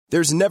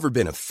There's never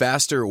been a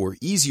faster or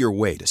easier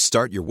way to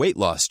start your weight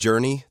loss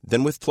journey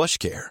than with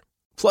PlushCare.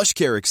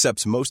 PlushCare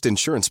accepts most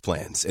insurance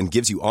plans and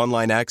gives you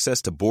online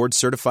access to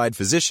board-certified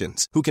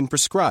physicians who can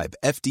prescribe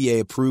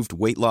FDA-approved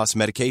weight loss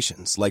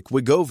medications like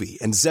Wegovy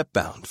and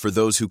Zepbound for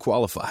those who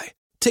qualify.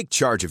 Take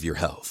charge of your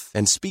health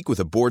and speak with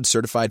a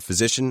board-certified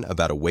physician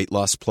about a weight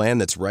loss plan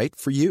that's right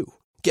for you.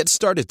 Get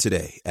started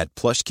today at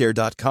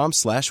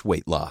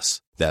plushcare.com/weight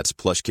loss. That's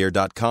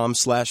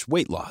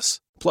plushcare.com/weight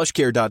loss.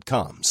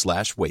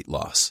 plushcare.com/weight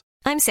loss.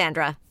 I'm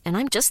Sandra, and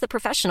I'm just the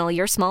professional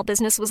your small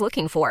business was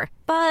looking for.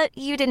 But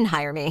you didn't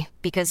hire me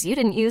because you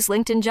didn't use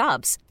LinkedIn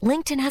Jobs.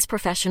 LinkedIn has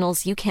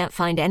professionals you can't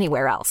find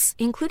anywhere else,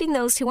 including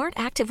those who aren't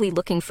actively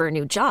looking for a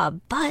new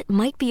job, but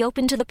might be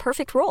open to the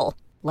perfect role,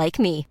 like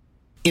me.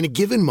 In a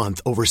given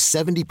month, over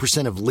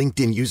 70% of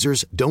LinkedIn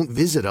users don't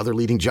visit other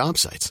leading job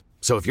sites.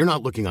 So if you're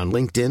not looking on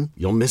LinkedIn,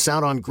 you'll miss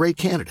out on great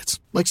candidates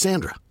like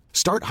Sandra.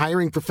 Start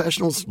hiring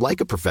professionals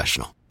like a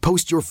professional.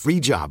 Post your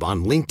free job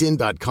on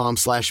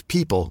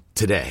linkedin.com/people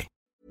today.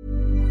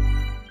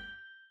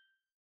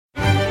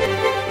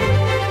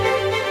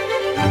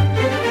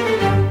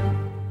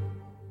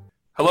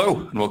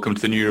 Hello and welcome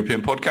to the New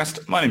European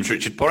Podcast. My name's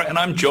Richard Porritt and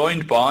I'm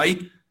joined by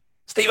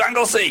Steve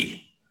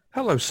Anglesey.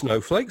 Hello,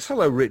 Snowflakes.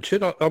 Hello,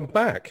 Richard. I'm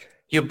back.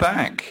 You're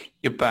back.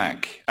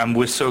 And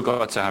we're so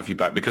glad to have you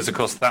back because, of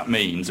course, that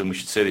means, and we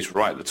should say this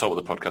right at the top of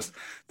the podcast,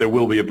 there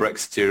will be a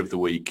Brexiteer of the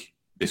week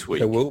this week.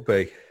 There will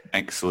be.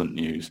 Excellent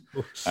news.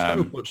 Oh,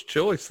 so much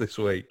choice this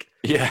week.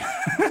 Yeah.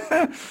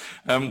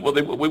 Well,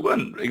 we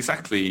weren't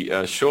exactly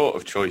short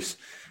of choice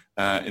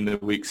in the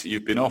weeks that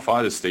you've been off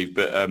either, Steve,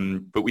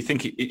 but we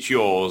think it's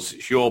yours.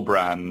 It's your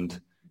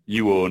brand.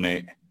 You own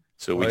it.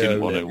 So we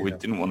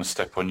didn't want to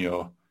step on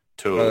your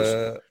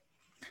toes.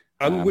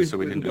 And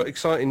we've got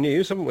exciting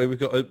news, haven't we?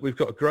 We've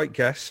got a great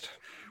guest.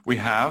 We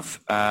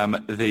have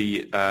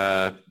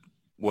the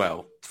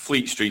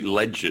Fleet Street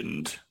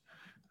legend,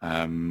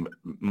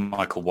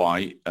 Michael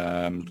White.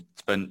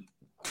 Spent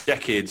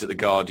decades at The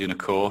Guardian, of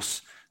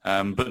course,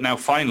 but now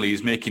finally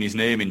he's making his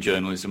name in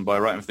journalism by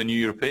writing for the New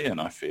European,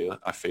 I feel.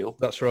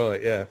 That's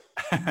right, yeah.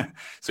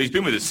 So he's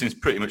been with us since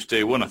pretty much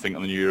day one, I think,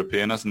 on the New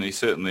European, hasn't he?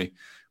 Certainly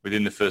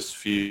within the first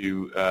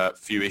few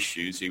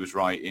issues he was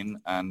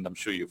writing, and I'm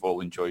sure you've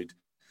all enjoyed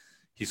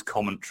his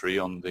commentary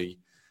on the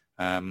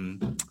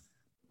Brexit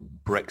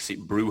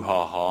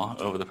brouhaha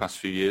over the past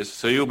few years.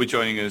 So he'll be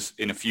joining us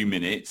in a few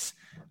minutes.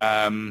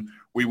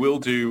 We will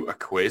do a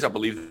quiz. I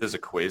believe there's a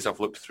quiz. I've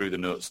looked through the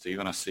notes, Steve,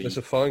 and I see... There's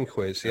a fine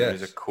quiz, yes.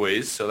 There's a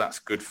quiz, so that's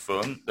good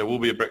fun. There will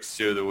be a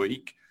Brexiteer of the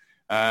week.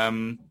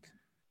 And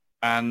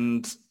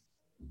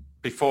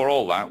before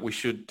all that, we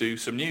should do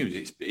some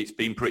news. It's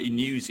been pretty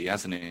newsy,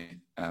 hasn't it,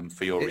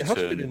 for your return? It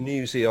has been a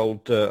newsy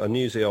old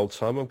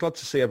time. I'm glad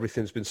to see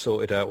everything's been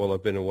sorted out while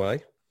I've been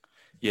away.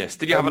 Yes.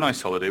 Did you have a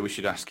nice holiday? We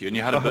should ask you. And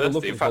you had a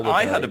birthday. In fact,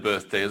 I had a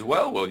birthday as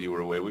well while you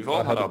were away. We've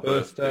all had our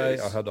birthdays.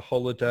 I had a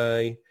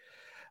holiday,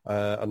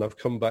 and I've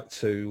come back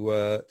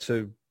to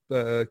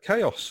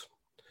chaos.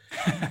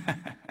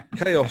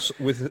 Chaos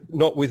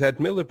not with Ed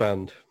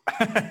Miliband.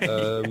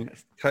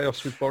 Yes.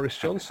 Chaos with Boris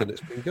Johnson.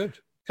 It's been good.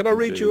 Can I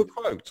read you a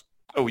quote?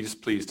 Oh, yes,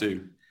 please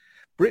do.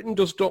 Britain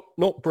does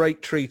not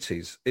break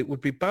treaties. It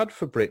would be bad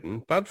for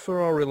Britain, bad for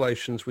our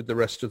relations with the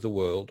rest of the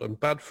world, and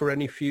bad for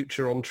any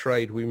future on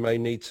trade we may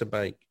need to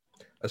make.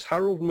 As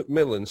Harold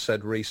Macmillan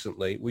said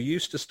recently, we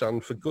used to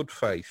stand for good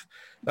faith.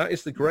 That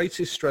is the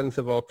greatest strength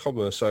of our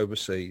commerce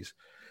overseas.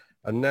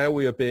 And now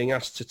we are being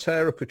asked to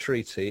tear up a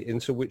treaty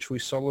into which we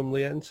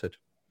solemnly entered.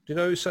 Do you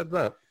know who said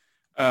that?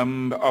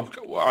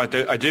 I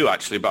do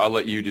actually, but I'll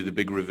let you do the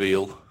big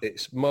reveal.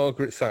 It's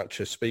Margaret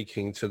Thatcher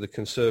speaking to the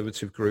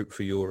Conservative Group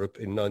for Europe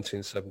in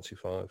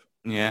 1975.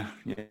 Yeah.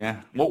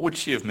 What would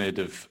she have made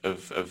of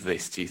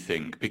this, do you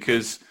think?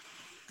 Because,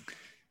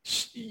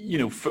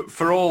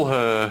 for all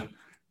her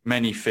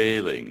many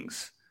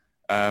failings,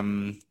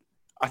 I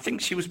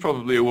think she was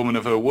probably a woman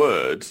of her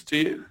word. Do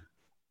you?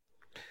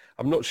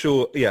 I'm not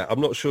sure. Yeah,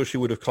 I'm not sure she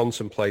would have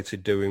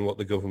contemplated doing what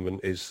the government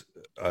is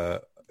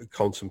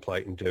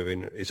contemplating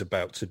doing, is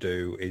about to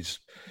do, is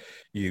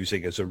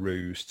using as a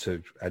ruse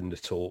to end the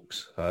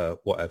talks,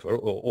 whatever,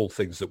 all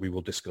things that we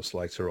will discuss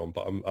later on.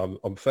 But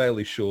I'm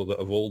fairly sure that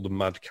of all the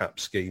madcap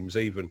schemes,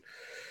 even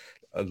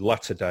a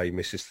latter day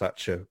Mrs.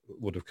 Thatcher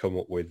would have come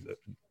up with,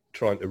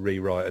 trying to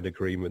rewrite an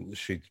agreement that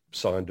she'd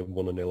signed and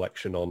won an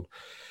election on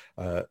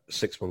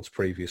 6 months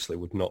previously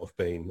would not have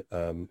been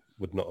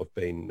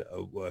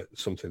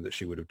something that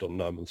she would have done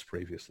 9 months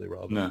previously.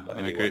 Rather, no,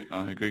 anyway.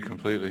 I agree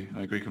completely.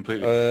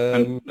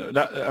 And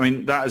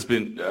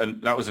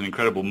that was an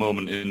incredible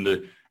moment in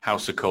the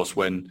House, of course,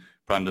 when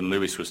Brandon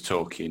Lewis was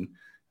talking.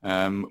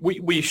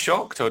 Were you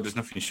shocked, or does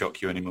nothing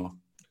shock you anymore?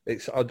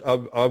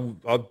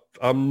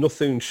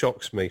 Nothing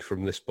shocks me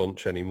from this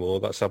bunch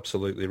anymore. That's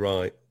absolutely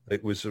right.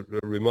 It was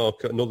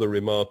another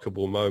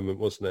remarkable moment,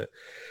 wasn't it?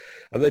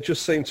 And they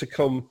just seem to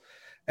come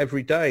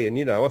every day.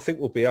 And, I think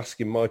we'll be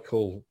asking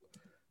Michael,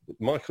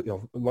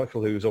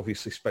 who's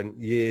obviously spent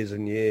years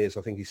and years,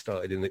 I think he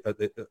started at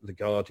the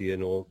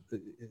Guardian or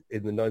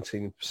in the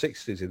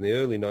 1960s, in the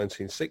early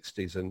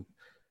 1960s.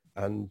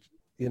 And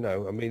you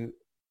know, I mean,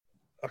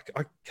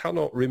 I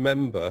cannot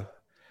remember,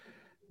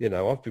 you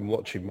know, I've been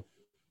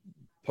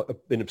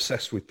been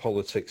obsessed with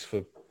politics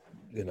for,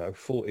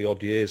 40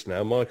 odd years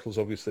now. Michael's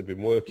obviously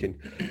been working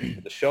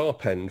at the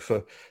sharp end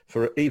for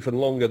even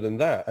longer than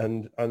that.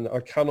 And I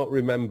cannot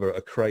remember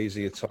a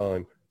crazier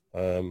time.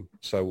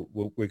 So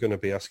we're going to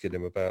be asking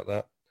him about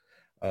that.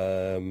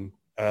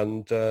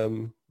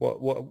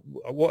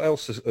 What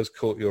else has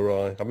caught your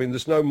eye? I mean,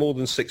 there's no more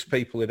than 6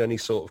 people in any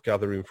sort of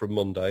gathering from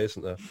Monday,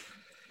 isn't there?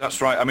 That's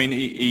right. I mean,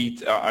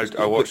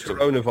 I watched the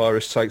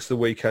coronavirus takes the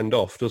weekend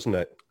off, doesn't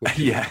it?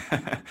 Yeah.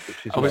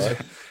 Nice.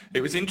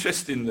 It was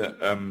interesting that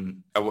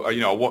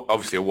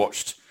obviously I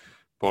watched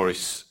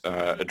Boris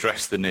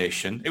address the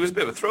nation. It was a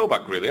bit of a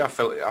throwback, really. I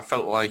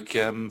felt like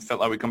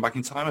we'd gone back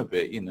in time a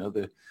bit. You know,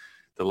 the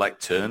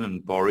lectern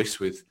and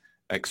Boris with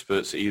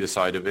experts at either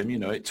side of him. You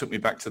know, it took me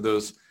back to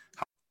those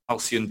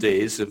halcyon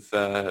days of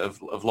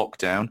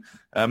lockdown.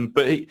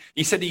 But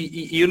he said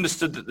he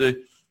understood that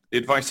the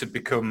advice had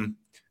become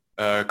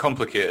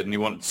complicated and he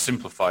wanted to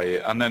simplify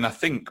it, and then I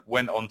think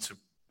went on to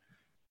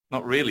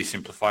not really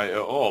simplify it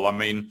at all. I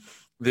mean,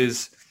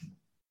 if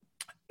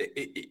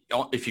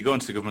you go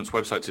onto the government's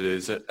website today,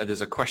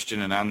 there's a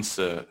question and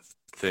answer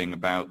thing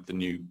about the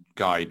new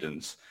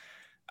guidance,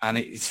 and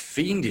it's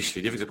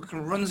fiendishly difficult. It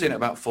runs in at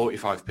about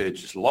 45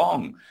 pages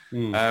long.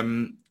 I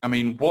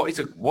mean, what is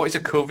a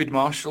COVID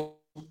marshal?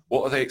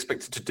 What are they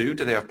expected to do?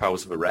 Do they have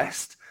powers of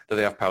arrest? Do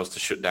they have powers to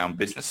shut down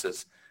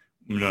businesses?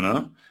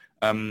 No.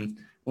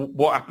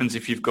 What happens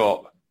if you've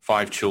got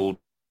 5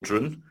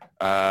 children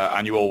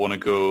and you all want to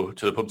go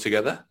to the pub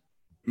together?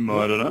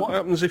 I don't know. What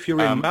happens if you're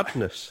in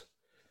madness?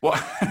 What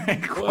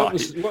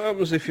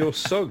happens if you're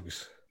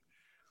Suggs?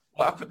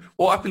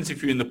 What happens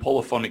if you're in the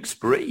polyphonic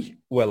spree?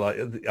 Well,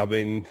 I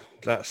mean,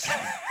 that's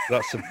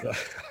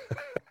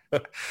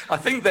I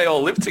think they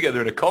all live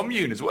together in a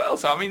commune as well.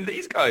 So, I mean,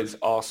 these guys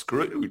are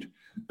screwed.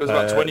 There's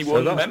about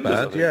 21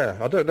 members. Bad, yeah.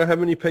 I don't know how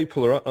many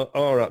people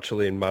are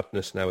actually in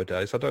madness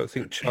nowadays. I don't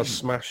think Chaz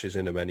Smash is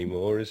in them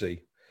anymore, is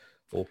he?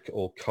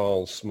 Or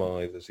Carl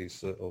Smythe, as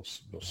he's or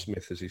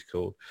Smith, as he's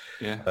called.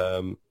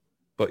 Yeah.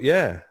 But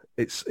yeah,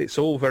 it's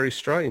all very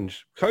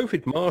strange.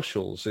 COVID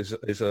marshals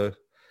is a.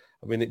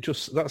 I mean,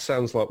 that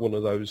sounds like one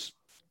of those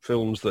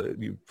films that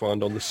you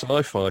find on the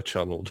Sci-Fi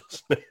Channel,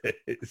 doesn't it?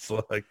 It's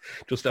like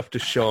just after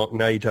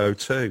Sharknado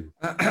 2.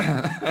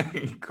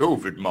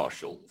 COVID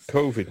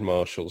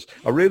marshals.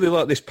 I really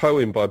like this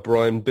poem by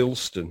Brian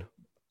Bilston.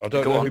 I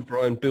don't know who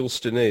Brian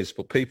Bilston is,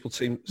 but people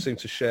seem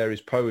to share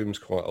his poems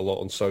quite a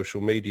lot on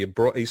social media.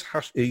 He's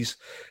at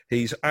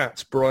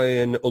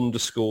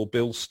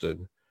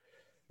Brian_Bilston,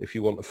 if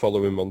you want to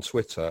follow him on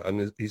Twitter,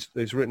 and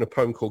he's written a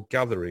poem called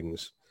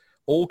Gatherings.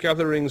 All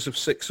gatherings of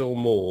 6 or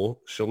more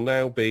shall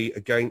now be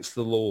against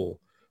the law,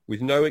 with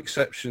no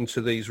exception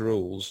to these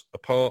rules,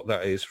 apart,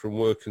 that is, from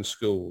work and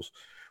schools.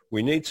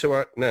 We need to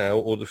act now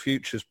or the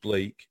future's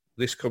bleak.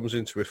 This comes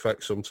into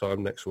effect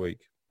sometime next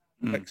week.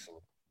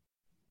 Excellent.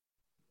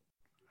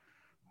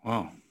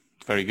 Wow,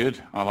 very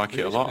good. I like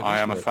it a lot.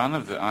 I am a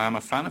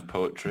fan of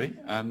poetry,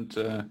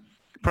 and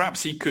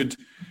perhaps he could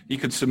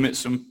submit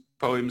some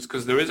poems,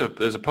 because there's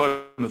a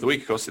poem of the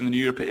week, of course, in the New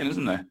European,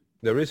 isn't there?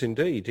 There is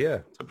indeed,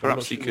 yeah. So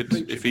perhaps he could,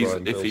 if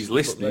he's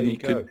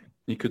listening,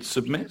 he could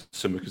submit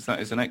some, because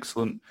that is an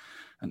excellent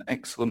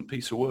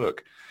piece of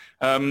work.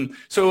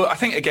 So I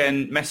think,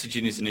 again,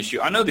 messaging is an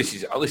issue. I know this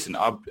is. Listen,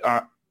 I'm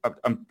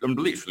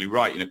literally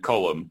writing a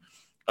column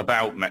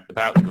about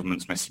the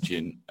government's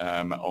messaging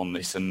on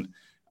this, and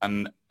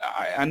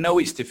I know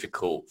it's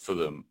difficult for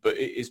them, but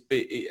it's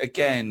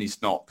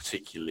not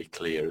particularly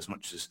clear, as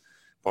much as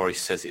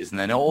Boris says it is. And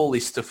then all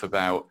this stuff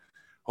about,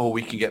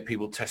 we can get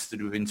people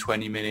tested within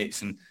 20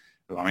 minutes. And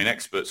I mean,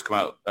 experts come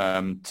out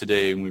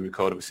today, and we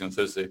record obviously on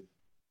Thursday.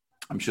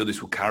 I'm sure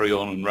this will carry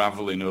on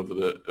unraveling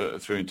over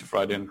through into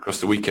Friday and across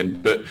the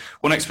weekend. But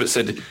one expert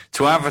said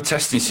to have a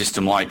testing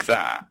system like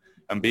that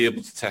and be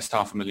able to test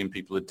 500,000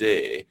 people a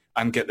day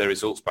and get their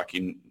results back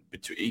in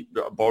between,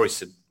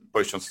 Boris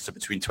Johnson said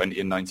between 20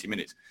 and 90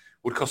 minutes,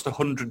 would cost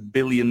 £100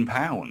 billion.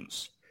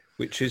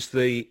 Which is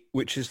the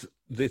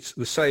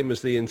same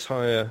as the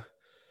entire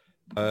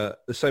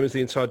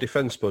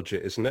defence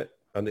budget, isn't it?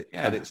 And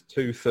it's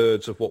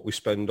 2/3 of what we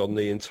spend on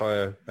the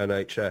entire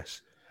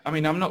NHS. I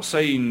mean, I'm not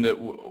saying that.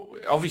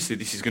 Obviously,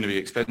 this is going to be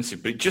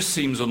expensive, but it just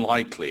seems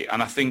unlikely.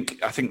 And I think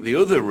the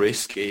other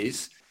risk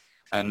is,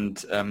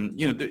 and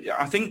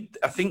I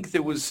think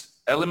there was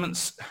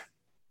elements.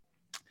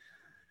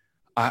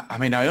 I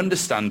mean, I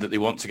understand that they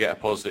want to get a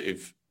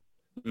positive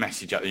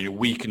message out there.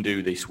 We can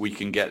do this, we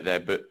can get there,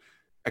 but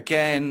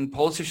again,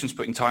 politicians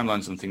putting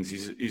timelines on things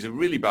is a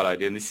really bad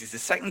idea. And this is the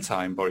second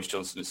time Boris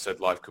Johnson has said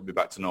life could be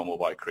back to normal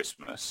by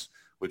Christmas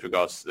with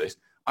regards to this.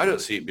 I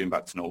don't see it being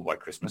back to normal by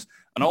Christmas.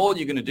 And all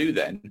you're going to do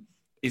then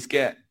is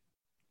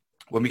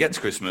when we get to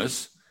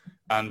Christmas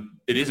and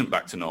it isn't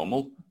back to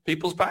normal,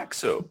 people's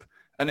backs up.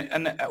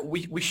 And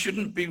we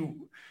shouldn't be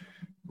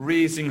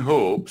raising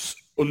hopes,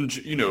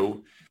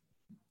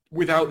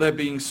 without there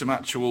being some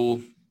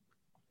actual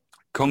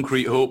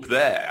concrete hope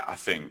there, I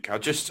think.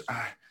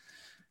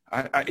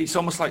 it's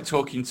almost like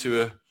talking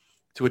to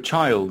a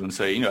child and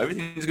say,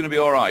 everything's going to be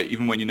all right,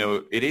 even when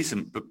it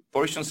isn't. But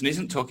Boris Johnson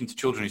isn't talking to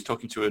children; he's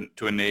talking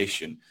to a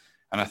nation.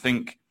 And I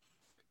think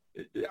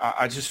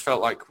I just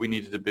felt like we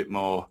needed a bit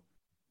more.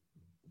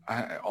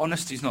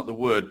 Honesty is not the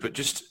word, but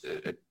just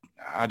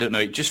I don't know.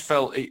 It just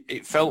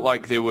felt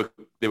like they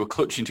were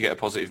clutching to get a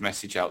positive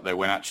message out there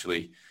when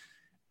actually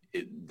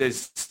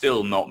there's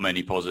still not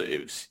many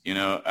positives,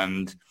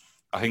 and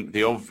I think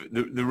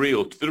the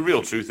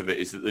real truth of it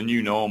is that the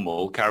new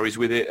normal carries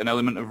with it an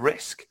element of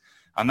risk,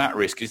 and that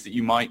risk is that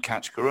you might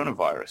catch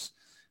coronavirus,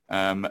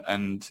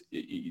 and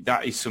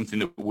that is something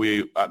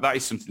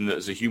that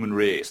as a human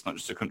race, not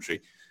just a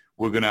country,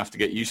 we're going to have to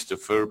get used to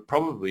for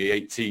probably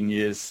 18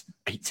 years,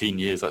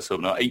 let's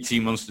hope not,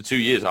 18 months to 2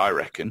 years, I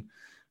reckon.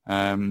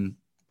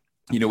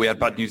 We had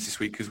bad news this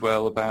week as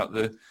well about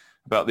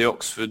the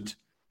Oxford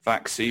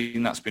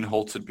vaccine that's been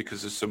halted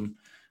because of some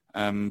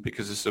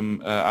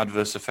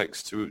adverse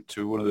effects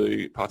to one of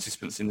the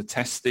participants in the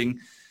testing.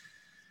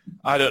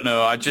 I don't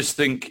know. I just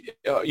think,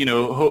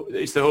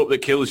 it's the hope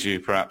that kills you,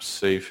 perhaps,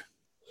 Steve.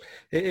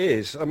 It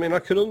is. I mean, I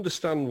can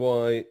understand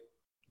why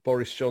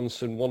Boris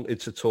Johnson wanted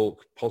to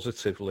talk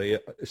positively,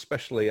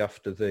 especially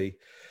after he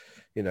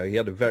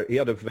had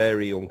a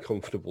very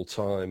uncomfortable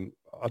time.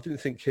 I didn't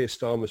think Keir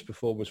Starmer's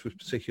performance was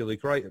particularly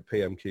great at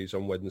PMQs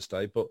on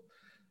Wednesday, but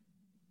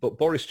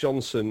Boris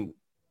Johnson,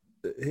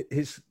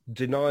 his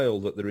denial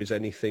that there is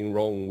anything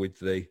wrong with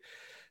the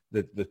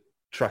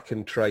track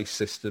and trace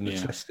system, the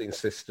testing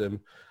system,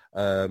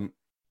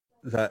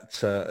 that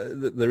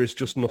there is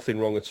just nothing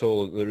wrong at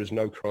all. There is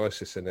no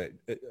crisis in it.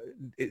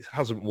 It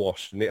hasn't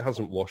washed, and it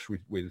hasn't washed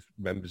with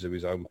members of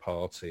his own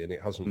party, and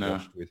it hasn't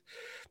washed with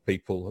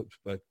people,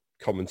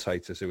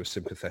 commentators who are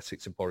sympathetic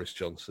to Boris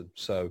Johnson.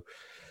 So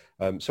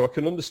I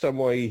can understand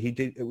why I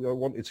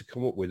wanted to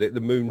come up with it. The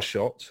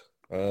moonshot.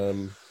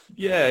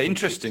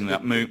 Interesting,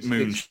 that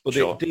moonshot. But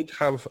it did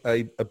have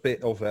a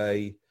bit of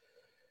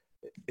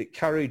it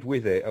carried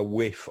with it a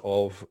whiff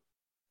of,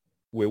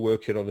 we're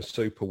working on a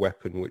super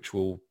weapon which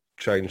will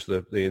change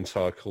the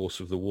entire course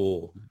of the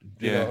war.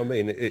 Do you know what I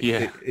mean?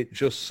 It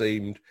just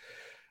seemed,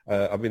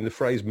 the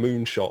phrase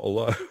moonshot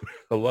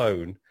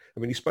alone, I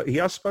mean, he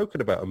has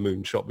spoken about a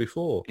moonshot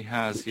before. He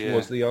has, which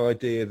was the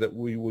idea that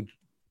we would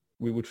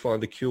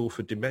find a cure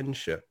for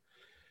dementia.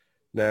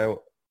 Now,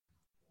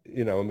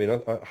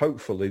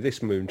 hopefully this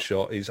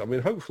moonshot is,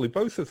 hopefully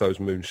both of those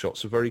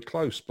moonshots are very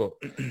close, but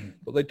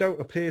they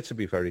don't appear to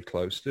be very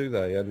close, do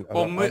they?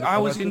 I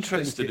was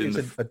interested in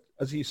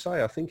as you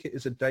say, I think it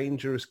is a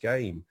dangerous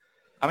game.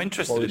 I'm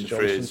interested in the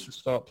phrase to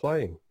start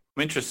playing.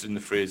 I'm interested in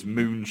the phrase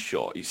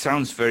moonshot. It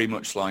sounds very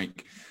much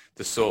like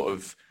the sort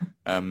of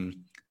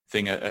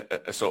thing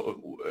a sort of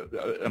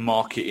a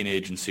marketing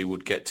agency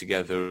would get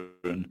together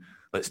and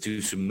let's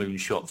do some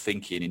moonshot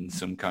thinking in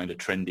some kind of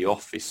trendy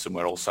office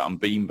somewhere, all sat on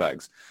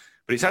beanbags.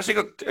 But it's actually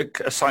got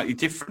a slightly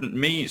different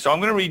meaning. So I'm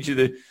going to read you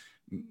the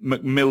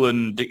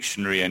Macmillan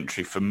Dictionary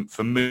entry for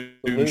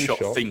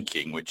moonshot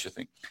thinking, which I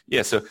think,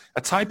 so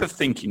a type of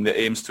thinking that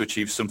aims to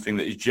achieve something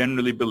that is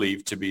generally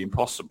believed to be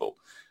impossible.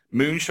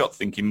 Moonshot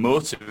thinking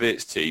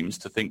motivates teams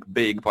to think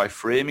big by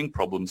framing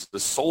problems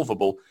as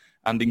solvable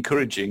and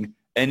encouraging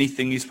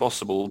anything is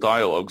possible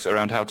dialogues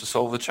around how to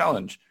solve the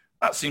challenge.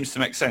 That seems to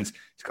make sense.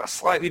 It's got a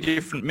slightly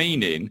different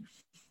meaning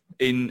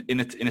in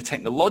a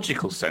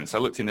technological sense. I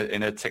looked in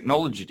a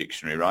technology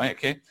dictionary, right?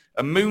 Okay,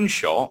 a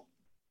moonshot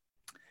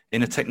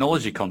in a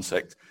technology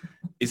concept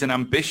is an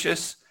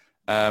ambitious,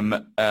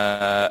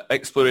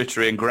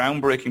 exploratory and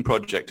groundbreaking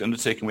project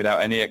undertaken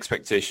without any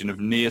expectation of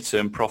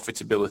near-term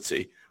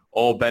profitability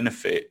or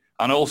benefit,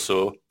 and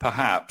also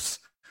perhaps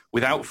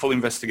without full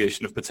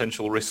investigation of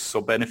potential risks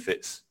or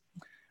benefits.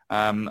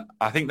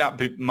 I think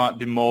that might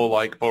be more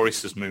like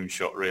Boris's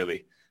moonshot,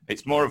 really.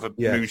 It's more of a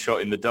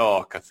moonshot in the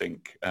dark, I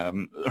think,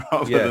 rather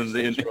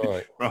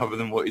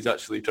than what he's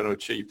actually trying to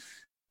achieve.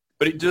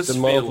 But it does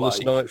feel marvellous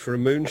night for a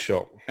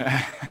moonshot.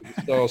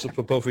 Stars up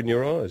above in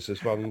your eyes, as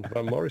Van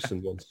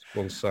Morrison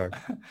once sang.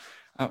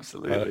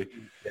 Absolutely.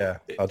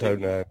 I don't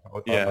know.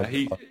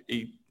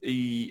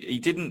 He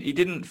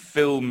didn't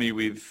fill me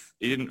with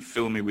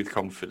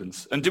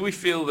confidence. And do we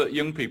feel that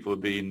young people are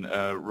being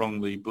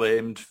wrongly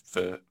blamed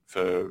for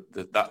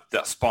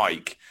that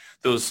spike?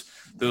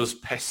 Those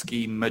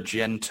pesky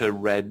magenta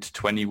red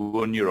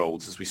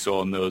 21-year-olds, as we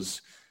saw in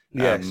those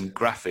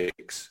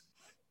graphics.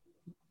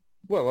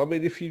 Well, I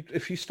mean, if you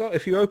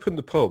open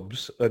the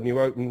pubs and you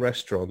open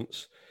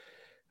restaurants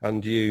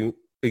and you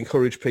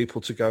encourage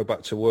people to go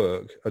back to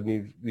work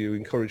and you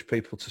encourage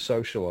people to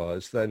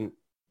socialise, then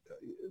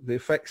the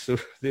effects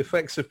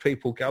of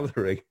people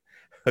gathering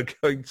are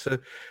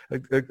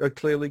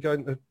clearly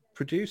going to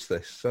produce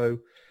this. So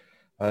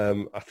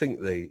I think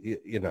the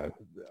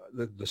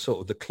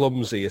sort of the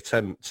clumsy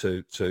attempt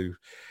to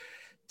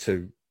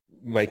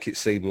make it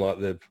seem like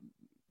the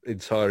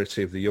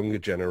entirety of the younger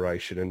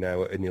generation are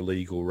now at an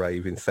illegal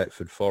rave in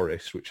Thetford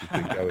Forest, which has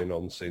been going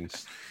on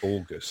since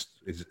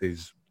August,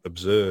 is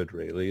absurd,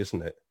 really,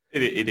 isn't it?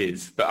 It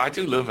is, but I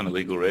do love an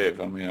illegal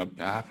rave. I mean,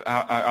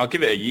 I'll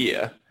give it a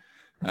year.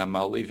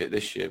 I'll leave it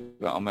this year,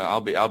 but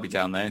I'll be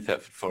down there in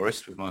Thetford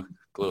Forest with my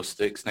glow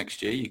sticks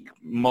next year. You're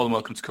more than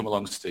welcome to come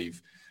along,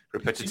 Steve.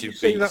 Repetitive Did you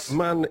see beats. that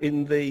man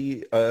in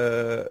the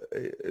that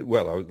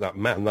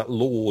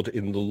lord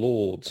in the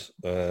Lords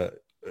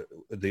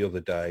the other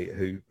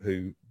day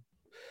who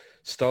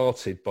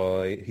started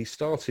by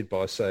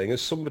saying,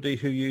 as somebody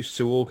who used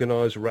to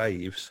organise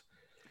raves,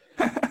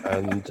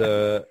 and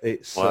Wow. I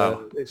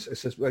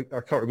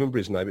can't remember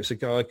his name. It's a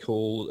guy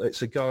who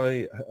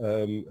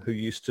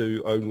used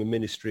to own the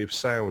Ministry of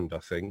Sound, I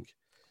think.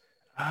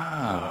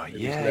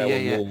 He's now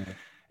a mum.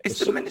 It's As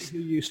the somebody minister.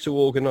 who used to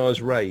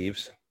organise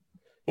raves.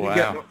 You didn't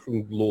get that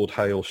from Lord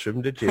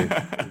Hailsham, did you? In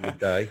the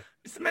day.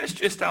 Is the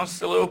Ministry of Sound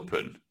still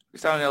open?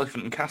 It's down in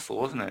Elephant and Castle,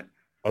 wasn't it?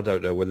 I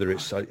don't know whether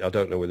it's. I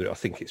don't know whether. I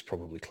think it's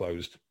probably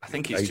closed. I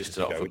think it's just ages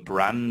sort of ago. a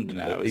brand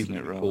now, isn't Even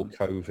it, before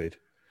Ron? COVID.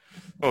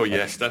 Oh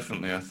yes,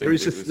 definitely. I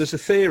think There's a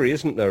theory,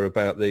 isn't there,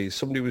 about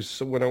these?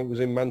 When I was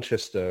in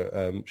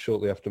Manchester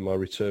shortly after my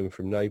return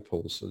from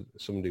Naples, a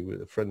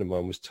friend of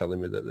mine was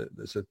telling me that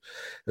there's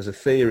a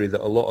theory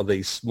that a lot of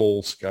these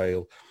small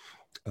scale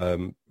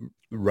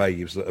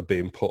raves that are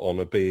being put on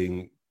are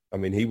being. I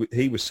mean,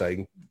 he was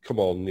saying, come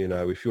on,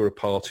 if you're a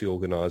party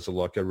organizer,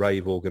 like a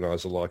rave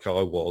organizer like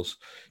I was,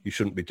 you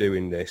shouldn't be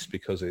doing this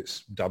because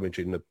it's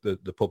damaging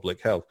the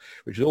public health,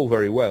 which is all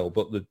very well.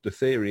 But the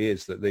theory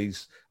is that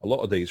a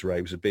lot of these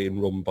raves are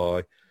being run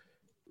by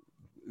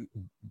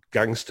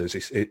gangsters,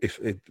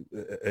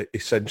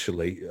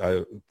 essentially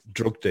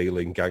drug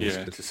dealing gangsters.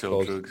 Yeah, to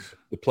sell drugs.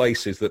 The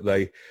places that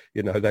they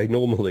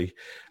normally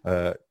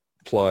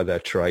ply their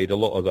trade, a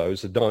lot of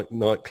those, the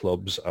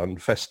nightclubs and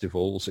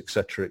festivals,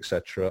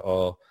 etc.,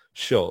 are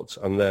shut,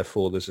 and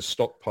therefore there's a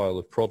stockpile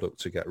of product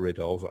to get rid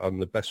of, and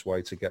the best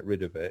way to get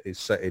rid of it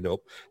is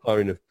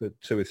hiring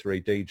 2 or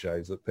 3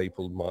 DJs that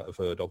people might have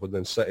heard of, and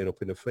then setting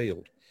up in a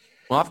field.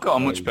 Well, I've got a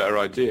much better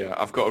idea.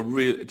 Do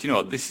you know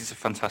what? This is a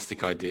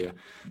fantastic idea,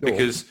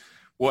 because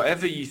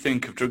whatever you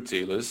think of drug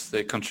dealers,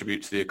 they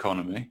contribute to the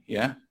economy,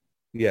 yeah?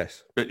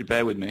 Yes. But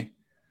bear with me.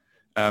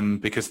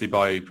 Because they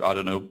buy, I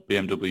don't know,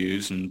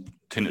 BMWs and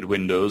tinted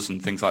windows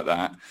and things like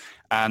that.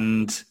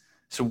 And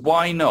so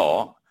why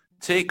not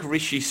take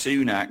Rishi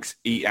Sunak's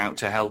Eat Out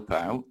to Help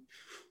Out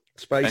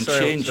and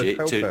change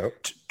it to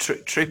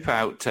Trip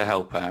Out to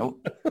Help Out,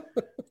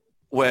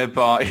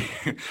 whereby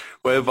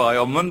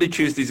on Monday,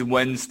 Tuesdays and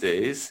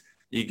Wednesdays,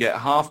 you get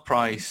half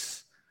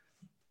price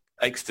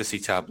ecstasy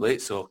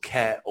tablets or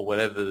Ket or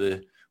whatever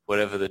the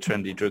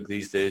trendy drug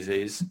these days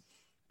is.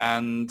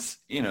 And,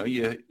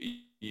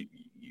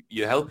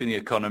 you're helping the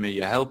economy,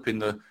 you're helping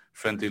the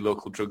friendly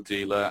local drug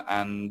dealer,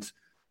 and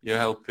you're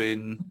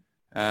helping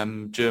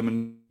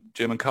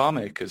German car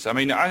makers. I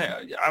mean,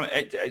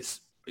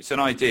 it's an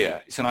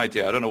idea. It's an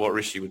idea. I don't know what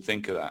Rishi would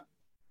think of that.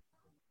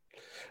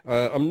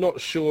 I'm not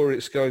sure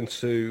it's going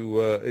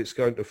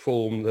to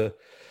form the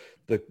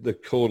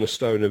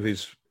cornerstone of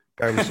his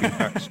bouncing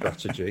back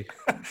strategy.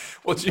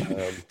 Well, do you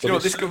know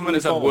what? This government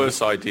has had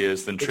worse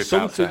ideas than Trip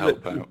Out to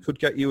Help Out. Could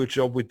get you a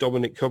job with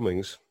Dominic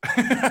Cummings.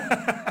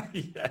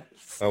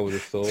 Yes. I would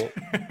have thought.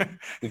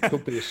 He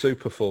could be a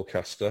super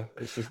forecaster.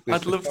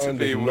 I'd love to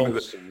be one of the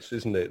nonsense,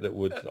 isn't it?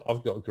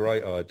 I've got a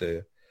great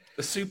idea.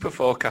 The super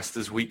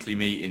forecasters' weekly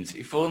meetings.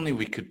 If only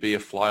we could be a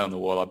fly on the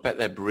wall. I bet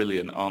they're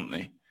brilliant, aren't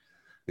they?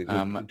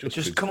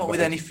 Just come up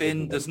with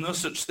anything. There's no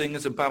such thing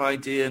as a bad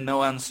idea.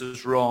 No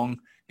answer's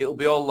wrong. It'll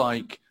be all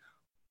like,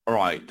 all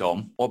right,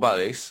 Dom, what about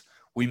this?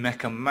 We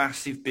make a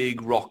massive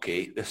big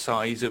rocket the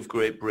size of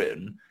Great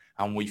Britain,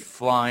 and we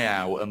fly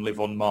out and live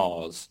on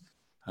Mars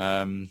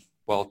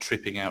while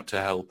tripping out to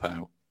help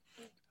out.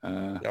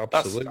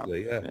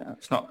 Absolutely, yeah.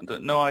 It's not.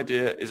 No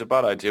idea is a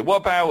bad idea. What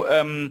about?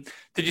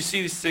 Did you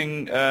see this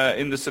thing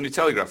in the Sunday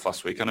Telegraph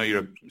last week? I know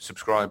you're a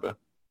subscriber.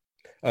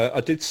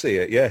 I did see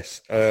it.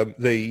 Yes,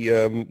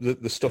 the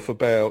stuff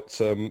about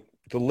the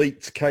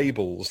leaked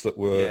cables that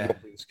were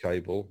not this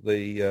cable.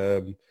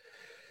 The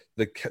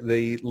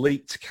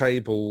leaked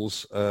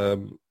cables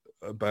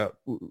about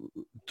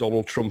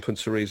Donald Trump and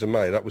Theresa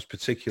May. That was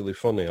particularly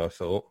funny, I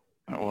thought.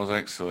 That was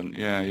excellent.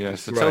 Yeah.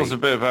 So tell us a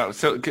bit about.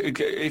 So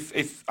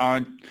if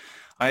I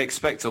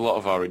expect a lot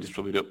of our readers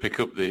probably don't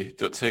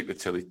take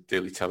the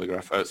Daily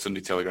Telegraph, Sunday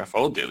Telegraph,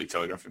 or Daily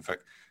Telegraph, in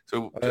fact.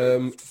 So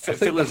I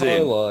think the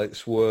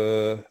highlights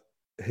were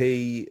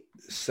he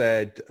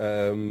said.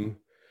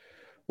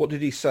 What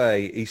did he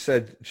say? He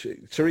said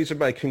Theresa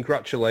May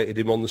congratulated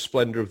him on the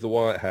splendour of the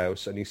White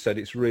House, and he said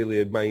it's really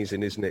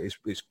amazing, isn't it?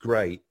 It's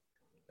great.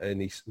 And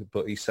he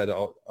said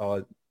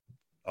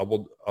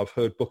I've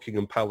heard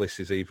Buckingham Palace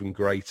is even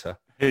greater.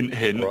 Hint.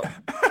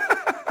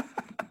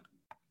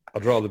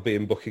 I'd rather be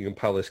in Buckingham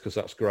Palace because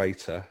that's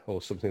greater,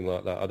 or something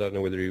like that. I don't know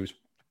whether he's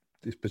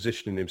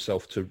positioning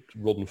himself to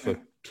run for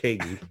king.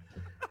 King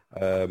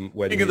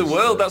of the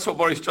world. That's what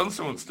Boris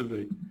Johnson wants to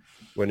be.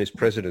 When his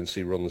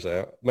presidency runs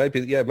out,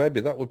 maybe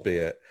that would be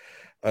it.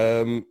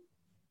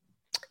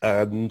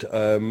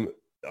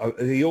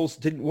 He also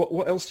didn't.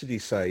 What else did he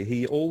say?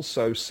 He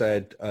also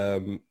said.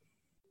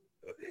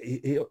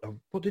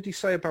 What did he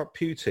say about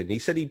Putin? He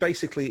said he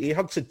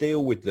had to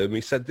deal with them.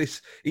 He said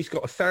he's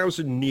got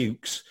 1,000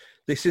 nukes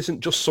This isn't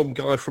just some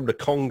guy from the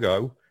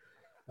Congo.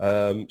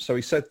 So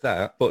he said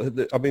that. But,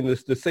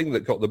 the thing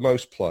that got the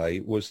most play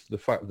was the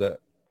fact that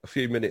a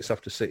few minutes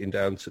after sitting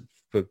down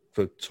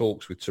for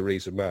talks with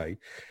Theresa May,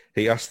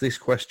 he asked this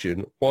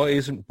question: why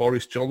isn't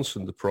Boris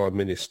Johnson the Prime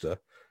Minister?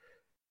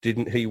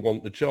 Didn't he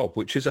want the job?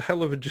 Which is a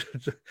hell of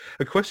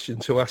a question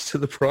to ask to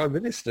the Prime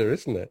Minister,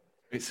 isn't it?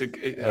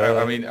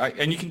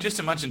 And you can just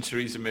imagine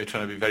Theresa May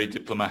trying to be very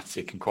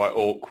diplomatic and quite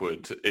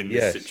awkward in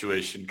this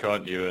situation,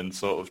 can't you? And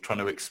sort of trying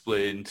to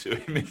explain to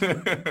him,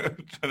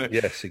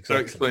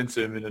 explain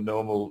to him in a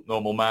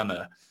normal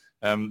manner.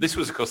 This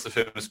was, of course, the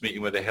famous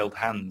meeting where they held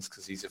hands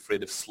because he's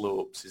afraid of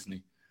slopes, isn't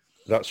he?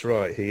 That's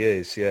right, he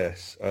is.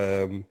 Yes.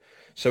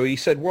 So he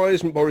said, "Why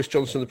isn't Boris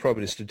Johnson the Prime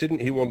Minister?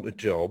 Didn't he want the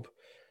job?"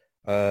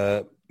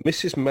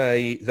 Mrs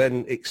May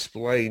then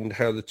explained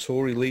how the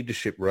Tory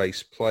leadership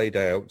race played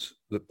out,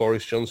 that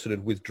Boris Johnson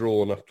had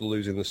withdrawn after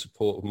losing the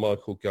support of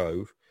Michael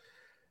Gove,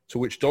 to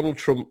which Donald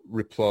Trump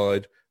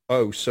replied,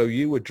 "Oh, so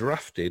you were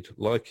drafted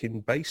like in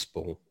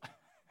baseball."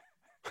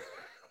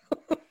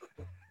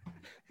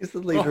 He's the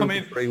leader of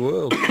the free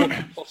world. What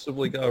could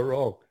possibly go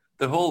wrong?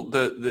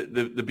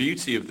 The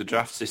beauty of the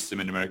draft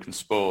system in American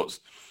sports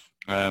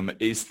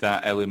is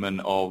that element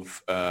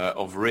of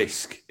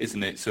risk,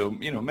 isn't it? So,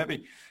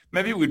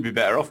 maybe we'd be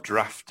better off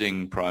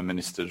drafting prime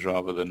ministers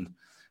rather than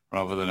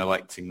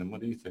electing them. What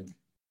do you think?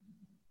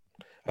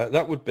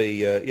 That would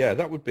be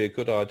a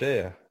good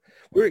idea.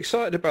 We're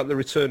excited about the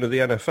return of the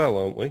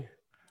NFL, aren't we?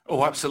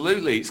 Oh,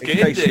 absolutely! It's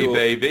game day,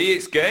 baby!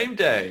 It's game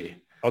day.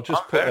 I'll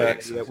just put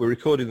we're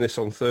recording this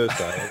on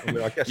Thursday.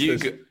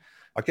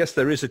 I guess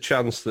there is a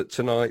chance that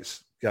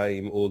tonight's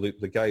game, or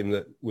the game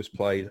that was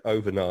played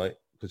overnight,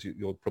 because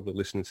you're probably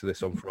listening to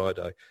this on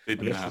Friday,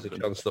 there's a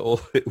chance that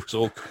it was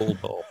all called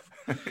off.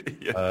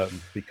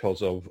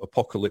 Because of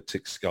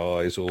apocalyptic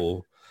skies,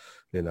 I'm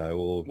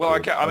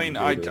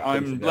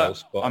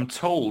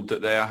told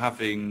that they are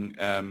having.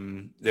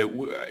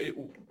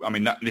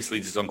 This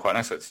leads us on quite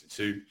nicely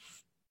to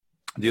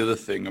the other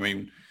thing.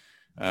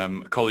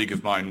 A colleague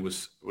of mine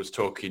was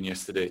talking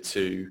yesterday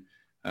to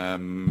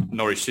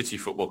Norwich City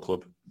Football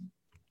Club,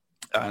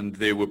 and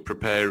they were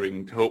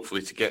preparing,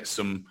 hopefully, to get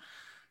some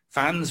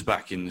fans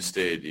back in the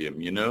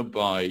stadium.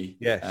 By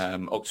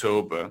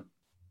October.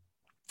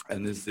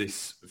 And there's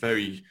this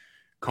very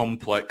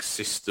complex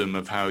system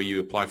of how you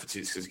apply for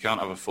tickets, because you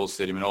can't have a full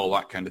stadium and all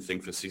that kind of thing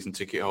for season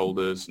ticket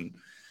holders and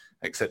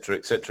et cetera,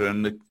 et cetera.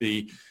 And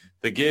the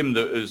game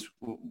that is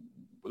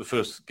the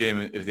first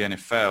game of the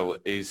NFL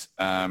is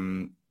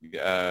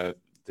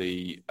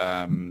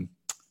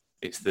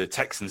it's the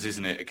Texans,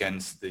 isn't it,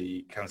 against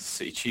the Kansas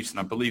City Chiefs. And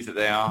I believe that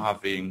they are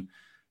having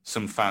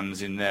some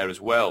fans in there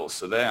as well.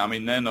 So they're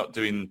not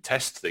doing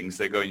test things.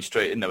 They're going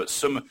straight in there. But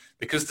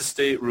because the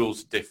state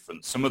rules are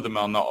different, some of them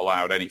are not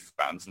allowed any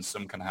fans and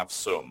some can have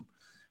some.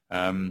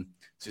 So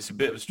it's a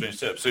bit of a strange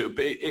setup. So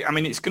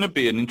it's going to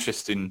be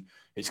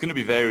it's going to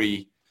be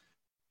very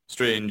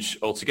strange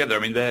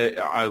altogether.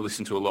 I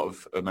listen to a lot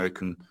of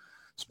American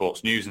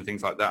sports news and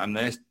things like that, and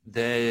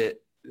the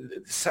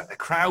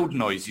crowd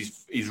noise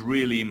is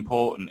really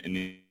important in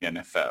the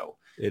NFL.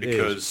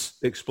 Because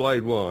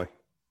explain why.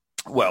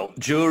 Well,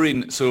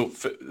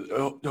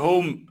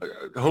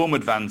 home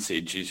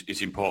advantage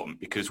is important,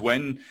 because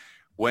when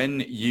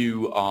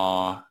you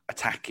are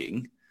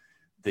attacking,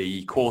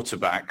 the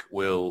quarterback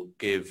will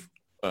give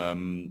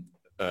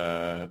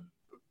audibles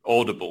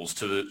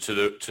to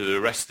the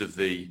rest of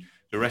the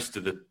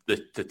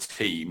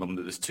team.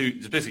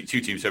 There's basically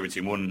two teams to every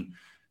team, one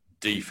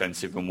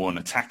defensive and one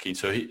attacking.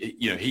 So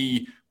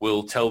he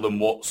will tell them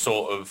what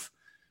sort of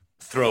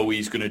throw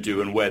he's going to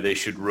do and where they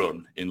should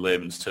run, in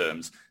layman's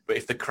terms. But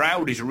if the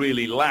crowd is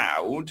really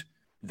loud,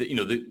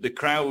 the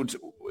crowd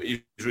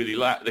is really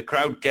loud. The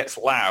crowd gets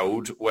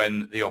loud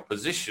when the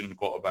opposition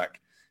quarterback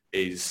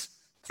is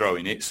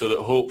throwing it, so that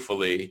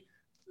hopefully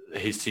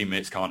his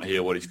teammates can't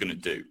hear what he's going to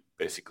do,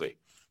 basically.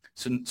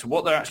 So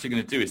what they're actually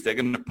going to do is they're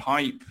going to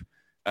pipe.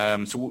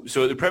 So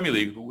at the Premier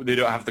League, they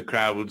don't have the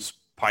crowds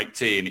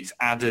piped in. It's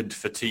added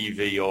for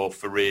TV or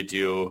for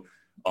radio,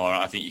 or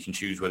I think you can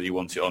choose whether you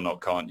want it or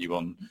not, can't you,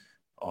 on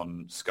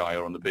Sky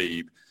or on the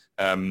Beeb.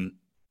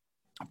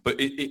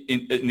 But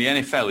in the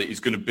NFL, it is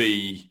going to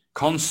be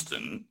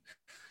constant.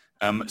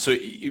 So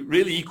it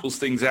really equals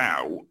things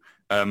out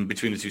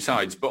between the two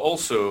sides. But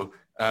also,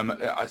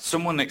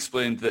 someone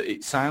explained that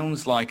it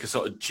sounds like a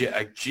sort of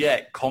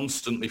jet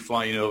constantly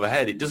flying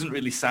overhead. It doesn't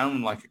really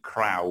sound like a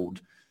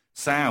crowd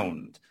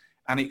sound.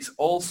 And it's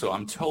also,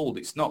 I'm told,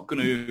 it's not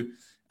going to,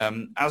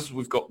 as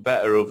we've got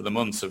better over the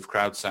months of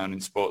crowd sound in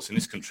sports in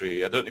this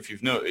country, I don't know if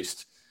you've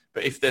noticed,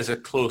 but if there's a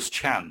close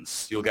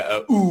chance, you'll get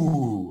a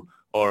ooh,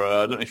 or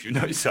I don't know if you've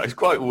noticed that. It's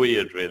quite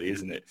weird, really,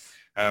 isn't it?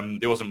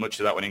 There wasn't much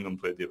of that when England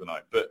played the other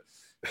night.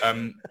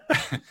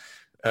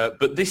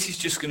 But this is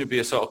just going to be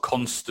a sort of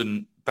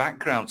constant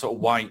background, sort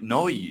of white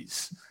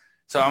noise.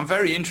 So I'm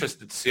very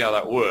interested to see how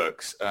that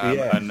works.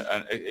 And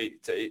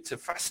it's a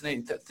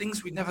fascinating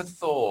things we never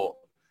thought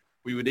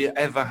we would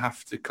ever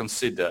have to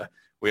consider.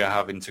 We are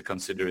having to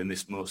consider in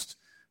this most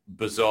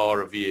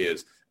bizarre of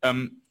years.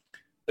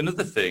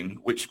 another thing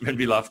which made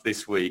me laugh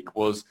this week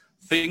was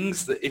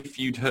things that if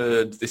you'd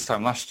heard this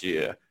time last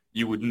year,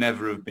 you would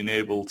never have been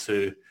able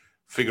to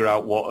figure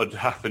out what had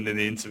happened in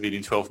the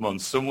intervening 12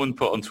 months. Someone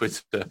put on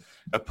Twitter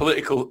a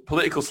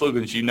political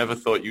slogans you never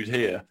thought you'd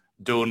hear.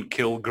 Don't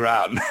kill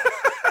Gran.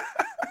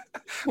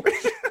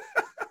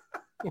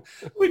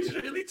 which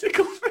really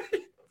tickled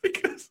me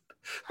because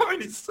I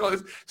mean it's sort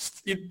of,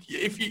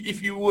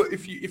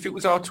 if it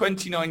was our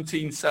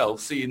 2019 self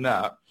seeing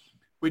that,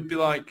 we'd be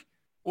like,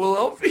 well,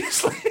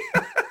 obviously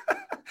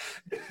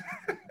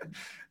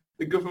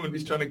the government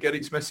is trying to get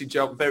its message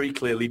out very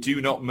clearly.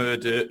 Do not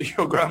murder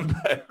your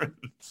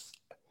grandparents.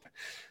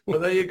 Well,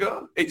 there you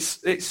go. It's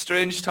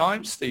strange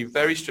times, Steve.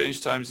 Very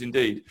strange times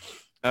indeed.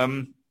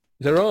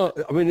 There are.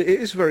 I mean, it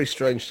is very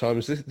strange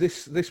times.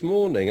 This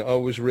morning, I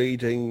was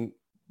reading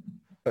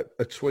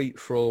a tweet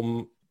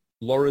from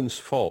Lawrence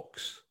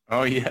Fox.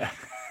 Oh yeah,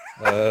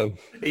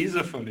 he's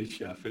a funny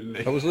chap, isn't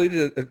he? I was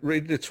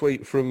reading a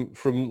tweet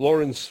from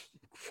Lawrence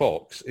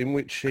Fox in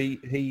which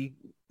he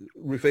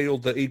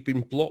revealed that he'd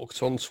been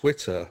blocked on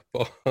Twitter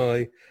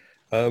by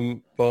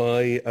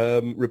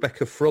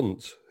Rebecca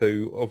Front,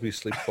 who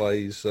obviously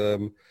plays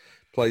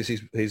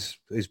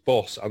his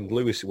boss, and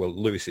Lewis. Well,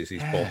 Lewis is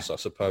his boss, I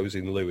suppose,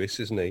 in Lewis,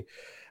 isn't he?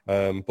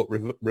 But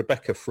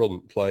Rebecca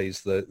Front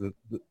plays the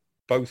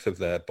both of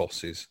their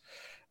bosses.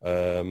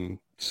 It's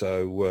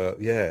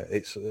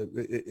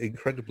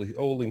incredibly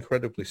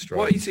strange.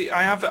 What is he?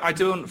 I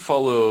don't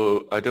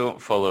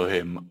follow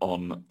him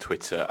on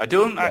Twitter. I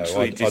don't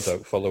actually. I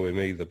don't follow him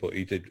either, but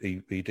he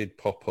did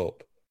pop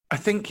up. I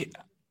think.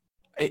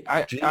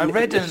 I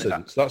read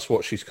Innocent. That's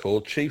what she's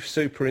called, Chief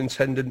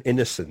Superintendent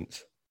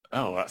Innocent.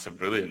 Oh, that's a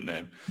brilliant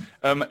name.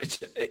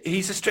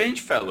 He's a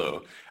strange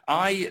fellow.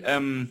 I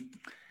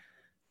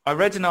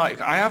read an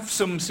article. I have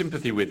some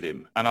sympathy with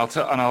him, and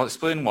I'll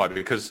explain why.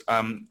 Because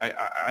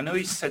I know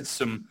he said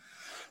some.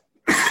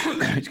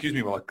 Excuse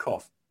me while I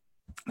cough.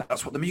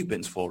 That's what the mute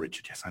bin's for,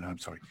 Richard. Yes, I know. I'm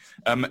sorry.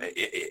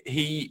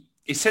 He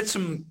said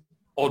some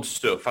odd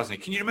stuff, hasn't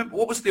he? Can you remember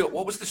what was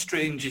the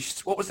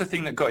strangest? What was the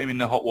thing that got him in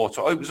the hot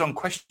water? Oh, it was on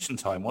Question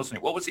Time, wasn't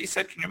it? What was it he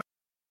said? Can you remember?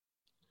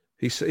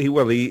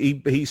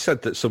 He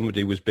said that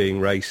somebody was being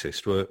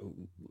racist,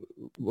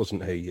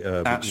 wasn't he?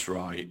 That's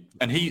right.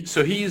 And he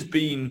has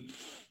been.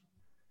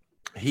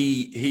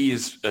 He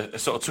is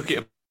sort of took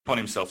it upon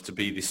himself to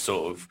be this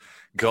sort of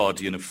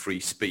guardian of free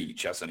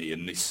speech, hasn't he?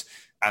 And this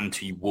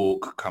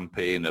anti-woke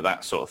campaigner,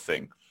 that sort of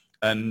thing.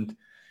 And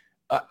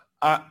I'm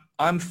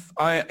a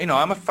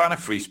fan of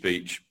free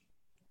speech,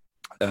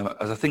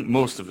 as I think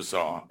most of us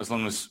are, as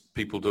long as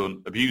people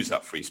don't abuse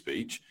that free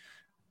speech.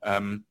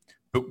 And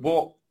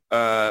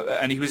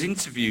he was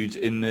interviewed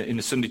in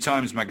the Sunday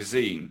Times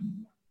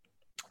magazine,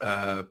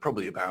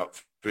 probably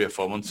about 3 or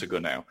 4 months ago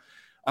now.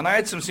 And I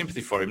had some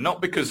sympathy for him,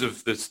 not because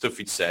of the stuff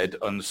he'd said,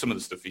 and some of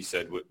the stuff he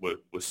said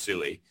was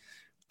silly,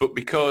 but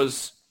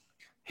because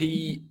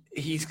he's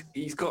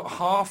got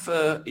half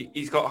a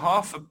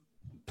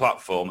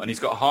platform and he's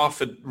got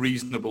half a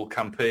reasonable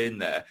campaign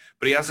there,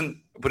 but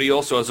he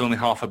also has only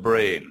half a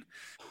brain.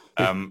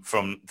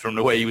 From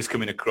the way he was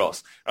coming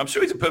across, I'm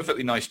sure he's a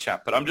perfectly nice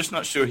chap, but I'm just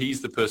not sure he's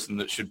the person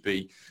that should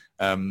be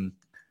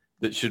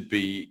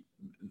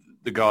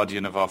the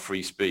guardian of our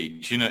free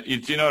speech. Do you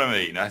know what I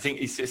mean? I think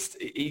he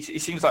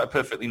seems like a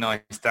perfectly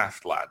nice,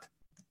 daft lad.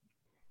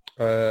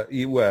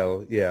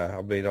 Well, yeah.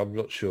 I mean, I'm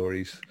not sure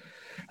I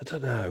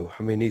don't know.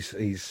 I mean, he is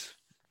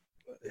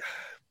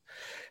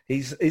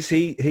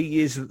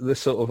the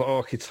sort of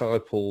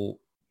archetypal.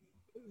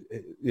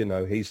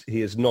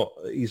 He's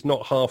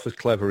not half as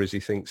clever as he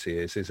thinks he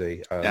is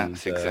he? And,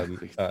 yes, exactly.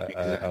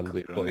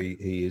 Exactly but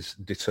he is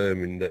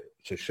determined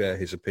to share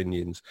his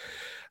opinions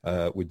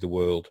with the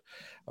world.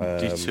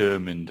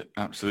 Determined,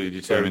 absolutely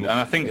determined. And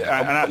I think,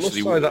 I must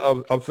say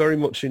that I've very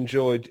much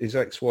enjoyed his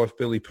ex-wife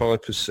Billie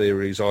Piper's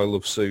series, I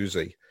Love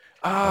Susie.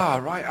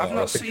 Right. I've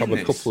not seen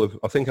this.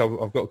 I think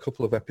I've got a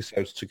couple of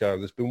episodes to go.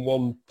 There's been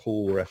one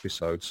poor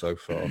episode so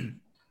far.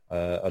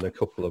 And a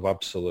couple of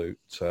absolute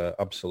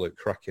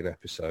cracking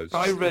episodes.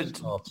 I read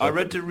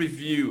the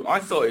review. I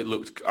thought it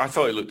looked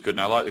good,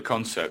 and I like the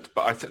concept.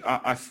 But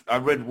I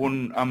read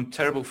one. I'm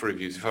terrible for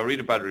reviews. If I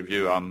read a bad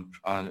review,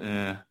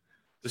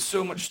 there's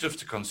so much stuff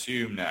to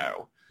consume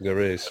now. There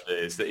is.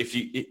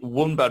 That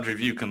one bad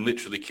review can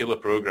literally kill a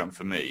program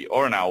for me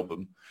or an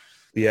album.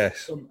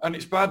 Yes. And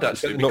it's bad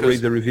actually. Not read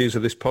the reviews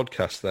of this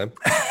podcast then.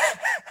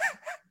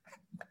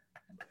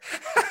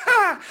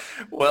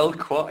 Well,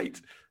 quite.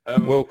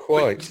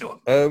 Quite.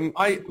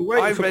 I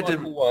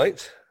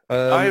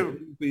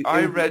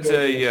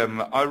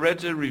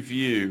read a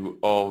review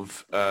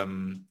of a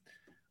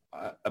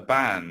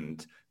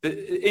band.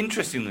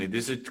 Interestingly,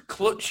 there's a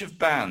clutch of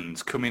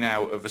bands coming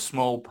out of a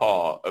small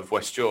part of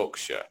West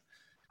Yorkshire,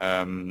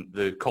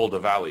 the Calder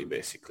Valley,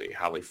 basically,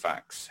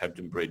 Halifax,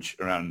 Hebden Bridge,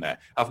 around there.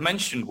 I've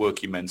mentioned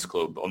Working Men's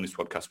Club on this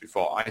podcast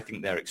before. I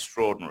think they're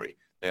extraordinary.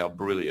 They are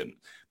brilliant.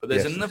 But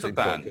there's another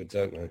band. Good,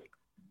 don't they?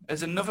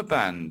 There's another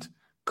band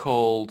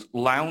called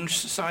Lounge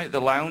Society.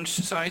 The Lounge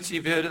Society.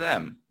 Have you heard of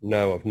them?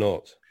 No, I've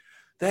not.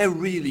 They're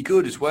really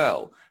good as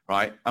well.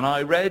 right? And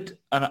I read,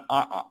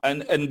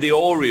 and the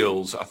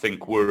Orioles, I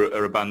think,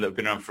 are a band that have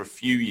been around for a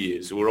few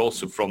years, who are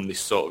also from this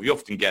sort of, you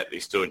often get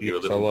this, don't you,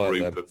 Yes, a little like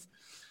group them. of,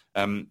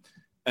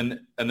 and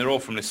they're all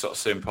from this sort of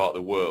same part of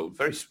the world,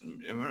 very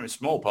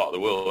small part of the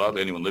world,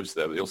 hardly anyone lives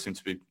there, but they all seem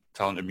to be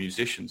talented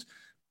musicians.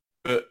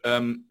 But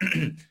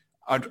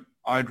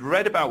I'd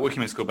read about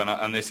Working Men's Club,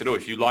 and they said, oh,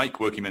 if you like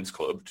Working Men's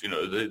Club, you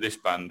know, this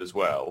band as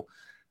well.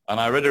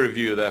 And I read a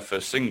review of their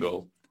first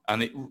single,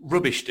 and it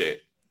rubbished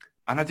it.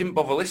 And I didn't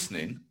bother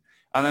listening.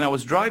 And then I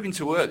was driving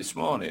to work this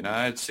morning,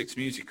 I had Six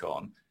Music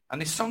on, and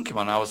this song came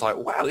on, and I was like,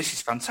 wow, this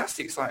is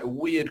fantastic. It's like a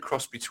weird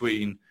cross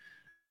between,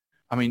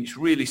 I mean, it's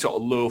really sort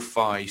of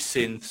lo-fi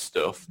synth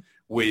stuff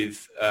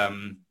with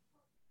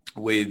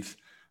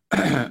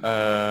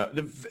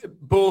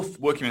both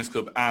Working Men's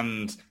Club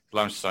and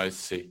Lounge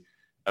Society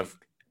have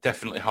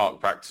definitely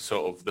harked back to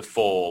sort of The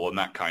Fall and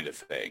that kind of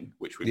thing,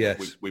 which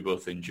we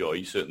both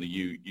enjoy. Certainly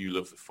you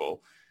love The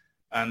Fall.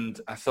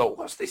 And I thought,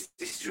 what's this?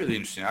 This is really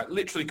interesting. It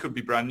literally could be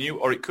brand new,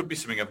 or it could be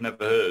something I've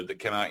never heard that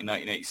came out in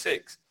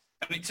 1986.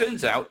 And it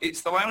turns out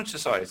it's the Lounge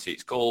Society.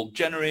 It's called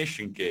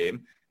Generation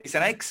Game. It's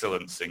an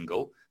excellent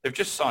single. They've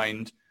just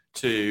signed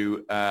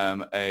to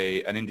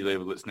an indie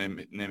label that's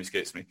name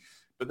escapes me.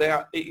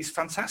 But it is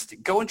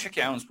fantastic. Go and check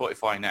it out on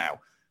Spotify now.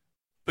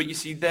 But you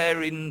see,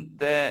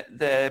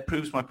 there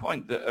proves my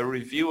point that a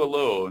review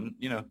alone,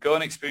 you know, go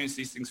and experience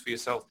these things for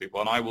yourself, people.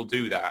 And I will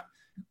do that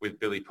with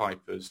Billy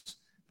Piper's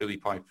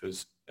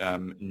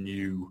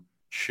new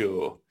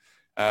show.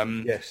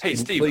 Yes. Hey,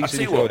 Steve, please I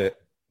see enjoy what. it.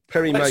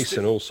 Perry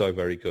Mason also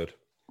very good.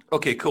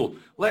 Okay, cool.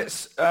 Let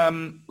us.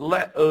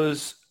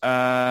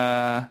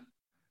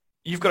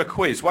 You've got a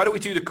quiz. Why don't we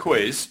do the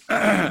quiz,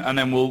 and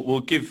then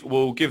we'll give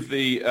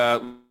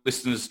the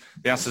listeners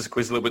the answers to the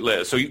quiz a little bit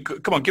later. So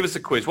come on, give us the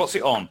quiz. What's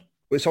it on?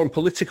 It's on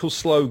political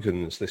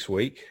slogans this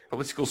week.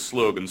 Political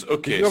slogans.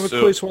 Okay. Did you have a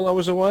quiz while I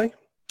was away?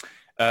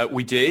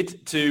 We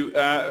did.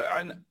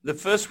 The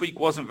first week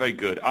wasn't very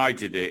good. I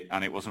did it,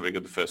 and it wasn't very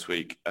good the first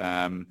week.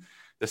 The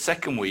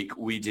second week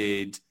we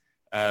did.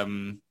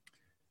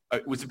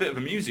 It was a bit of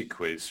a music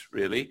quiz,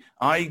 really.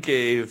 I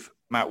gave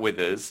Matt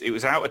Withers. It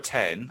was out of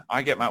 10.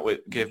 I gave Matt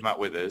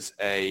Withers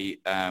a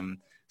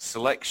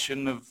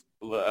selection of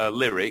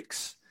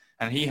lyrics,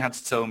 and he had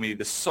to tell me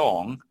the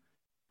song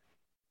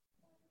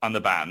and the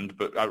band,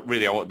 but I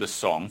wanted the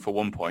song for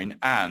 1 point,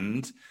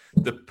 and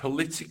the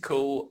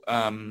political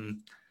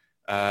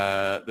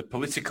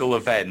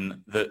event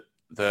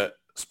that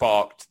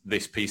sparked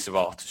this piece of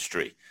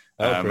artistry.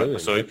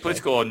 So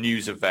political or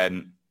news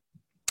event,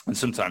 and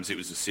sometimes it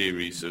was a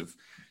series of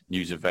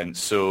news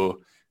events.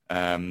 So,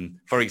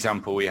 for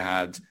example, we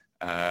had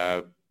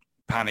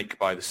Panic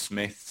by the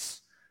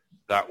Smiths.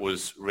 That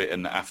was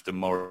written after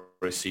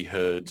Morrissey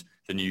heard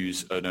the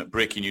news,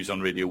 breaking news on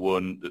Radio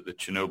 1 that the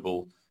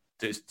Chernobyl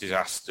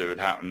disaster had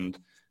happened.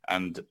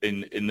 And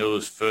in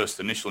those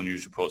first initial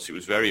news reports, it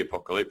was very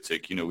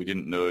apocalyptic. You know, we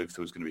didn't know if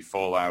there was going to be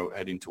fallout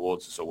heading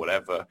towards us or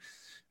whatever.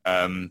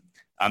 And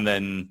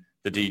then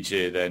the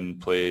DJ then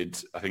played,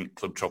 I think,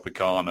 Club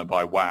Tropicana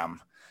by Wham.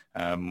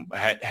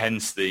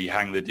 Hence the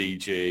Hang the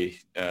DJ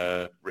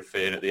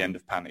refrain at the end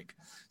of Panic.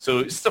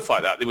 So stuff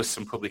like that. There was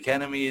some Public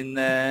Enemy in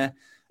there.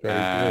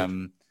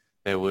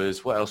 There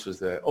was, what else was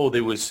there? Oh,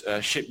 there was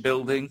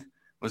Shipbuilding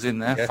was in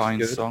there. Yes, fine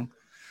good song.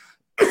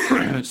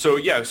 So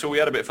we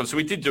had a bit of fun. So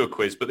we did do a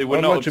quiz, but they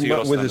were not up to your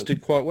standard. Matt Withers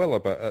did quite well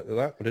about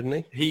that, didn't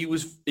he? He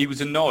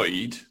was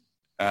annoyed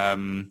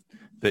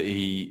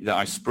that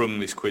I sprung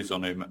this quiz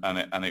on him,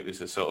 and it was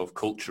a sort of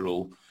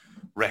cultural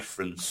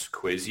reference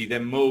quiz. He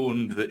then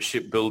moaned that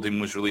Shipbuilding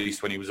was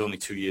released when he was only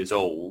 2 years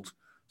old,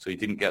 so he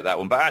didn't get that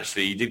one. But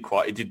actually, he did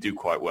do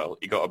quite well.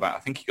 He got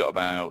about 6 or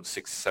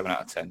 7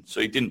 out of 10. So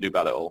he didn't do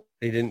bad at all.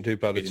 He didn't do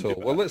bad at all.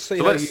 Well, let's see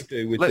how you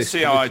do with this. Let's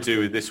see how I do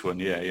with this one.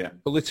 Yeah.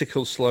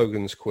 Political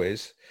slogans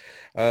quiz.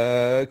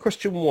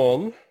 Question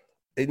 1.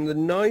 In the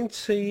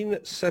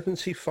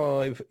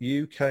 1975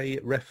 UK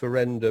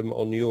referendum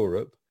on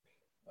Europe,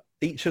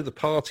 each of the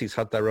parties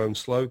had their own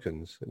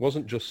slogans. It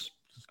wasn't just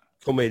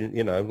come in,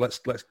 you know, let's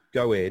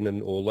go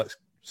in or let's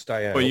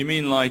stay out. Well, you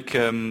mean like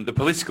the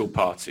political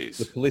parties?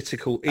 Each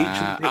of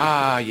the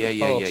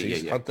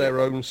parties had their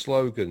own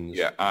slogans.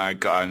 Yeah, I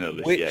know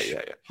this. Which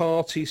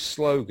party's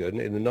slogan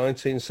in the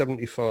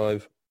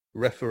 1975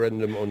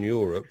 referendum on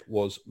Europe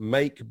was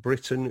 "Make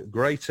Britain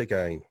Great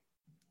Again"?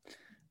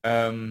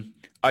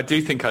 I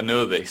do think I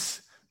know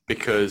this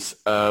because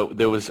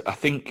there was, I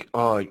think,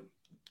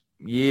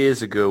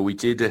 years ago we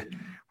did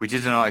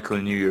an article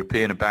in New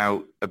European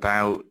about the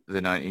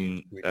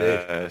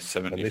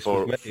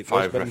 1974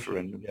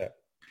 referendum. Yeah.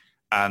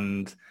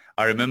 And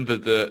I remember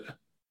that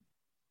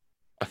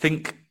I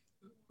think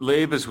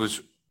Labour's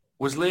was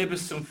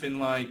Labour's something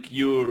like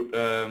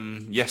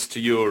Yes to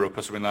Europe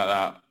or something like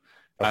that.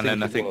 And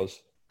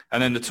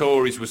then the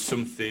Tories was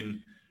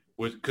something,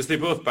 because they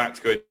both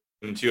backed going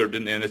into Europe,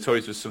 didn't they? And the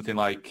Tories was something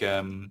like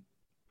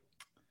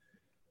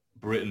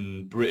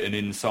Britain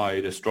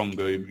inside a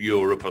stronger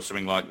Europe or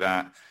something like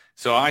that.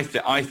 So I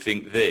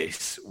think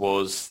this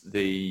was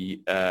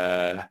the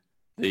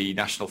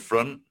National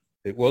Front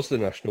It was the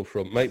National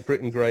Front. Make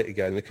Britain great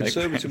again. The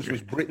Conservatives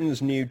was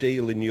Britain's New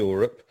Deal in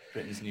Europe.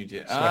 Britain's New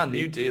Deal. Second,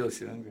 New Deal.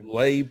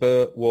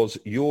 Labour was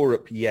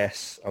Europe,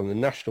 yes, and the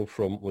National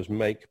Front was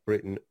Make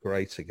Britain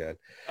great again.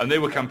 And they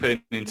were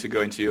campaigning to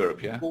go into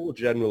Europe, yeah? Before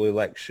general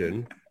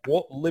election,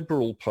 what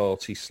Liberal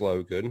Party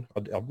slogan,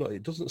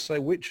 it doesn't say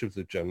which of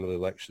the general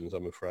elections,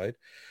 I'm afraid,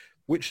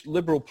 which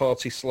Liberal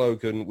Party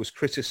slogan was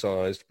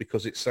criticised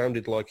because it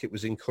sounded like it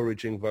was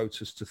encouraging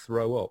voters to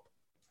throw up?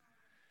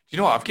 You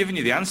know what? I've given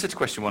you the answer to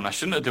question one. I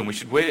shouldn't have done. We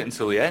should wait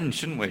until the end,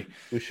 shouldn't we?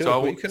 We should. So I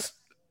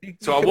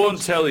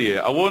won't tell you.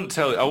 I won't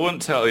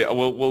tell you.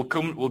 We'll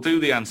come. We'll do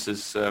the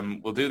answers.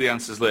 We'll do the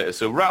answers later.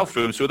 So rattle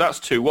through them. So that's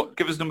 2. What?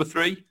 Give us number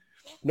 3.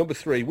 Number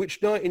 3.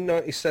 Which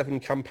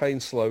 1997 campaign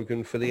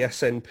slogan for the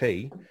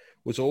SNP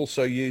was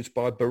also used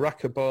by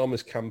Barack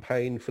Obama's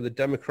campaign for the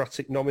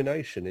Democratic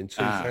nomination in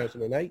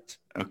 2008?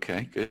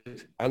 Okay,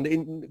 good. And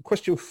in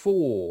question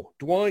 4,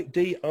 Dwight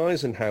D.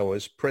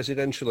 Eisenhower's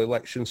presidential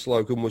election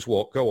slogan was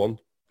what? Go on.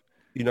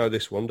 You know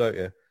this one, don't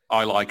you?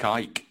 I like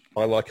Ike.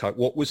 I like Ike.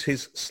 What was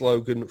his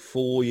slogan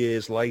 4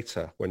 years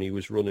later when he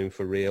was running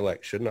for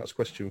re-election? That's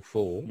question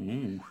 4.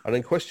 Ooh. And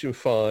then question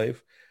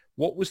 5,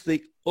 what was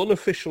the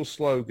unofficial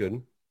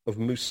slogan of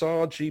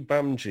Musaji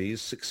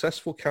Bamji's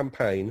successful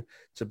campaign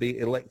to be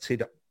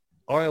elected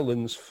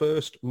Ireland's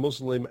first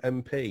Muslim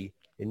MP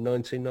in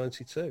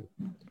 1992?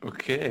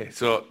 Okay,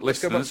 so let's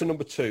go back to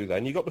number 2.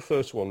 Then you got the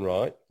first one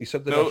right. You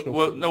said the national.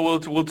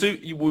 We'll do.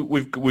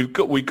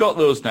 We've got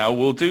those now.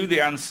 We'll do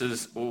the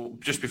answers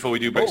just before we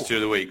do Brexit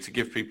of the week to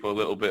give people a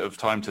little bit of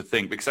time to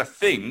think, because I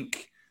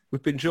think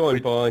we're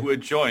joined by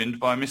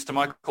Mr.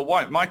 Michael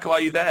White. Michael,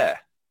 are you there?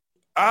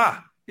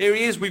 Here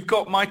he is. We've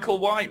got Michael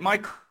White.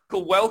 Michael,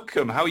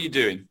 welcome. How are you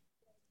doing?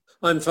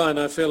 I'm fine.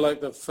 I feel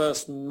like the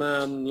first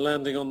man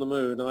landing on the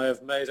moon. I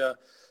have made a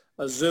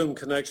Zoom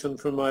connection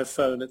from my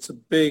phone. It's a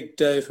big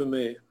day for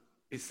me.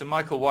 It's the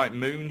Michael White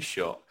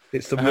moonshot.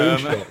 It's the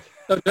moonshot.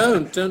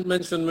 Don't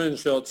mention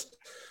moonshots.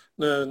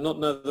 No, not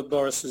now that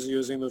Boris is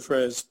using the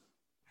phrase.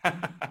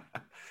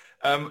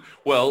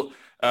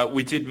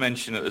 We did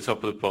mention at the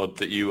top of the pod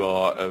that you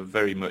are a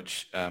very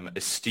much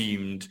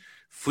esteemed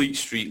Fleet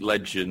Street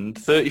legend.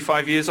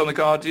 35 years on The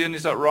Guardian,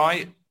 is that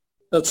right?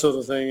 That sort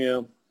of thing,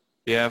 yeah.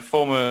 Yeah,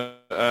 former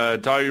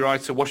diary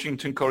writer,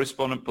 Washington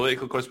correspondent,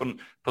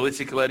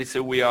 political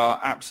editor. We are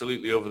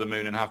absolutely over the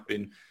moon and have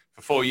been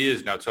for 4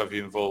 years now to have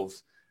you involved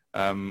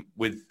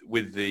with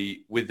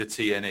the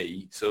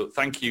TNE. So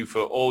thank you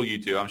for all you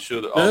do. I'm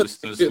sure that our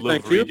listeners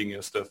love reading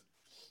your stuff.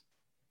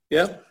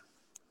 Yeah,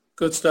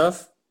 good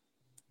stuff.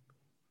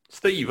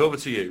 Steve, over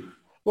to you.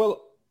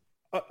 Well,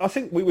 I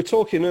think we were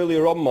talking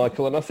earlier on,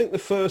 Michael, and I think the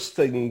first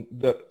thing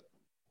that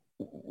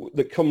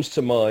comes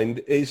to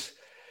mind is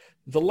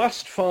the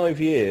last 5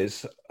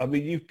 years. I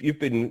mean, you've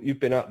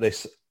been at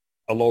this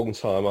a long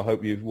time. I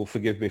hope you will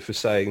forgive me for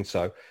saying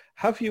so.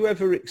 Have you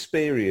ever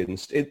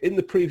experienced in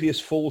the previous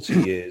 40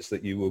 years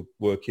that you were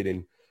working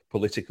in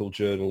political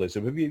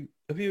journalism? Have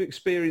you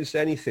experienced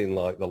anything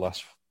like the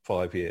last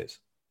 5 years?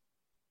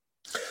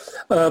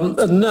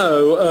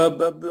 No.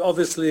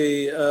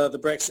 Obviously, the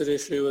Brexit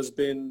issue has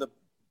been the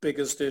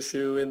biggest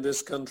issue in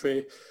this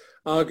country,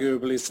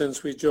 arguably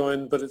since we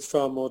joined, but it's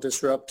far more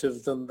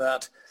disruptive than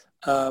that.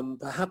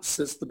 Perhaps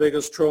it's the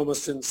biggest trauma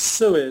since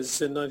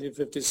Suez in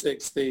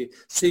 1956, the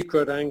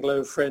secret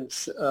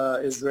Anglo-French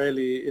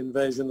Israeli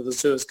invasion of the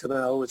Suez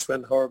Canal, which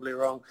went horribly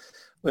wrong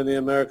when the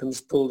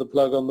Americans pulled the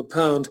plug on the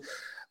pound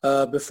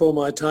before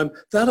my time.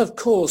 That, of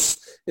course,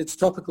 its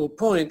topical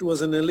point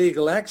was an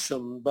illegal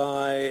action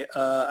by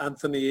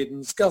Anthony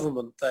Eden's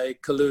government. They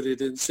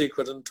colluded in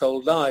secret and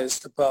told lies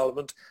to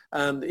Parliament,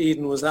 and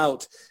Eden was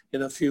out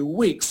in a few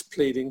weeks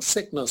pleading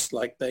sickness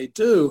like they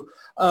do.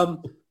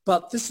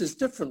 But this is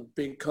different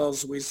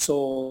because we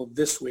saw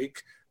this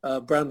week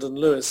Brandon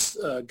Lewis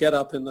get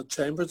up in the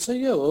chamber and say,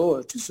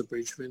 it is a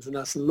breach of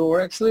international law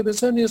actually, but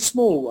it's only a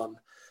small one.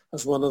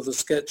 As one of the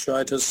sketch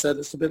writers said,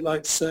 it's a bit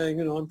like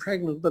saying, I'm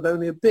pregnant, but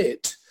only a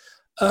bit.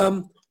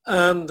 The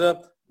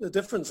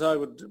difference I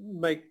would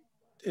make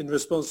in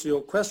response to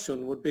your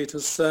question would be to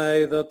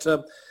say that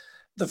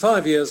the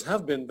 5 years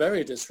have been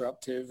very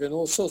disruptive in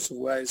all sorts of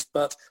ways,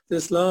 but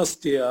this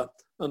last year,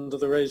 under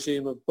the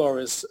regime of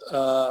Boris,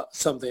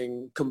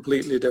 something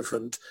completely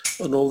different.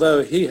 And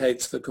although he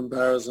hates the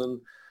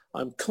comparison,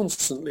 I'm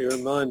constantly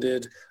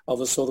reminded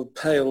of a sort of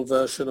pale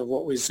version of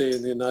what we see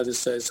in the United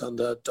States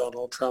under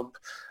Donald Trump.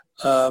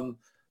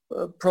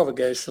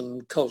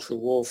 Provocation, cultural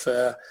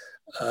warfare,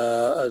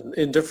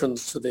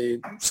 indifference to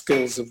the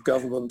skills of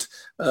government.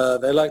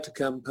 They like to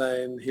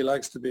campaign. He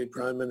likes to be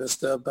prime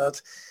minister, but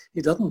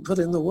he doesn't put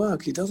in the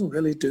work. He doesn't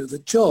really do the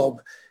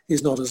job.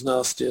 He's not as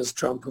nasty as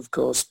Trump, of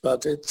course,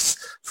 but it's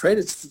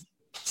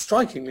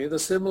strikingly the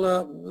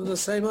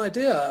same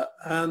idea.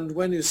 And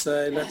when you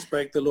say, let's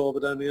break the law,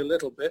 but only a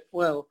little bit,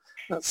 well,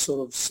 that's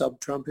sort of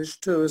sub-Trumpish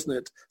too, isn't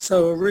it?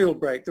 So the real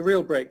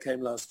break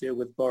came last year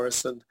with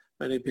Boris, and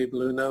many people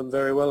who know him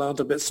very well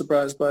aren't a bit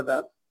surprised by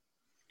that.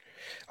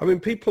 I mean,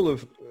 people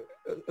have,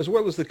 as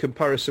well as the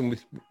comparison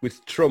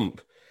with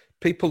Trump,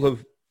 people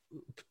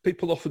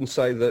often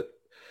say that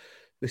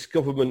this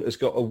government has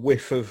got a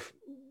whiff of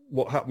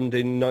what happened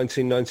in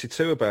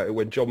 1992 about it,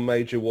 when John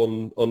Major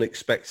won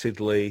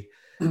unexpectedly,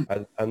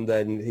 and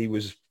then he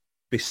was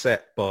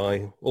beset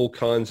by all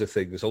kinds of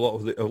things. A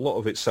lot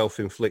of it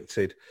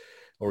self-inflicted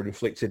or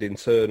inflicted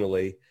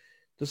internally.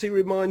 Does he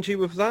remind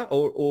you of that,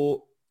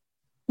 or?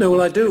 No,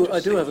 well, I do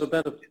have a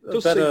better.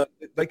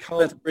 They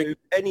can't do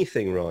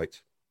anything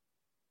right.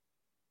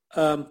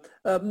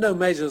 No,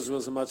 Major's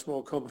was a much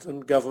more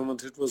competent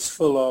government. It was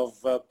full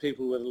of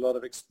people with a lot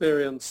of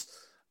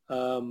experience.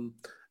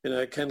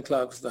 Ken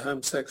Clarke was the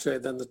Home Secretary,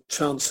 then the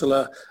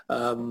Chancellor.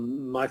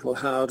 Michael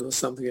Howard was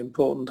something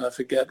important, I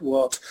forget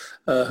what.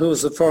 Who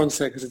was the Foreign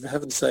Secretary, for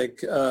heaven's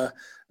sake?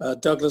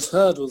 Douglas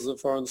Hurd was the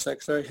Foreign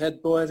Secretary,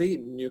 head boy at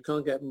Eton. You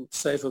can't get a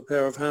safer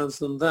pair of hands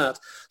than that.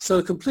 So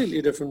a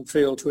completely different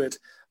feel to it.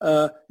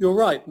 You're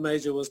right,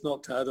 Major was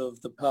knocked out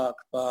of the park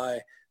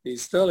by the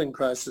sterling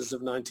crisis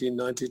of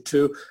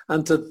 1992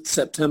 and to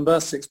September,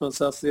 6 months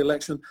after the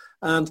election.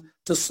 And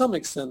to some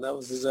extent that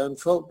was his own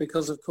fault,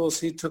 because of course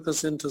he took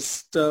us into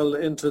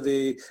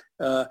the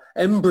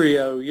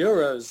embryo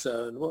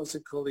Eurozone. What was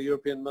it called? The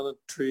European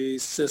Monetary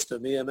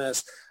System,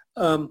 EMS.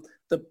 Was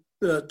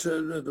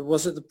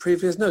it the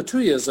previous? No, 2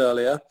 years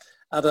earlier,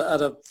 at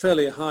a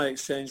fairly high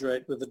exchange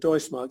rate with the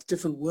Deutschmark.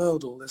 Different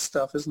world, all this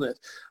stuff, isn't it?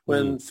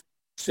 When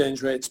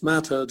exchange rates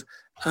mattered.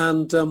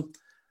 And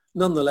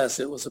nonetheless,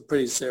 it was a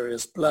pretty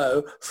serious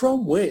blow,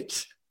 from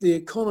which the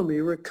economy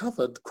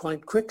recovered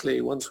quite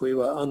quickly once we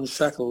were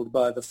unshackled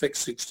by the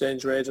fixed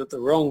exchange rate at the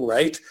wrong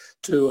rate,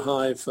 too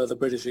high for the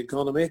British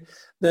economy.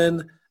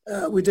 Then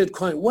we did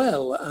quite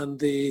well, and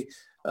the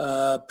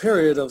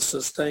period of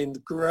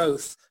sustained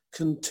growth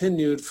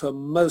continued for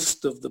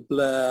most of the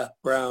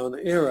Blair-Brown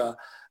era.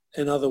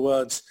 In other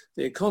words,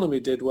 the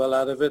economy did well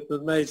out of it,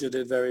 but Major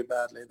did very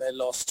badly. They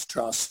lost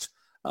trust.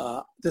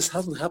 This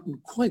hasn't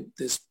happened quite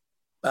this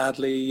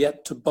badly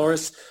yet to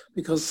Boris,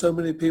 because so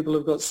many people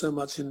have got so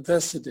much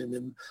invested in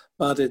him,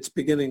 but it's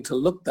beginning to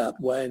look that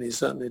way, and he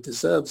certainly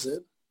deserves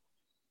it.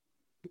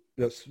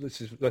 This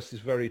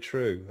is very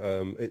true.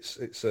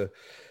 It's an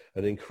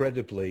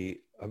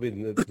incredibly,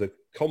 the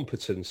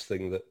competence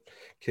thing that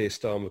Keir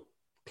Starmer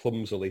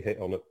clumsily hit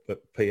on at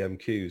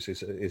PMQs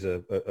is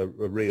a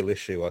real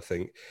issue, I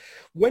think.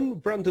 When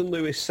Brandon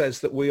Lewis says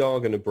that we are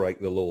going to break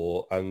the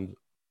law, and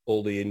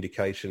all the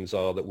indications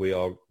are that we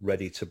are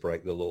ready to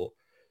break the law,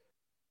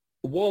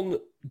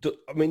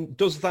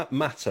 does that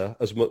matter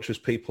as much as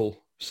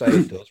people say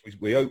it does?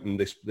 We opened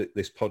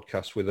this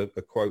podcast with a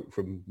quote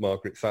from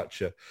Margaret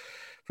Thatcher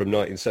from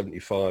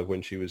 1975,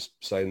 when she was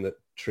saying that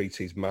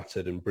treaties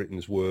mattered and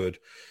Britain's word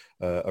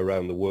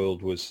around the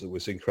world was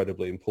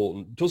incredibly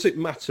important. Does it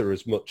matter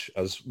as much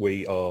as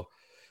we are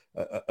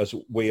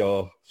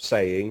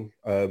saying?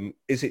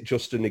 Is it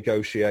just a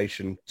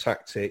negotiation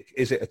tactic?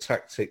 Is it a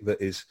tactic that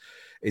is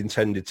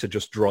intended to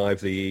just drive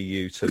the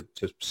EU to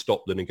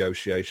stop the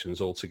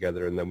negotiations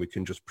altogether, and then we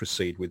can just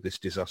proceed with this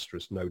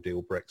disastrous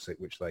no-deal Brexit,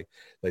 which they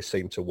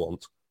seem to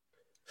want?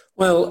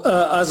 Well,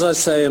 as I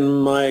say in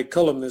my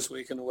column this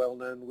week in a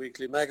well-known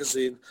weekly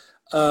magazine,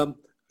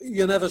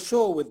 you're never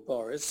sure with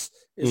Boris.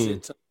 Is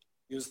it,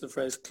 use the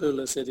phrase,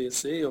 clueless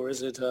idiocy, or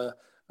is it a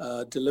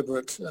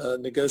deliberate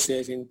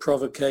negotiating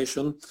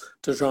provocation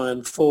to try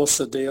and force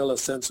a deal, a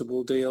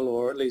sensible deal,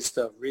 or at least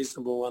a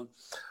reasonable one,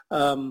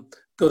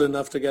 good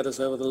enough to get us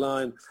over the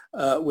line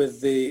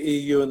with the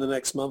EU in the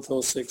next month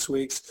or 6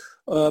 weeks?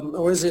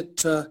 Or is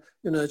it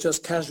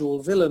just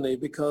casual villainy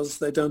because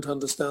they don't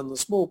understand the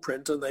small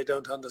print and they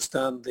don't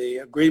understand the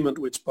agreement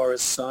which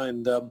Boris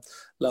signed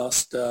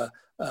last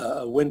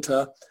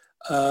winter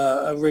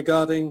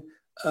regarding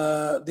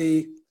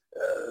the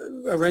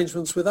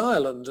arrangements with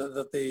Ireland,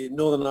 that the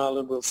Northern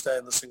Ireland will stay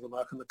in the single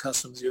market and the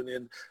customs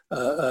union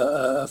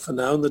for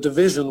now, and the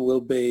division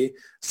will be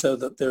so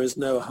that there is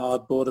no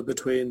hard border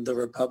between the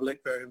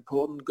Republic, very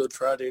important, Good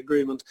Friday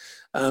Agreement,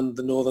 and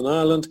the Northern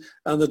Ireland,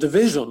 and the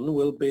division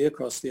will be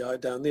across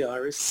down the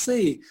Irish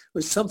Sea,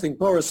 which is something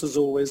Boris has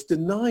always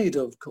denied,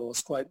 of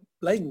course, quite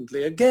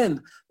blatantly.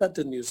 Again, that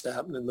didn't used to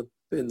happen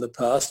in the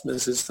past.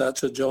 Mrs.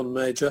 Thatcher, John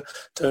Major,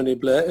 Tony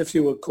Blair, if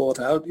you were caught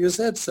out, you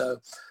said so.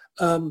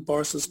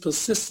 Boris has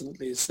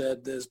persistently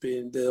said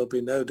there'll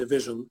be no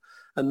division,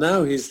 and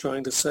now he's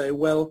trying to say,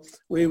 well,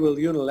 we will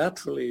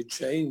unilaterally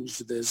change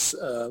this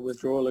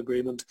withdrawal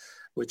agreement,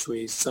 which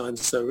we signed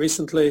so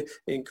recently,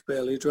 ink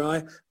barely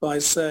dry, by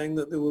saying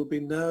that there will be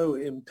no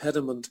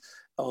impediment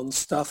on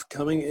stuff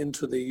coming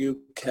into the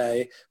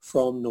UK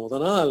from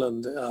Northern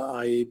Ireland,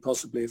 i.e.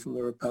 possibly from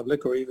the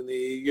Republic or even the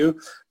EU,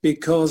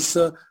 because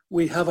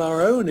we have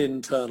our own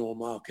internal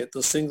market,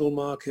 the single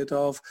market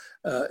of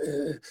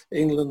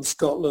England,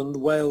 Scotland,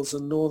 Wales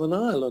and Northern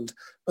Ireland.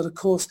 But of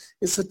course,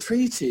 it's a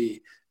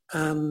treaty,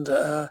 and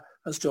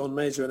as John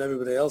Major and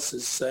everybody else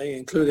is saying,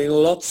 including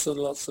lots and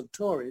lots of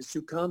Tories,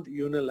 you can't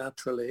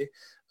unilaterally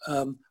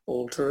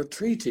alter a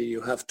treaty.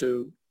 You have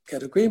to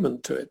get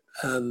agreement to it,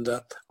 and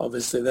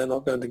obviously they're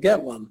not going to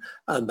get one,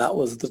 and that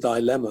was the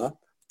dilemma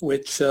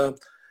which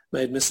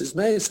made Mrs.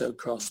 May so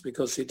cross,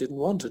 because she didn't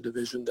want a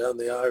division down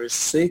the Irish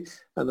Sea,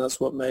 and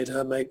that's what made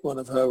her make one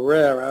of her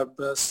rare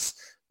outbursts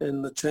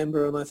in the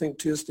chamber on, I think,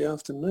 Tuesday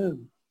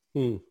afternoon.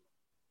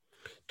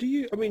 Do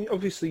you, I mean,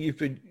 obviously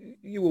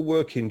you were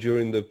working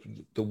during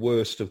the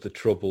worst of the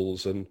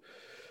Troubles, and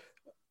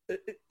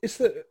is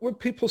that when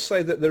people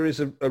say that there is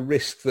a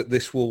risk that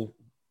this will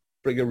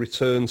bring a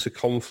return to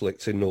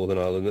conflict in Northern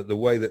Ireland, that the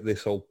way that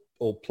this all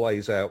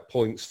plays out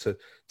points to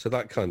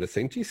that kind of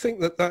thing, do you think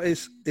that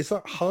is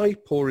that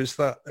hype, or is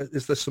there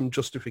some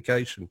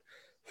justification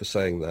for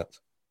saying that?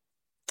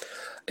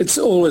 It's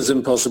always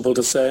impossible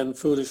to say and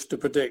foolish to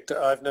predict.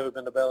 I've never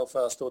been a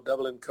Belfast or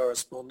Dublin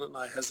correspondent, and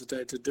I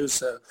hesitate to do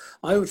so.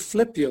 I would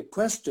flip your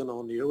question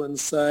on you and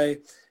say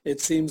it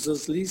seems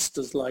as least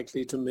as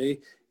likely to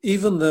me,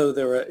 even though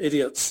there are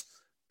idiots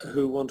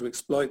who want to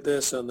exploit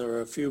this, and there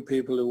are a few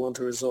people who want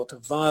to resort to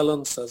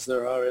violence, as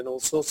there are in all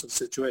sorts of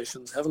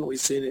situations. Haven't we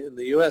seen it in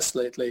the US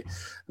lately?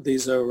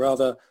 These are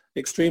rather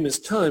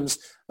extremist times.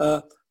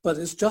 But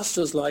it's just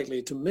as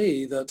likely to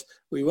me that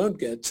we won't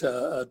get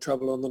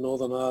trouble on the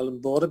Northern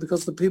Ireland border,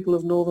 because the people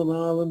of Northern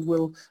Ireland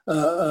will,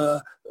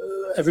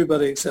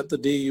 everybody except the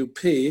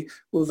DUP,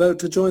 will vote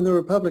to join the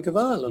Republic of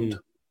Ireland.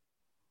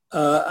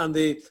 And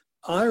the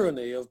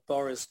irony of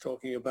Boris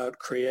talking about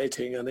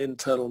creating an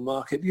internal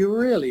market, you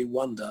really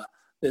wonder.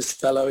 This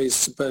fellow, he's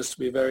supposed to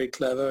be very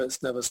clever.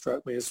 It's never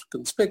struck me as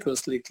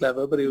conspicuously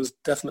clever, but he was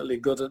definitely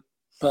good at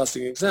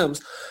passing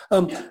exams.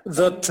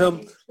 That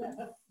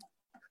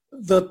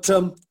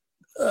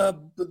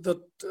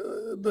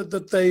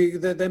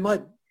they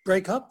might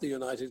break up the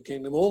United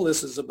Kingdom. All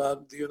this is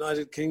about the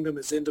United Kingdom,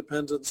 its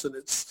independence and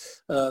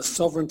its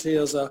sovereignty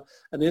as an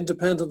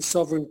independent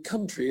sovereign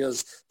country,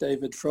 as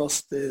David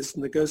Frost, this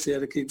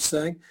negotiator, keeps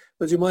saying.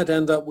 But you might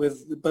end up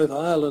with both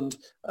Ireland,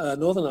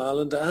 Northern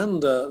Ireland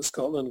and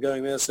Scotland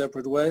going their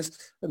separate ways,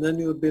 and then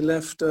you would be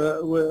left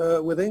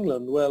with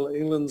England. Well,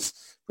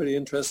 England's a pretty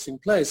interesting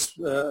place,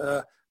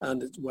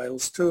 and it's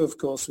Wales too, of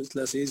course, so it's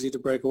less easy to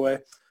break away.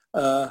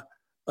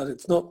 But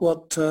it's not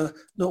what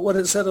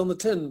it said on the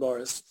tin,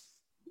 Boris.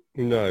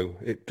 No,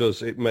 it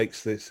does. It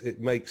makes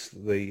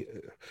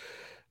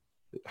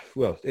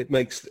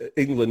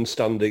England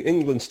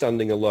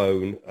standing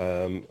alone,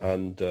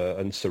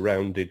 and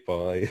surrounded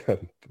by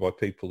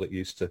people that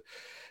used to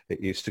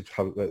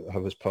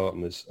have as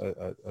partners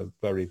a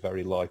very,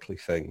 very likely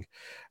thing.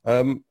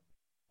 I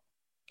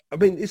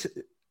mean,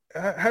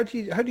 how do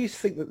you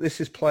think that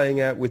this is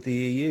playing out with the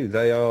EU?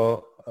 They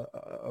are,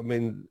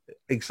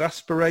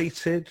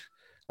 exasperated.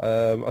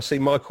 I see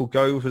Michael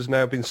Gove has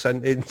now been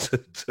sent in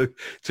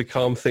to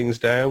calm things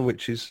down,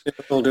 which is...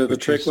 Will do the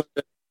trick.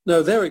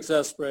 No, they're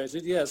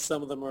exasperated. Yes,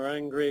 some of them are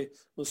angry.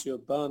 Monsieur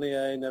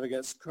Barnier never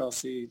gets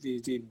across. He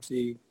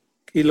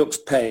looks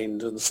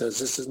pained and says,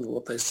 this isn't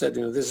what they said,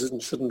 this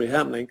shouldn't be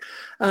happening.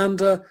 And,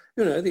 the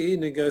EU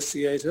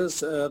negotiators,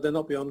 they're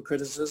not beyond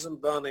criticism.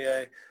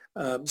 Barnier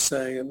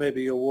saying it may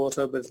be your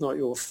water, but it's not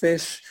your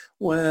fish.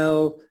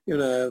 Well,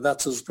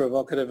 that's as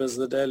provocative as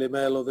the Daily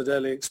Mail or the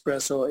Daily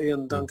Express or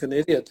Ian Duncan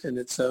idiot in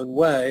its own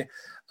way.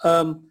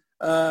 Monsieur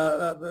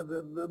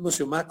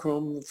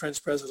Macron, the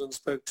French president,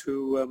 spoke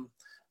to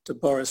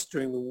Boris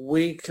during the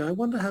week. I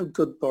wonder how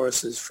good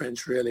Boris's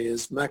French really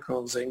is.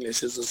 Macron's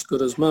English is as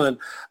good as mine.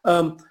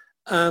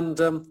 And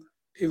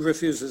he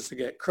refuses to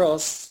get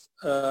cross.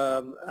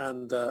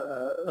 And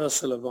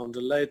Ursula von der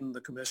Leyen,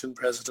 the Commission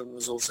President,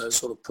 was also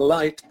sort of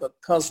polite but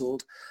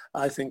puzzled.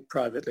 I think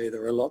privately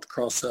they're a lot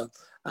crosser.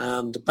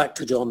 And back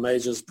to John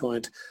Major's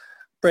point,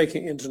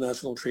 breaking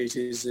international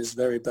treaties is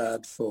very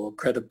bad for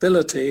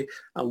credibility.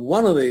 And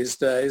one of these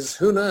days,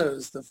 who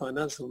knows, the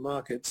financial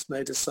markets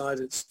may decide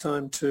it's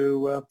time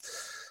to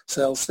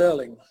sell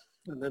sterling.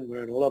 And then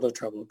we're in a lot of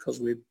trouble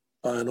because we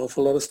buy an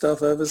awful lot of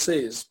stuff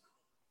overseas.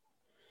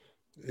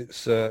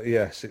 It's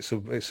it's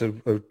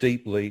a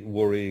deeply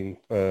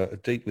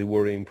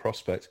worrying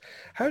prospect.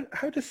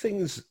 How do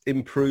things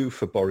improve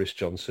for Boris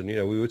Johnson?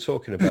 We were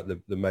talking about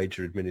the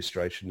Major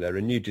administration there,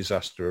 a new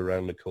disaster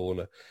around the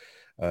corner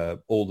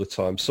all the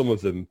time. Some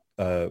of them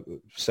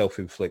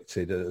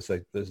self-inflicted as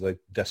they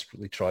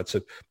desperately tried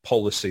to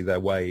policy their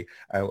way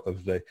out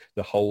of the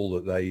hole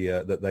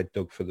that they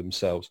dug for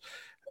themselves.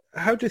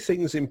 How do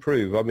things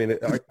improve? I mean,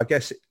 I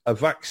guess a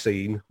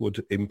vaccine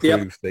would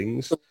improve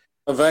things.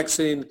 A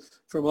vaccine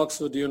from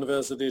Oxford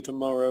University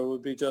tomorrow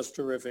would be just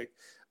terrific.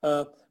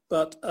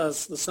 But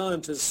as the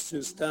scientists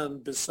who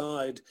stand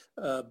beside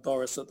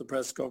Boris at the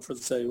press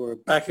conference say, we're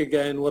back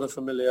again. What a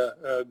familiar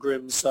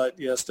grim sight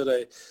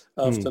yesterday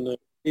afternoon.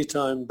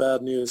 Anytime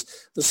bad news.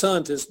 The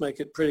scientists make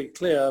it pretty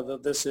clear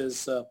that this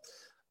is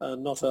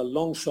not a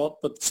long shot,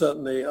 but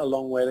certainly a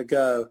long way to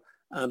go.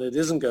 And it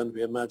isn't going to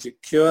be a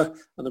magic cure.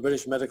 And the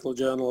British Medical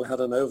Journal had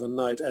an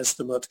overnight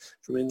estimate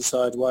from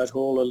inside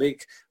Whitehall, a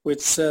leak, which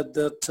said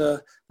that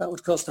that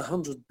would cost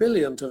 $100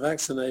 billion to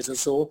vaccinate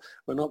us all.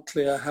 We're not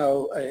clear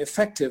how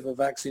effective a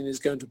vaccine is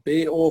going to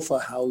be or for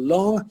how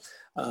long.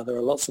 There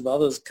are lots of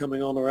others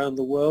coming on around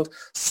the world.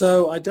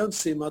 So I don't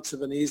see much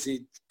of an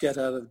easy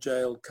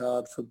get-out-of-jail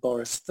card for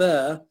Boris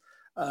there.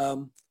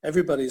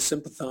 Everybody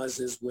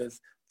sympathizes with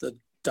the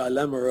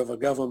dilemma of a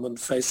government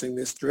facing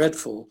this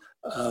dreadful,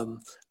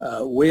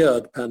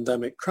 weird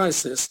pandemic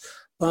crisis.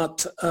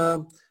 But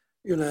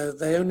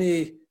they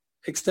only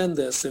extend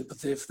their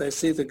sympathy if they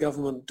see the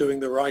government doing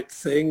the right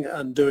thing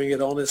and doing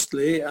it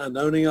honestly and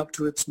owning up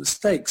to its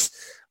mistakes,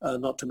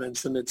 not to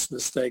mention its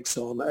mistakes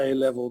on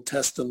A-level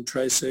test and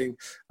tracing,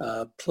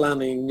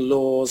 planning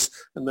laws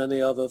and many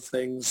other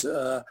things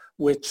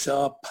which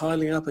are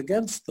piling up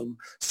against them.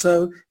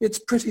 So it's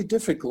pretty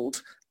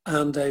difficult.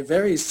 And a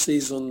very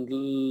seasoned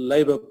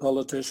Labour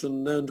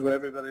politician known to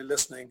everybody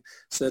listening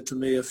said to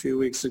me a few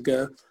weeks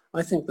ago,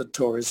 I think the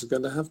Tories are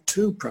going to have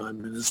two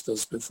prime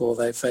ministers before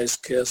they face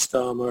Keir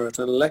Starmer at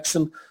an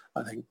election.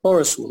 I think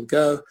Boris will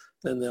go.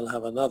 Then they'll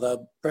have another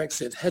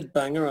Brexit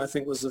headbanger, I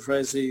think was the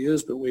phrase he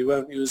used, but we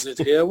won't use it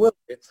here, will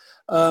we?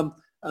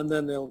 And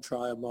then they'll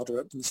try a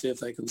moderate and see if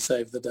they can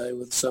save the day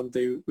with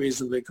somebody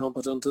reasonably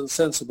competent and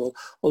sensible,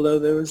 although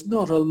there is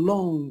not a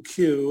long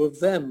queue of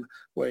them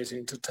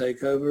waiting to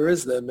take over,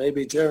 is there?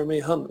 Maybe Jeremy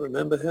Hunt,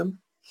 remember him?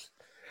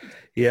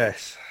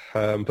 Yes,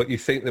 but you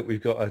think that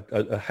we've got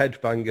a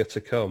headbanger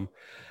to come.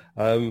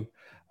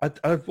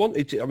 I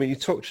wanted to, you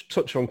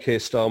touch on Keir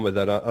Starmer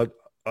then.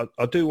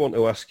 I do want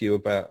to ask you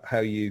about how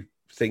you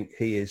think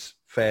he is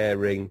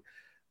faring.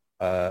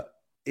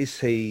 Is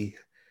he,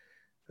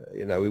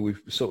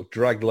 we've sort of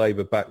dragged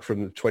Labour back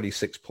from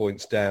 26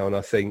 points down,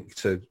 I think,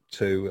 to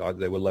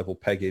they were level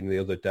pegging the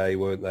other day,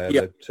 weren't they?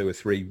 Yep. Two or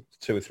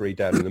three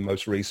down in the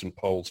most recent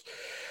polls.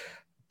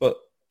 But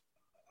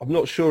I'm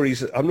not sure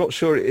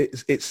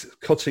it's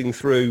cutting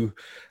through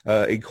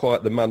in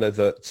quite the manner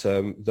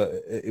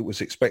that it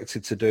was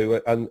expected to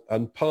do,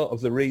 and part of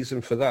the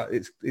reason for that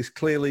is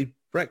clearly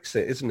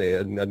Brexit, isn't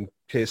it? And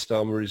Keir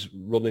Starmer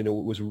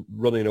was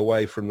running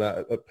away from that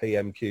at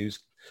PMQs,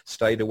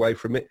 stayed away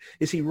from it.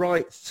 Is he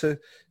right to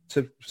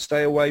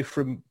stay away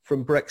from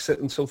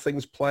Brexit until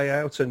things play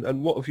out?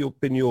 And what have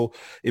been your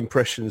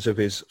impressions of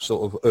his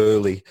sort of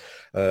the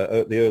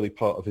early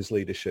part of his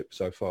leadership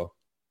so far?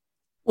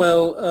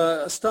 Well,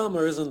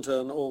 Starmer isn't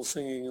an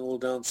all-singing,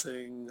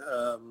 all-dancing,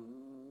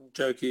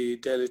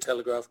 jokey Daily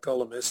Telegraph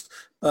columnist,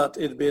 but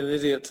it'd be an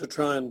idiot to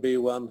try and be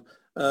one.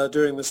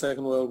 During the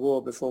Second World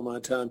War, before my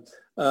time,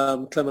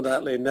 Clement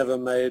Attlee never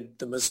made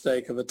the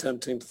mistake of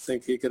attempting to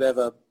think he could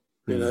ever,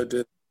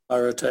 do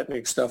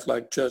pyrotechnic stuff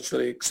like Churchill.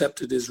 He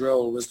accepted his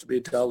role was to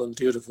be dull and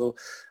dutiful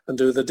and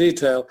do the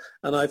detail.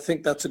 And I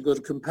think that's a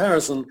good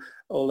comparison,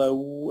 although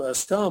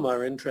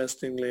Starmer,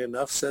 interestingly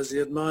enough, says he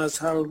admires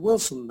Harold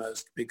Wilson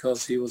most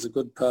because he was a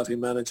good party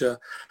manager,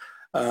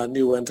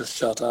 knew when to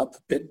shut up,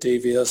 a bit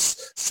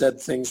devious, said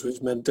things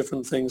which meant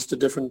different things to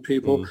different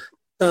people.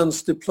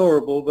 Sounds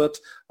deplorable, but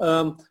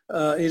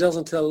he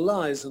doesn't tell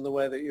lies in the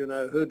way that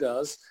who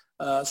does.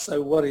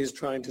 So what he's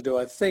trying to do,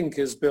 I think,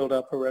 is build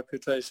up a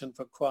reputation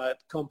for quiet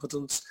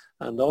competence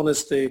and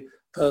honesty,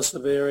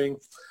 persevering.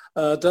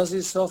 Does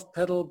he soft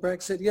pedal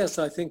Brexit? Yes,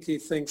 I think he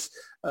thinks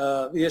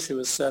the issue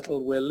is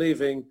settled. We're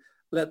leaving.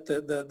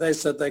 They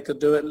said they could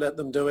do it. Let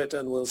them do it,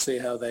 and we'll see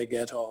how they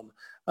get on.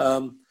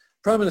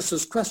 Prime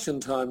Minister's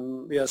question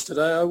time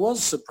yesterday, I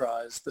was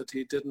surprised that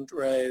he didn't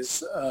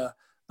raise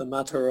the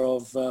matter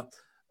of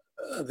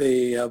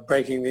the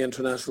breaking the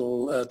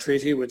international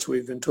treaty, which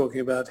we've been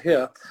talking about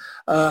here.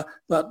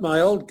 But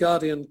my old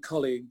Guardian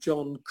colleague,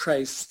 John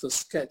Crace, the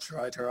sketch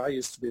writer, I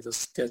used to be the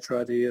sketch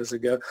writer years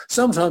ago.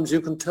 Sometimes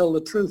you can tell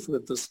the truth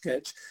with the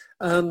sketch.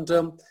 And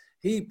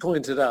he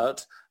pointed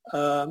out,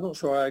 I'm not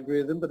sure I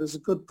agree with him, but it's a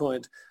good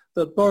point,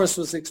 that Boris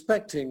was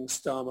expecting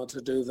Starmer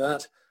to do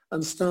that,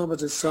 and Starmer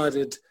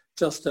decided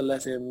just to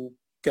let him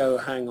go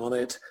hang on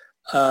it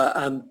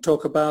and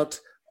talk about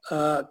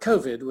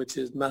COVID, which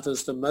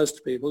matters to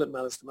most people. It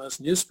matters to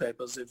most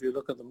newspapers. If you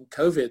look at them,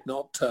 COVID,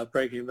 not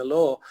breaking the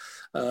law,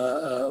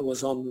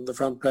 was on the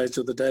front page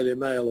of the Daily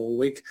Mail all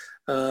week.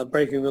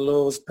 Breaking the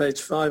law was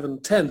page 5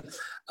 and 10.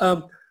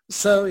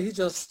 So he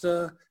just,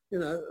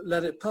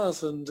 let it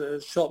pass and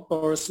shot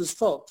Boris's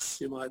fox,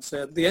 you might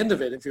say. At the end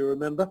of it, if you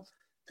remember,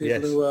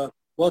 people who were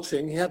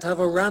watching, he had to have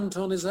a rant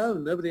on his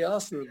own. Nobody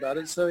asked him about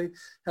it, so he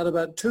had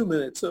about 2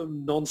 minutes of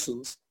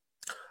nonsense.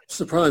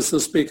 Surprised the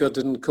Speaker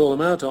didn't call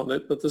him out on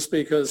it, but the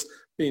Speaker's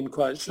been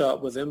quite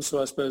sharp with him,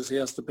 so I suppose he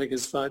has to pick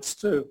his fights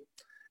too.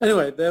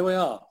 Anyway, there we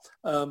are.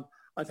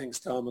 I think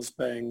Starmer's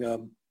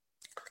playing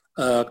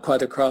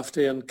quite a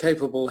crafty and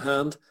capable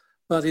hand,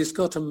 but he's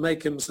got to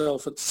make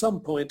himself at some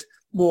point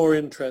more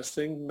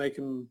interesting, make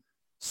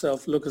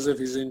himself look as if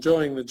he's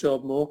enjoying the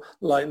job more,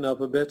 lighten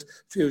up a bit.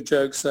 Few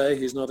jokes say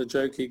he's not a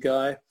jokey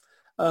guy.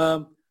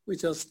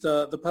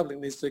 The public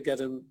needs to get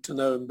him to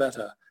know him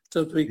better.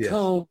 To be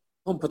calm,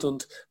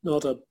 competent,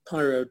 not a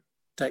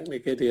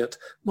pyrotechnic idiot,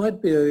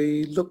 might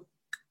look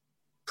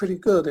pretty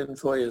good in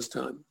 4 years'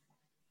 time.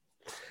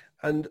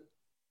 And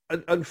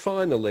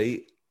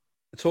finally,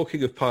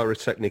 talking of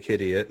pyrotechnic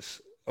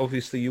idiots,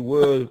 obviously you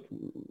were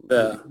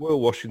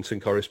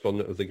Washington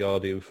correspondent of The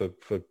Guardian for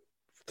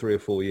 3 or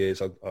 4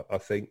 years, I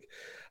think,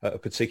 at a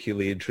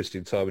particularly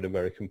interesting time in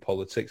American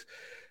politics.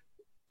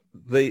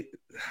 I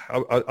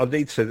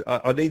need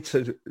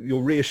to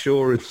your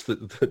reassurance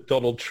that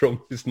Donald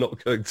Trump is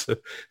not going to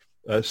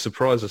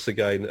surprise us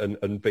again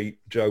and beat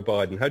Joe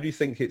Biden. How do you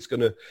think it's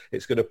going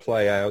to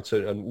play out?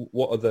 And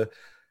what are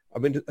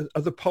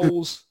the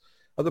polls?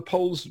 Are the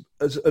polls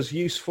as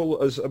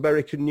useful as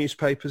American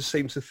newspapers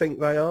seem to think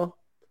they are?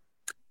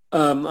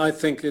 I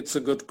think it's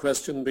a good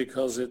question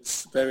because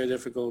it's very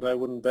difficult. I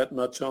wouldn't bet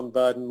much on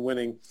Biden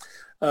winning.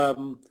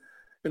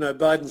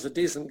 Biden's a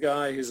decent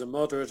guy. He's a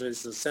moderate.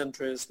 He's a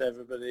centrist.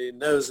 Everybody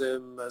knows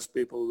him. Most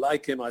people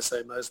like him. I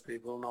say most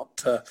people, not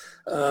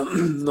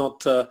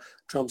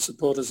Trump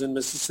supporters in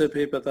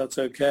Mississippi, but that's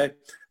okay.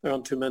 There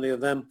aren't too many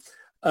of them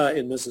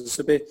in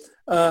Mississippi.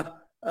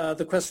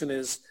 The question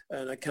is,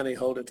 can he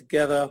hold it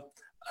together?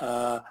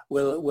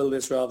 Will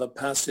this rather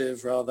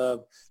passive, rather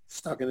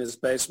stuck in his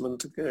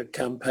basement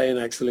campaign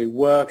actually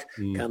work?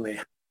 Can they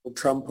handle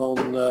Trump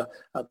on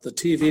at the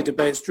TV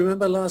debates? Do you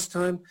remember last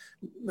time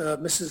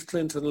Mrs.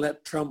 Clinton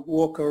let Trump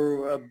walk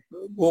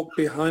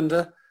behind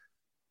her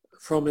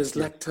from his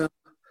lectern?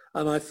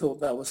 And I thought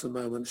that was the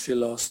moment she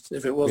lost.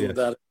 If it wasn't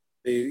that,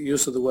 the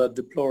use of the word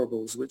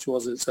deplorables, which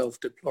was itself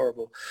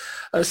deplorable.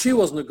 She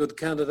wasn't a good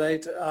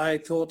candidate. I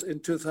thought in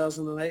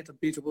 2008, a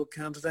beatable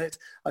candidate.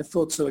 I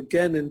thought so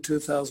again in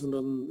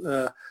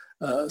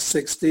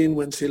 2016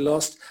 when she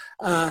lost.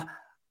 I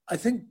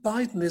think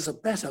Biden is a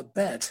better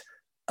bet,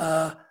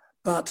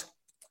 but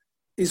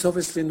he's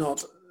obviously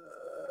not,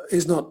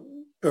 he's not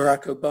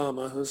Barack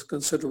Obama, who has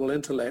considerable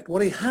intellect.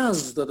 What he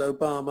has that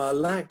Obama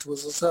lacked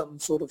was a certain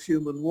sort of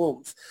human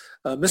warmth.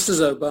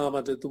 Mrs.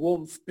 Obama did the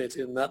warmth bit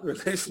in that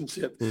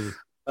relationship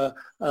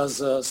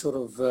as a sort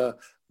of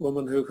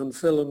woman who can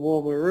fill and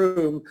warm a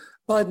room.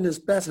 Biden is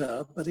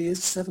better, but he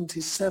is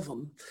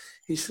 77.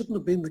 He shouldn't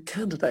have been the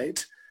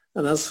candidate.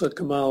 And as for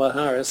Kamala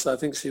Harris, I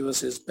think she was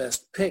his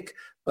best pick,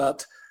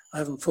 but I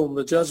haven't formed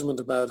a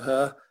judgment about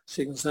her.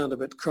 She can sound a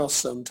bit cross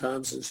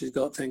sometimes, and she's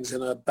got things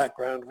in her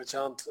background which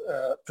aren't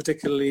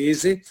particularly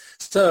easy.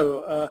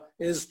 So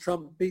is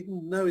Trump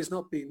beaten? No, he's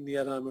not beaten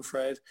yet, I'm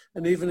afraid.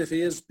 And even if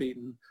he is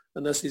beaten,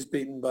 unless he's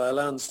beaten by a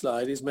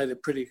landslide, he's made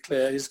it pretty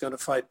clear he's going to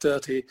fight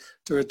dirty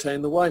to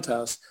retain the White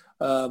House.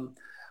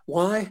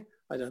 Why?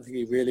 I don't think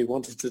he really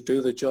wanted to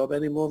do the job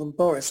any more than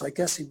Boris. I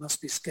guess he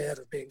must be scared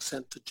of being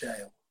sent to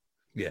jail.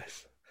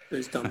 Yes.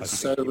 He's done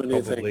so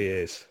many things.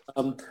 Is.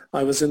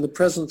 I was in the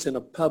presence in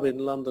a pub in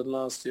London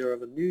last year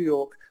of a New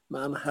York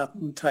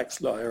Manhattan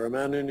tax lawyer, a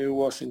man who knew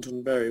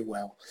Washington very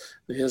well.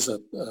 Here's a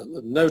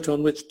note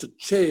on which to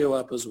cheer you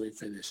up as we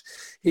finish.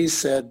 He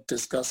said,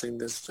 discussing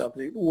this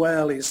subject,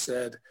 he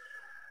said, at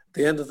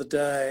the end of the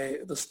day,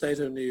 the state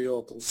of New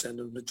York will send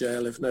him to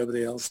jail if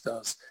nobody else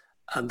does.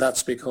 And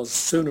that's because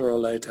sooner or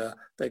later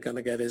they're going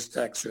to get his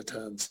tax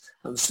returns.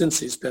 And since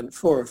he spent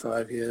 4 or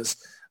 5 years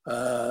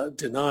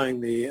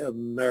denying the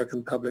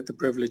American public the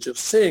privilege of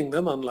seeing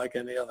them, unlike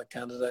any other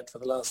candidate for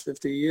the last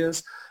 50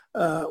 years,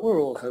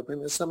 we're all hoping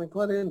there's something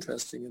quite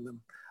interesting in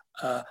them.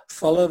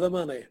 Follow the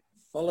money.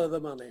 Follow the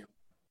money.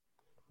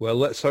 Well,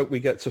 let's hope we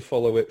get to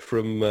follow it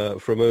from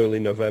early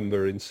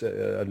November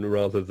and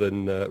rather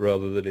than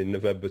in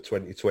November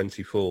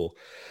 2024.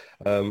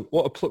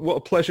 What a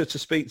pleasure to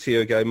speak to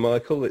you again,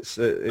 Michael. It's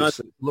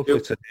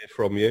lovely to hear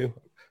from you.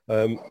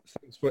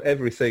 Thanks for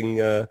everything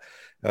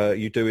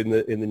you do in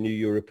the New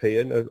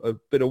European. It's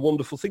been a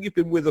wonderful thing. You've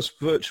been with us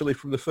virtually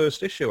from the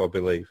first issue, I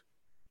believe.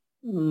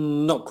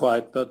 Not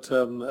quite, but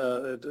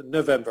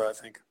November, I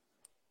think.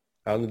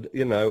 And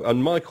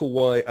and Michael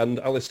White and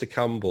Alistair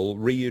Campbell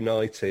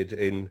reunited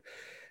in.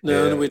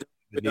 No, we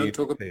don't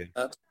talk about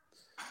that.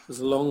 It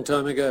was a long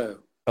time ago.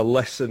 A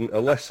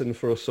lesson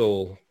for us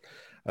all.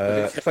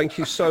 Thank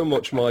you so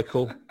much,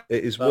 Michael.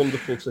 It is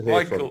wonderful to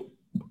hear from you.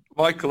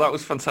 Michael, that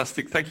was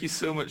fantastic. Thank you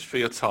so much for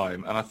your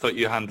time. And I thought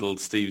you handled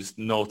Steve's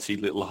naughty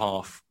little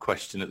half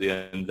question at the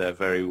end there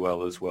very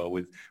well as well,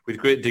 with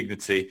great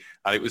dignity.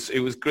 And it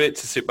was great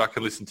to sit back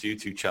and listen to you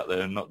two chat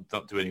there and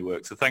not do any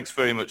work. So thanks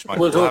very much,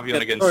 Michael. We'll have you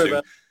on again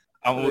soon.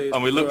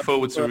 And we look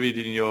forward to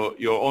reading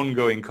your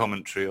ongoing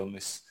commentary on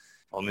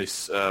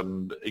this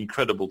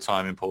incredible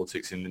time in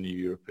politics in the New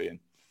European.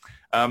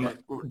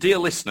 Dear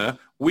listener,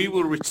 we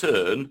will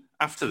return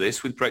after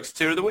this with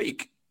Brexiteer of the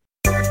Week.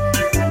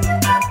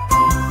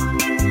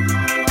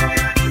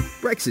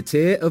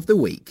 Brexiteer of the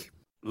Week.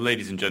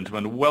 Ladies and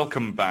gentlemen,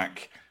 welcome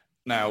back.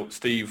 Now,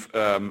 Steve,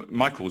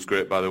 Michael was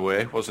great, by the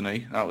way, wasn't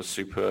he? That was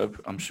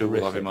superb. I'm sure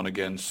we'll have him on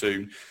again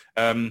soon.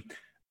 Well,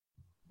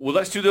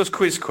 let's do those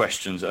quiz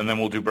questions, and then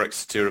we'll do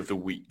Brexiteer of the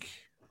Week.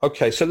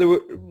 Okay, so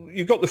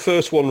you got the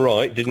first one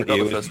right, didn't you? I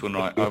got the first one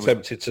right. You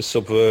attempted to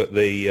subvert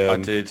I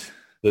did.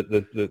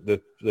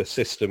 The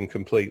system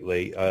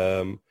completely.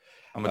 I'm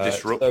a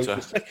disruptor. So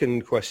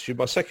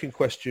my second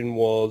question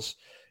was,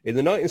 in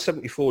the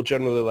 1974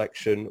 general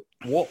election,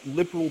 what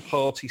Liberal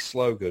Party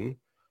slogan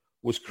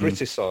was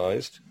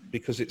criticised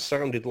because it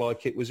sounded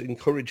like it was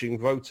encouraging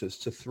voters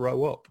to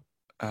throw up?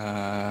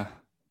 I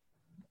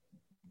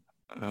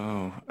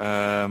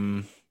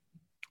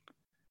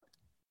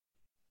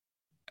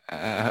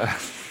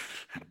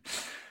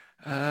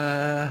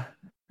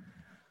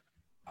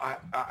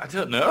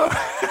don't know.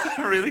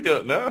 I really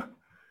don't know.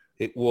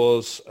 It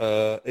was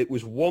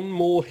one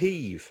more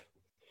heave.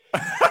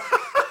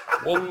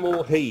 One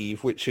more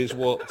heave, which is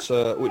what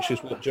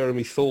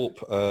Jeremy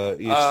Thorpe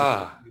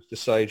used to to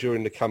say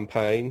during the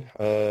campaign.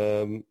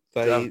 They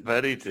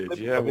did,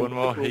 yeah, one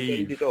more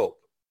heave.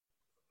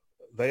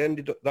 They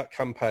ended up that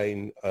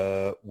campaign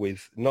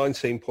with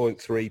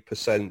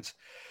 19.3%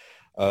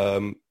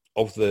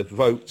 of the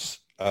votes,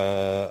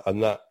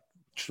 and that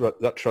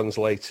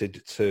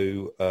translated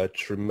to a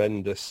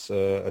tremendous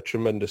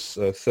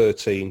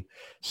 13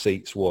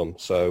 seats won.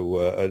 So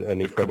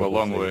an incredible come a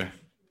long thing.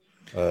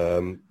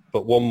 way.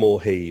 But one more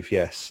heave,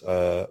 yes,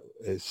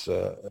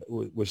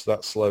 was that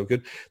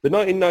slogan. The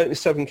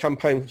 1997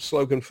 campaign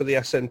slogan for the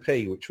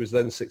SNP, which was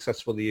then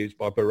successfully used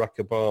by Barack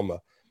Obama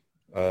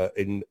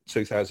in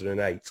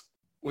 2008.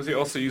 Was it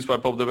also used by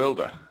Bob the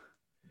Builder?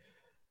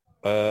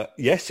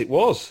 Yes, it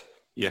was.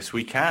 Yes,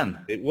 we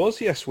can. It was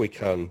Yes, We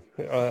Can.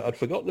 I'd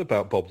forgotten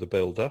about Bob the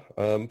Builder.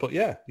 But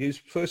yeah,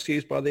 first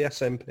used by the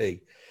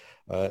SNP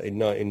in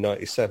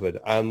 1997.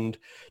 And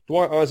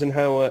Dwight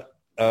Eisenhower,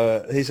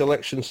 his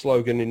election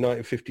slogan in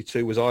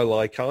 1952 was I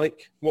Like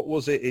Ike. What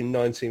was it in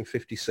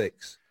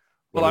 1956?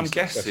 Well, I'm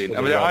guessing.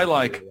 I mean, I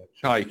Like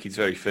Ike is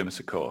very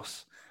famous, of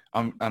course.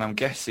 And I'm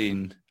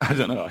guessing, I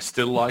don't know, I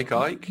Still Like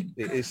Ike?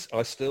 It is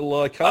I Still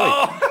Like Ike.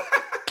 Oh!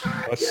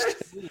 I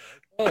Still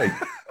Like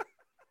Ike.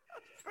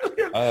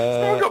 Brilliant.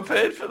 Still got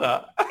paid for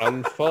that.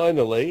 And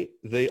finally,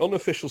 the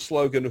unofficial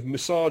slogan of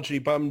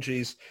Musajid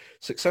Bamji's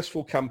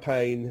successful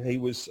campaign, he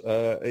was,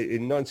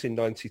 in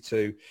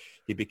 1992,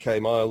 he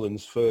became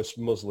Ireland's first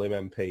Muslim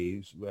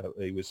MP.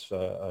 He was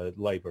a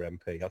Labour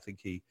MP. I think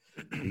he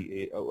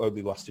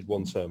only lasted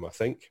one term, I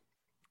think.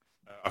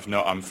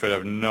 I'm afraid I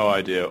have no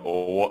idea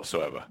or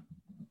whatsoever.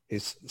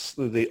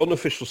 The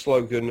unofficial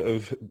slogan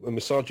of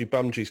Musajid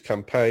Bamji's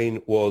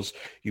campaign was,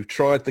 "You've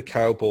tried the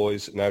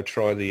cowboys, now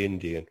try the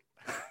Indian."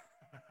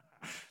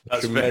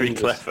 That's very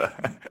clever.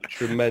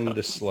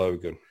 Tremendous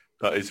slogan.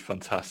 That is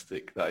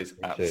fantastic. That is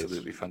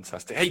absolutely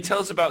fantastic. Hey, tell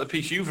us about the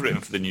piece you've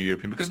written for the New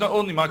European, because not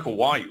only Michael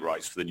White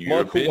writes for the New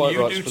European, Michael White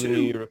you writes do for too. the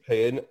New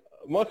European.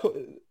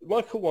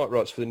 Michael White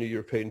writes for the New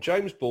European.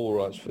 James Ball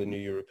writes for the New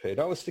European.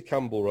 Alistair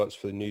Campbell writes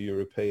for the New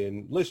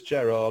European. Liz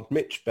Gerard,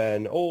 Mitch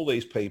Benn, all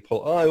these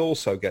people. I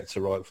also get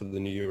to write for the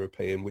New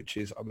European, which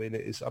is, I mean,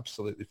 it is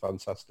absolutely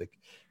fantastic.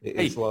 It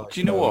is like, do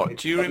you know what?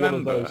 Do you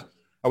remember?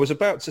 I was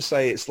about to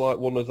say it's like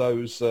one of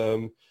those.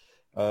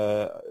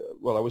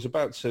 Well, I was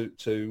about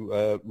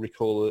to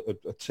recall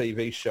a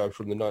TV show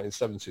from the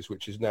 1970s,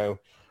 which is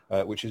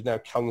now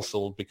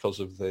cancelled because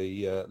of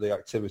the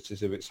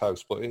activities of its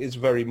host. But it is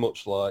very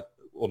much like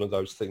one of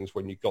those things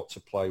when you got to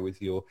play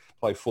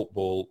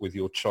football with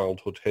your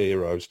childhood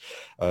heroes.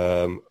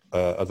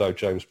 Although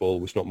James Ball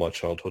was not my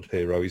childhood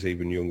hero, he's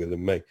even younger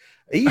than me.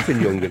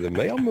 Even younger than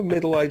me. I'm a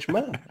middle-aged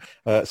man.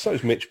 So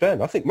is Mitch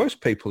Benn. I think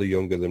most people are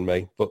younger than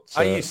me. But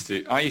I used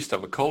to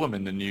have a column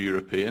in the New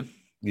European.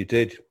 You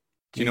did.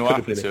 Do you know what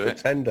happened to it?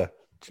 Contender.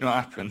 Do you know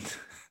what happened?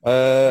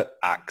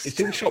 Axed. It's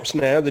in shops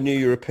now, the New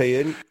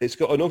European. It's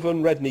got an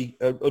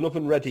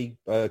oven-ready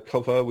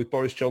cover with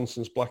Boris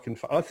Johnson's black and...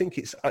 I think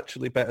it's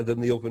actually better than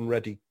the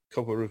oven-ready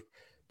cover of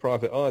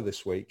Private Eye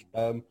this week.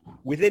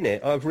 Within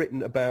it, I've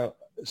written about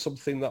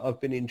something that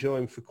I've been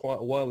enjoying for quite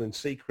a while in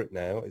secret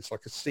now. It's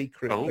like a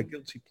secret, a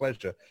guilty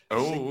pleasure,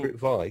 a secret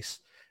vice.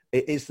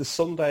 It is the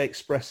Sunday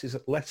Express's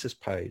letters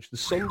page. The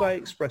Sunday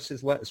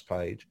Express's letters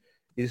page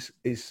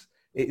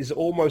it is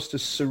almost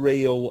as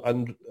surreal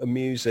and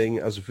amusing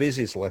as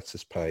Viz's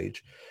letters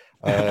page.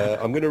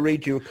 I'm going to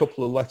read you a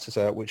couple of letters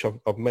out, which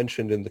I've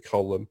mentioned in the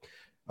column.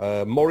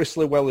 Maurice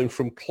Llewellyn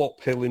from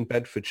Clophill in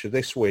Bedfordshire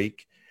this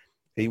week.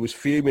 He was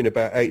fuming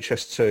about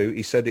HS2.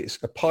 He said it's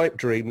a pipe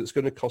dream that's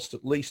going to cost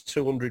at least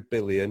 200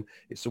 billion.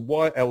 It's a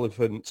white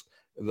elephant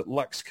that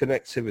lacks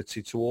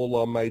connectivity to all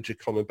our major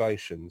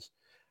conurbations.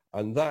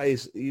 And that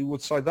is, you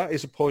would say that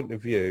is a point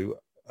of view.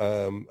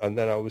 And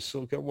then I was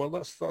sort of going, well,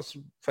 that's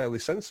fairly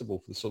sensible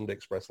for the Sunday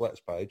Express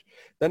letters page.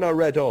 Then I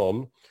read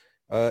on.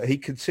 He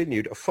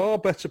continued, a far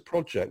better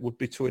project would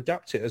be to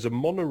adapt it as a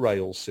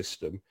monorail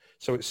system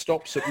so it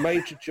stops at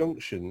major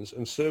junctions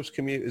and serves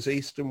commuters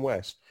east and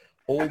west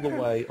all the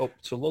way up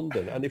to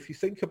London. And if you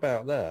think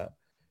about that,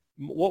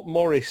 what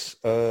Maurice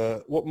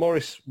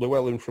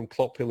Llewellyn from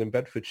Clophill in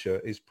Bedfordshire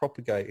is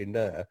propagating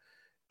there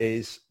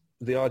is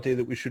the idea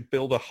that we should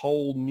build a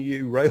whole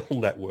new rail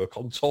network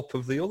on top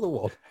of the other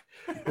one,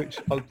 which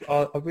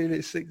I mean,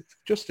 it's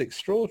just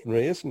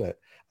extraordinary, isn't it?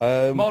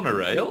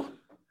 Monorail?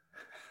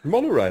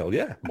 Monorail,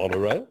 yeah,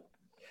 monorail.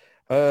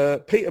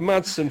 Peter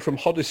Madsen from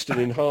Hoddesdon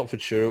in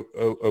Hertfordshire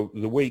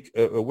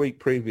a week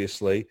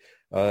previously,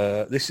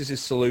 this is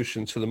his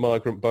solution to the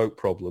migrant boat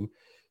problem.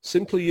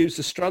 Simply use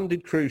the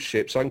stranded cruise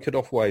ships anchored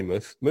off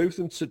Weymouth, move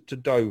them to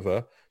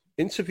Dover,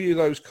 interview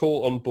those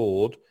caught on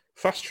board,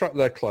 fast-track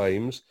their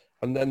claims,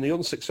 and then the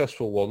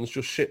unsuccessful ones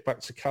just ship back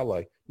to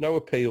Calais. No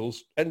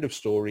appeals, end of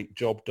story,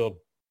 job done.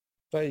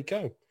 There you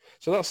go.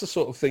 So that's the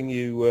sort of thing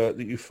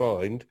that you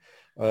find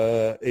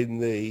in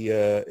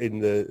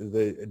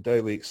the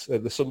daily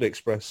the Sunday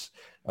Express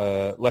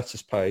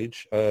letters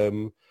page.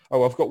 I've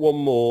got one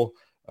more.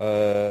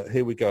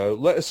 Here we go.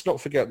 Let us not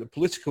forget that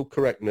political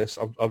correctness.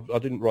 I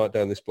didn't write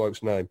down this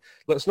bloke's name.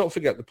 Let's not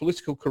forget that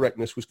political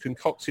correctness was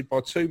concocted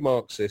by two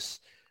Marxists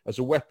as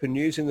a weapon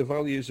using the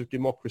values of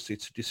democracy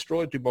to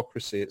destroy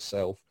democracy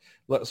itself.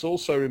 Let's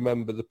also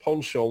remember the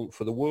penchant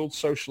for the world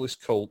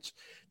socialist cult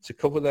to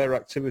cover their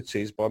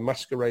activities by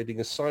masquerading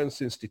as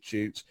science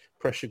institutes,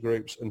 pressure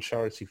groups and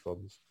charity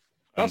funds.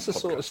 That's the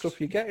sort of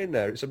stuff you get in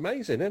there. It's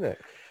amazing, isn't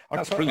it?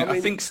 That's brilliant. I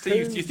think,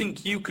 Steve, do you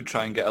think you could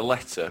try and get a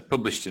letter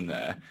published in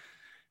there?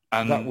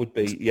 And that would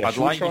be, yeah. I'd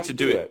like you to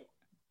do it.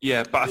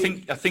 Yeah, but I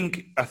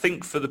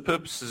think for the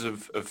purposes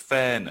of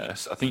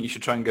fairness, I think you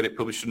should try and get it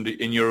published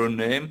in your own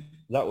name.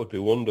 That would be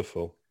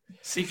wonderful.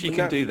 See if you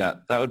can do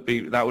that. That would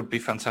be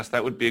fantastic.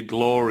 That would be a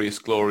glorious,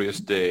 glorious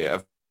day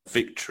of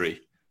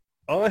victory.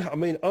 I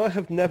mean, I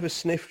have never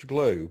sniffed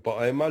glue, but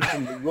I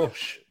imagine the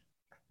rush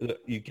that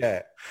you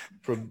get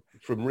from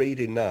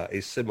reading that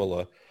is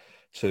similar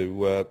to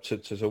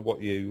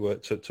what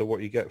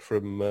you get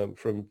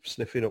from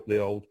sniffing up the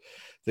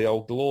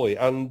old glory.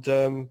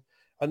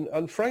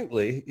 And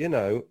frankly, you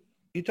know,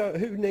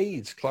 who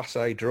needs Class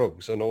A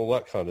drugs and all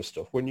that kind of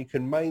stuff when you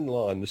can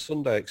mainline the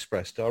Sunday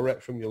Express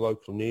direct from your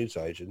local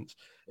newsagents,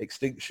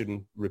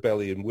 Extinction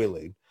Rebellion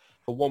willing,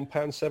 for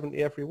 £1.70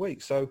 every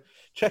week. So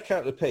check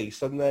out the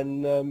piece and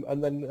then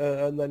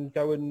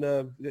go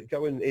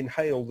and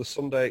inhale the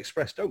Sunday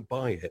Express. Don't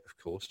buy it, of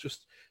course.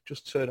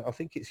 Just turn. I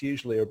think it's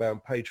usually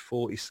around page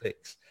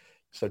 46.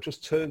 So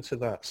just turn to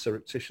that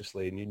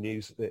surreptitiously in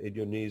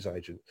your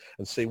newsagent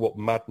and see what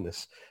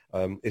madness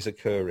is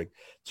occurring.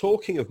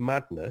 Talking of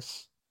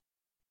madness,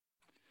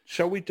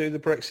 shall we do the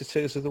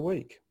Brexiteers of the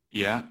week?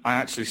 Yeah, I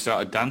actually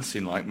started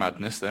dancing like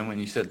madness then when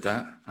you said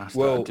that.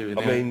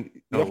 You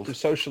have to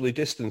socially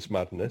distance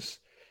madness.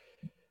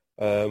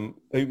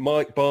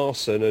 Mike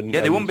Barson and...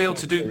 Yeah, they wouldn't be able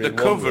to do the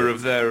cover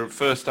of their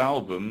first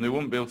album. They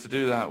wouldn't be able to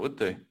do that, would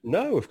they?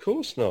 No, of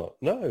course not.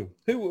 No.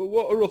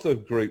 What are other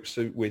groups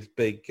with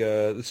big...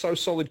 the So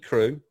Solid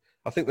Crew?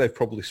 I think they've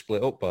probably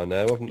split up by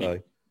now, haven't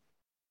they?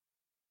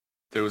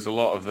 There was a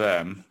lot of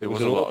them. There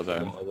was a lot of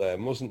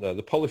them, wasn't there?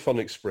 The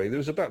Polyphonic Spree. There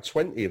was about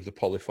 20 of the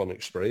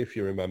Polyphonic Spree, if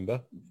you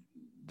remember.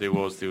 There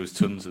was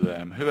tons of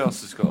them. Who else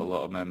has got a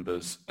lot of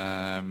members?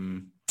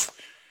 Haven't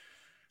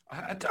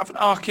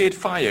Arcade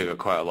Fire got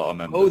quite a lot of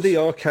members? Oh, the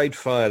Arcade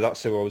Fire.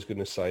 That's who I was going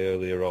to say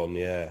earlier on.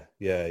 Yeah.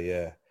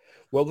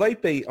 Well,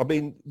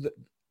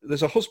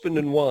 there's a husband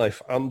and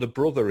wife and a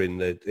brother in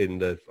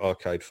the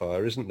Arcade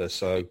Fire, isn't there?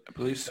 So I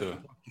believe so.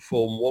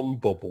 Form one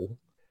bubble,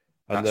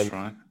 and that's then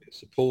right.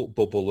 Support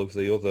bubble of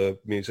the other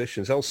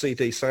musicians.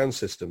 LCD Sound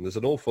System. There's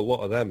an awful lot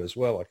of them as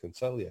well, I can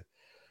tell you.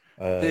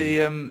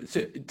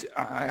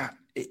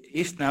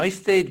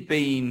 If they'd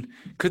been,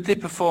 could they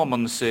perform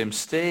on the same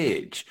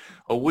stage,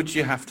 or would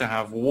you have to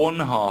have one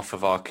half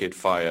of Arcade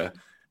Fire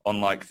on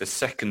like the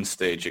second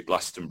stage at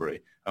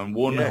Glastonbury and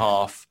one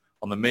half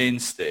on the main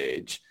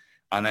stage,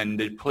 and then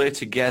they'd play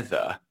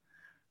together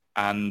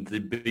and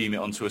they'd beam it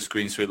onto a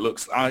screen so it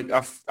looks...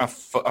 I've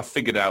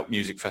figured out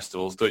music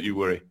festivals, don't you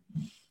worry.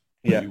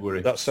 Yeah,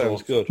 that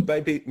sounds good.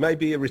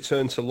 Maybe a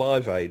return to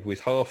Live Aid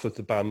with half of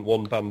the band,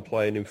 one band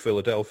playing in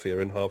Philadelphia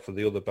and half of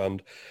the other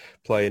band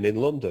playing in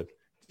London.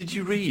 Did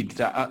you read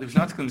that? There was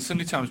an article in the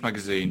Sunday Times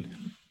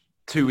magazine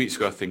 2 weeks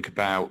ago, I think,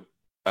 about...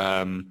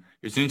 it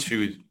was an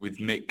interview with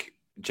Mick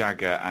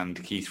Jagger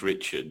and Keith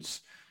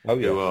Richards,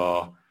 who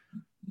are...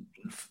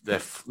 They're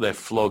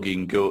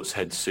flogging goat's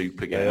head soup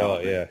again. They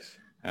are, yes.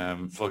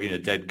 Flogging a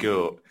dead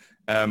goat.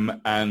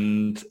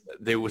 And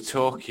they were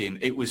talking,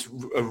 it was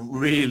a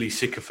really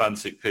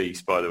sycophantic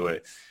piece, by the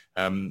way.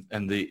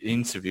 And the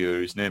interviewer,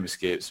 whose name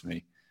escapes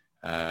me,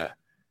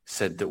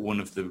 said that one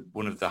of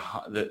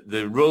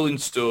the Rolling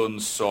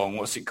Stones song,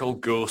 what's it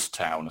called, Ghost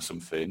Town or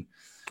something?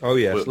 Oh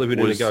yes, living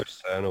in a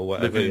ghost town or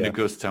whatever. Living in a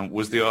ghost town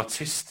was the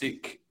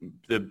artistic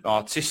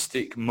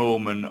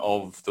moment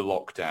of the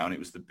lockdown. It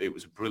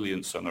was a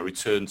brilliant song, a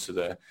return to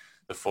the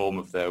form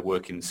of their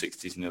work in the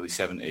 60s and early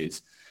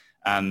 70s,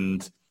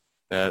 and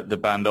the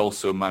band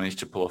also managed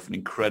to pull off an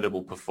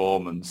incredible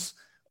performance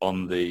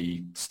on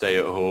the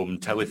stay-at-home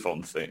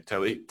telethon thing,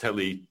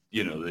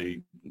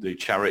 the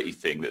charity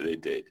thing that they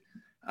did.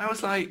 And I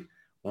was like,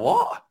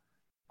 what?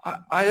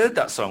 I heard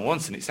that song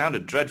once and it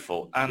sounded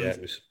dreadful. And yeah,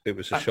 it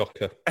was a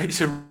shocker.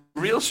 It's a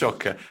real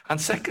shocker. And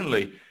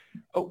secondly,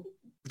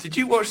 did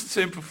you watch the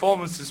same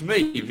performance as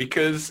me?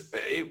 Because,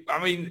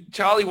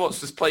 Charlie Watts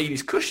was playing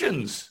his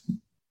cushions.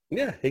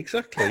 Yeah,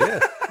 exactly,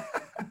 yeah.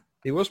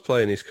 He was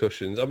playing his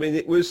cushions. I mean,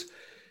 it was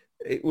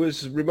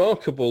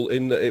remarkable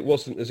in that it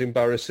wasn't as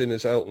embarrassing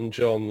as Elton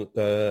John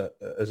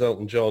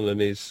and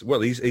his.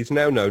 Well, he's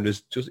now known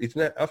as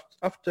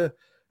after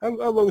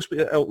how long has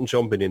Elton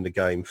John been in the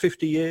game?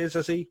 50 years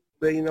has he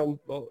been on?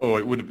 Oh,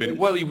 it would have been.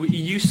 Well, he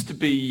used to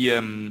be.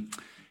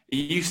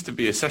 He used to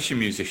be a session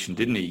musician,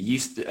 didn't he? He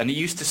used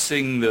to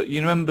sing that.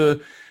 You remember?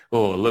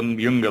 Oh,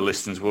 younger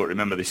listeners won't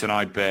remember this, and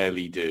I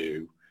barely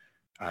do.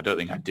 I don't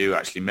think I do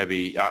actually.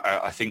 Maybe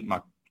I think my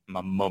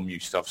mum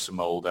used to have some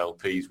old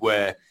LPs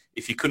where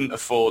if you couldn't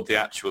afford the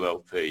actual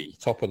LP,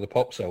 Top of the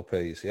Pops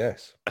LPs,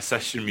 yes, a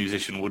session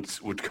musician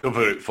would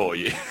cover it for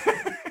you.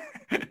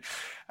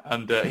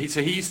 And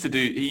he used to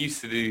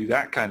do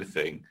that kind of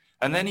thing.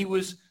 And then he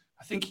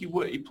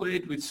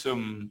played with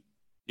some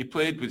He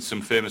played with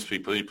some famous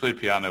people. He played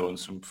piano on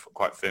some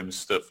quite famous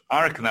stuff.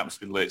 I reckon that must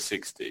have been late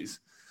 60s.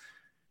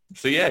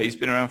 So yeah, he's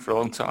been around for a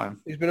long time.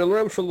 He's been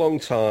around for a long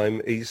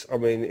time. He's,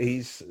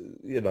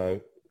 you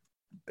know,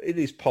 in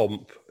his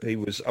pomp, he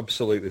was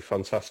absolutely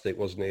fantastic,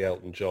 wasn't he,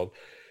 Elton John?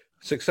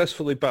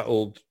 Successfully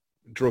battled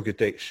drug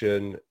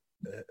addiction,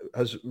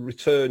 has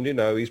returned, you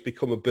know, he's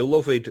become a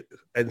beloved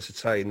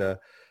entertainer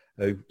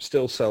who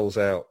still sells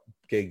out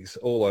gigs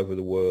all over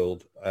the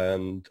world,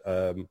 and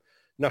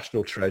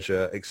national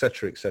treasure,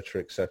 etc., etc.,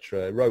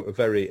 etc. Wrote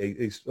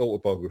his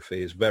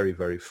autobiography is very,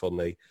 very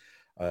funny.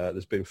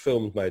 There's been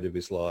films made of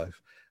his life,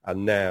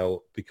 and now,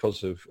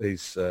 because of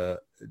his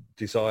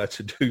desire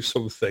to do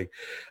something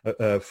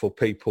for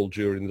people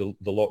during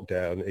the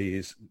lockdown, he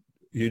is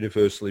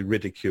universally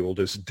ridiculed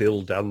as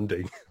Dill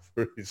Danding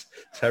for his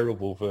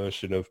terrible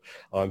version of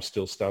I'm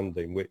Still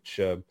Standing, which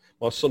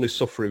my son is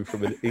suffering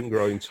from an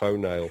ingrowing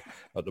toenail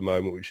at the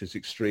moment, which is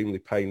extremely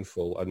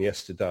painful. And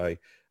yesterday,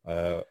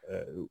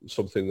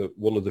 something that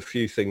one of the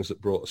few things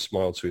that brought a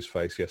smile to his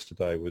face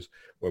yesterday was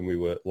when we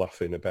were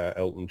laughing about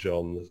Elton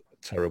John's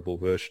terrible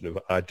version of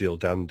Ideal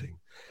Danding.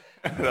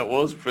 That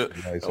was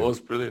brilliant.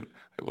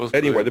 It was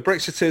anyway, brilliant. The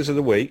Brexiteers of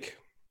the week.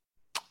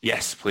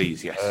 Yes,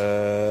 please, yes.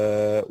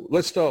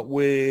 Let's start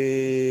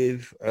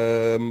with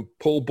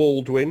Paul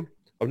Baldwin.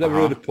 I've never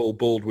heard of Paul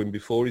Baldwin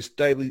before. He's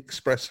Daily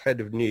Express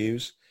head of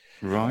news.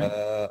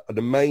 Right. An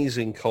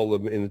amazing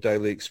column in the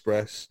Daily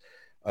Express.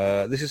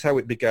 This is how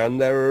it began.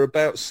 There are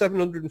about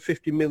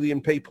 750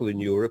 million people in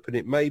Europe, and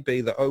it may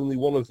be that only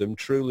one of them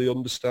truly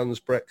understands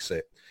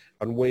Brexit.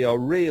 And we are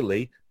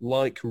really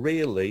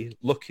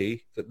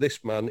lucky that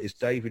this man is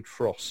David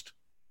Frost.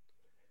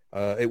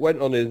 It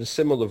went on in a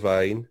similar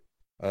vein.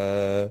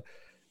 Total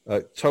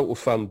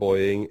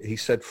fanboying. He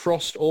said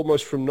Frost,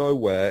 almost from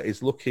nowhere,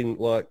 is looking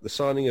like the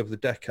signing of the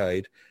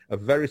decade, a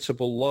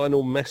veritable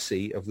Lionel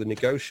Messi of the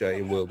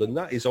negotiating world. And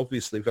that is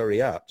obviously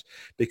very apt,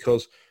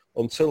 because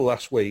until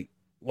last week,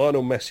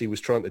 Lionel Messi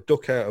was trying to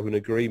duck out of an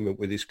agreement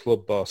with his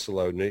club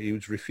Barcelona. He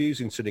was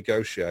refusing to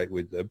negotiate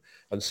with them.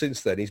 And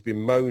since then, he's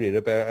been moaning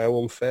about how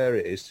unfair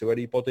it is to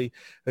anybody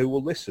who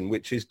will listen,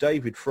 which is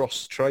David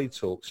Frost's trade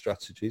talk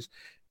strategies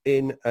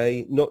in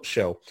a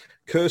nutshell.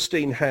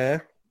 Kirstine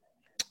Hare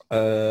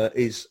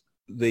is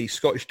the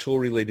Scottish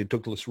Tory leader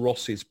Douglas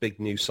Ross's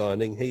big new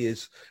signing.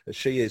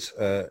 She is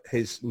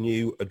his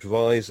new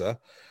advisor.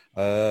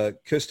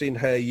 Kirstine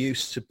Hare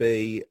used to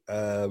be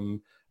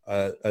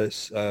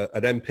as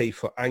an MP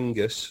for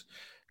Angus,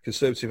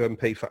 Conservative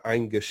MP for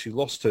Angus. She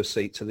lost her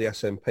seat to the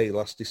SNP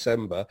last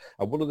December,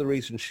 and one of the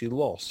reasons she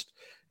lost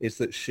is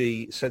that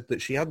she said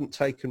that she hadn't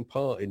taken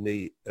part in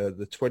the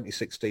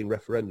 2016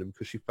 referendum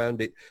because she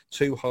found it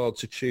too hard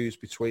to choose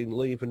between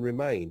Leave and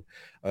Remain.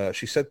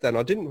 She said then,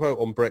 I didn't vote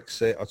on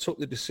Brexit. I took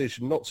the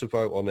decision not to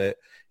vote on it.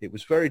 It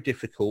was very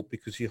difficult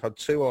because you had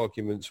two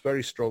arguments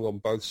very strong on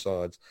both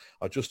sides.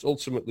 I just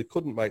ultimately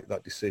couldn't make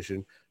that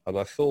decision, and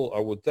I thought I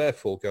would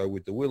therefore go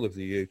with the will of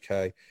the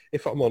UK.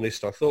 If I'm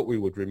honest, I thought we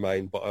would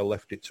remain, but I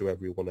left it to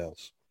everyone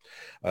else.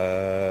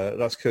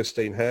 That's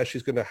Kirstine Hare.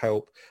 She's going to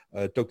help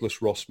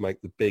Douglas Ross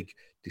make the big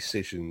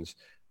decisions,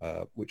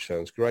 which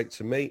sounds great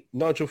to me.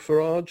 Nigel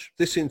Farage,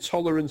 this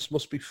intolerance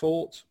must be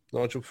fought.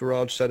 Nigel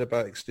Farage said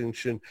about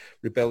Extinction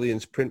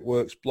Rebellion's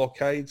Printworks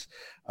blockades.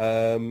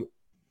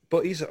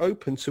 But he's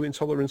open to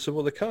intolerance of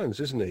other kinds,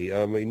 isn't he?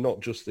 I mean,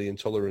 not just the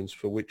intolerance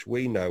for which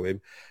we know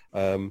him,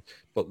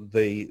 but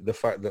the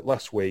fact that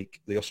last week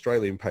the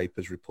Australian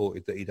papers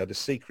reported that he'd had a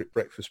secret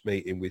breakfast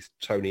meeting with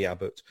Tony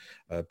Abbott,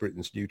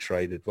 Britain's new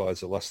trade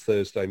advisor, last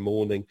Thursday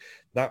morning.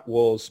 That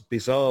was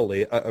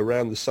bizarrely at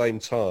around the same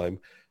time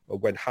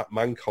when Hat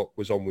Mancock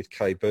was on with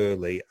Kay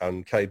Burley,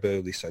 and Kay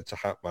Burley said to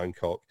Hat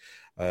Mancock,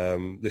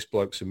 this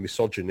bloke's a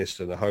misogynist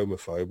and a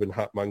homophobe, and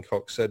Hat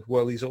Mancock said,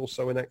 well, he's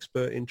also an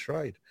expert in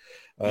trade.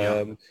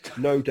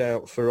 No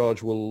doubt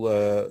Farage will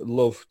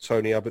love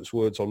Tony Abbott's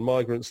words on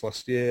migrants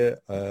last year.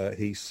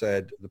 He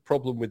said the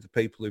problem with the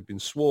people who've been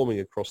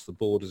swarming across the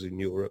borders in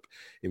Europe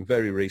in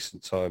very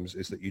recent times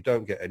is that you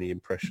don't get any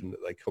impression that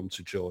they come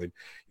to join.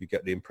 You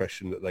get the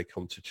impression that they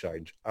come to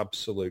change.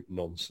 Absolute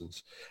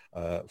nonsense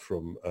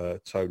from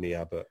Tony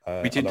Abbott.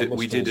 We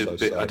did a bit.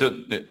 Say, I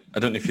don't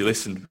know if you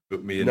listened,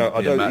 but me and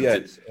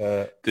Matt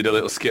did a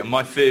little skit.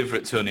 My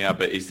favourite Tony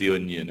Abbott is The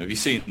Onion. Have you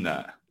seen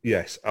that?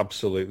 Yes,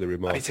 absolutely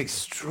remarkable. It's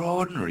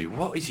extraordinary.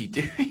 What is he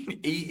doing?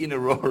 Eating a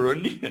raw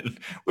onion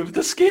with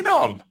the skin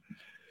on?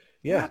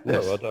 Yeah,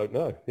 Madness. No, I don't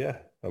know. Yeah,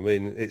 I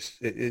mean, it's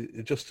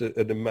just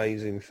an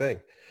amazing thing.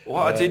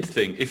 What I did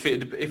think, if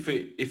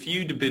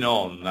you'd have been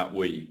on that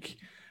week,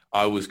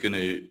 I was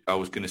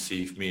gonna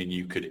see if me and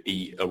you could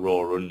eat a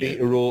raw onion. Eat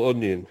a raw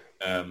onion.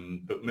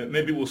 But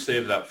maybe we'll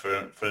save that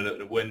for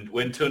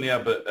when Tony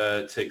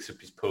Abbott takes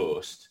up his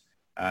post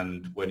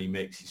and when he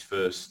makes his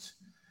first,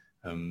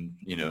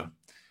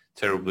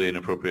 terribly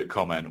inappropriate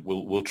comment.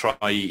 We'll try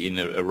eating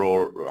a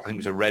raw, I think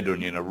it's a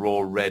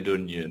raw red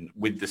onion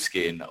with the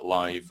skin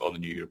live on the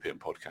New European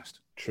Podcast.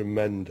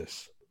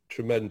 Tremendous.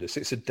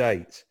 It's a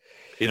date.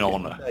 In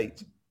honour.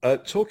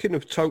 Talking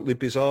of totally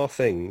bizarre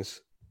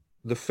things,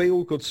 the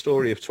feel-good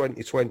story of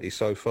 2020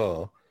 so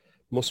far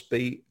must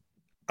be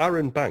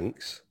Aaron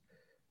Banks.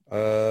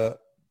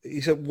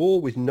 He's at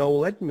war with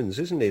Noel Edmonds,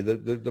 isn't he?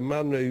 The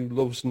man who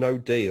loves No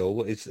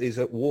Deal is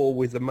at war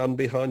with the man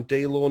behind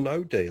Deal or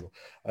No Deal.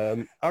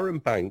 Aaron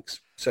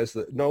Banks says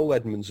that Noel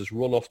Edmonds has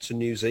run off to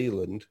New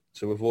Zealand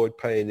to avoid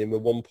paying him a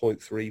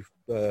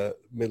 1.3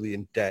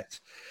 million debt.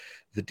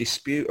 The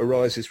dispute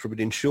arises from an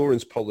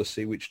insurance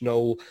policy which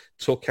Noel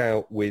took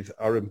out with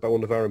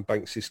one of Aaron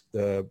Banks'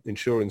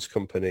 insurance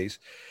companies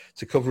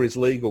to cover his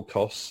legal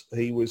costs.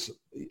 He was,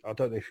 I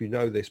don't know if you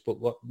know this, but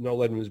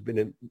Noel Edmonds has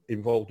been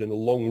involved in a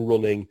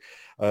long-running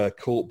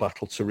court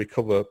battle to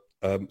recover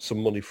some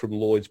money from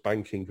Lloyds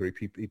Banking Group.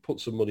 He put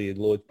some money in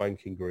Lloyds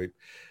Banking Group.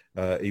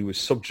 He was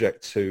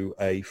subject to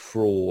a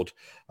fraud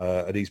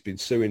and he's been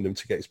suing them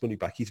to get his money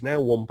back. He's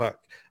now won back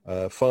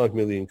 5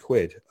 million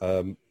quid,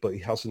 but he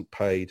hasn't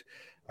paid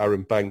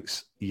Aaron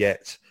Banks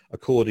yet,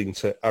 according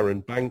to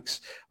Aaron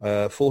Banks.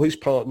 For his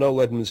part,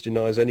 Noel Edmonds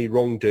denies any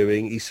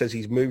wrongdoing. He says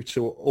he's moved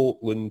to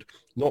Auckland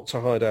not to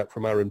hide out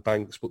from Aaron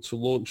Banks, but to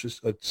launch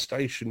a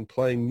station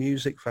playing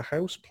music for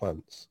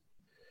houseplants.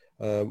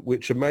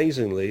 Which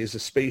amazingly is a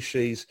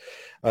species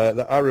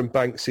that Aaron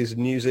Banks'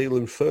 New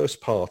Zealand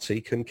First Party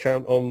can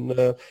count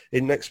on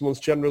in next month's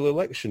general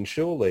election,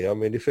 surely. I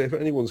mean, if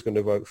anyone's going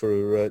to vote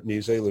for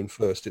New Zealand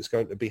First, it's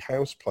going to be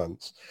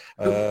houseplants.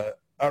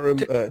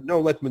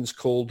 Noel Edmonds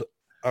called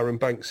Aaron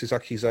Banks'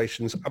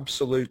 accusations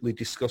absolutely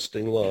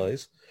disgusting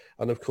lies.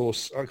 And of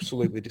course,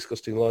 absolutely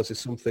disgusting lies is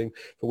something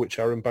for which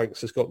Aaron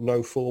Banks has got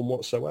no form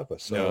whatsoever.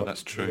 So no,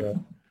 that's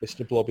true.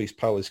 Mr. Blobby's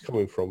pal is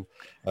coming from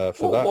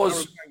for that.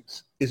 Aaron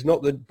Banks is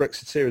not the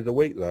Brexiteer of the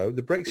week, though.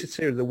 The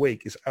Brexiteer of the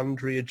week is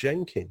Andrea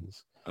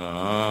Jenkins,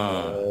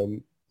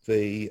 the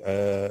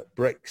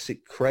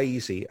Brexit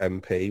crazy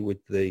MP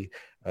with the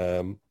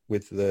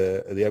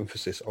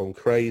emphasis on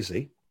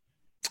crazy.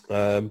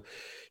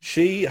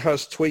 She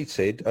has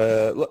tweeted.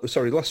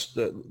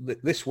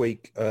 This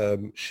week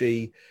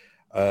she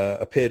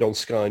appeared on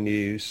Sky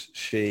News.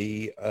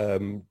 She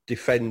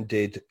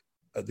defended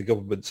the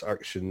government's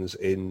actions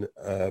in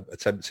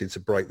attempting to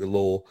break the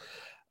law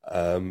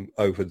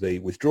over the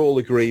withdrawal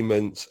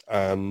agreement,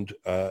 and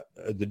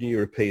the New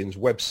Europeans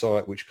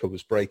website, which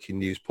covers breaking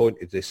news,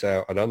 pointed this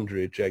out, and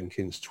Andrea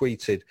Jenkins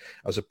tweeted,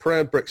 "As a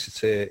proud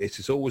Brexiteer, it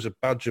is always a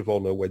badge of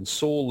honour when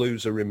sore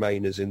loser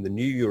Remainers in the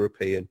New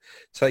European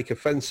take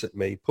offence at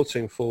me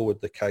putting forward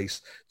the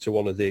case to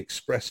honour the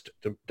expressed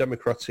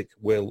democratic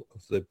will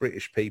of the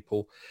British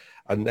people."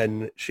 And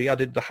then she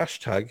added the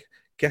hashtag,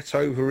 "Get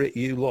over it,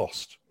 you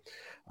lost."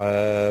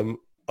 I'm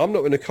not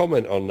going to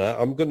comment on that.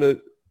 I'm going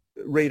to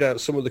read out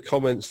some of the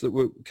comments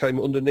that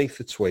came underneath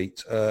the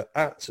tweet.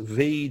 At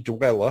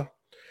VDweller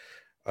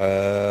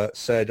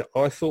said,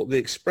 "I thought the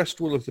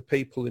expressed will of the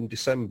people in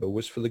December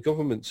was for the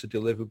government to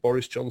deliver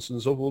Boris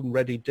Johnson's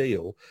oven-ready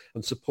deal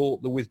and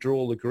support the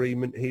withdrawal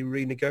agreement he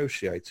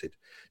renegotiated.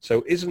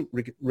 So isn't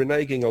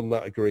reneging on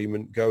that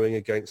agreement going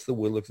against the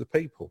will of the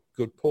people?"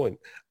 Good point.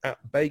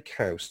 At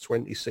Bakehouse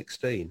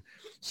 2016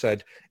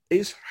 said,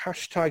 "Is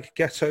hashtag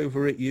get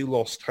over it you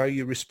lost how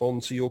you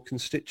respond to your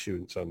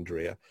constituents,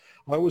 Andrea?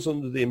 I was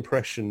under the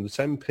impression that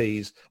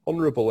MPs,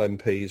 honourable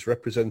MPs,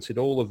 represented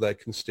all of their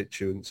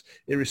constituents,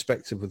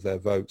 irrespective of their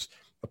votes.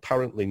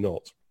 Apparently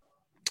not."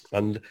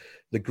 And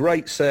the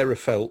great Sarah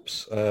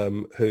Phelps,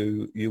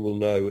 who you will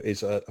know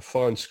is a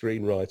fine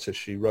screenwriter.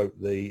 She wrote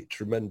the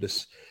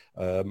tremendous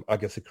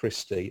Agatha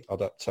Christie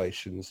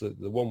adaptations,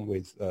 the one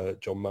with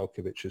John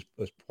Malkovich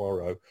as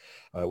Poirot,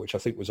 which I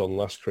think was on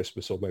last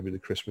Christmas or maybe the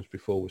Christmas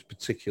before, was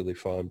particularly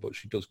fine, but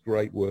she does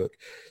great work,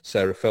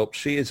 Sarah Phelps.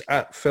 She is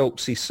at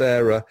Phelpsy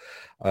Sarah,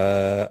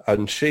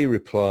 and she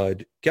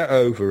replied, "Get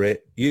over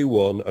it, you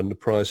won, and the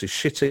prize is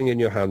shitting in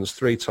your hands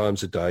 3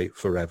 times a day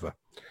forever."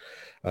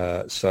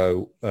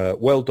 So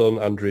well done,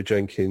 Andrea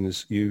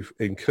Jenkins. You've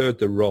incurred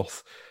the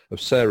wrath of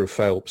Sarah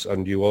Phelps,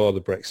 and you are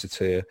the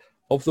Brexiteer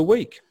of the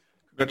week.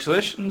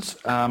 Congratulations,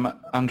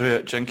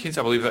 Andrea Jenkins.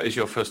 I believe that is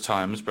your first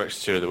time as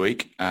Brexiteer of the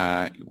Week.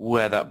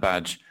 Wear that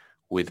badge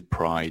with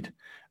pride.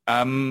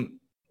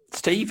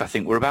 Steve, I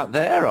think we're about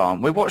there,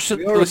 aren't we? What should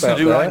we listen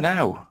to right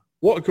now?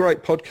 What a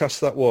great podcast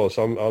that was.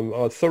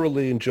 I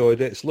thoroughly enjoyed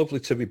it. It's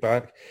lovely to be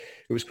back.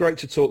 It was great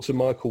to talk to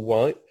Michael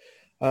White.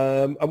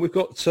 And we've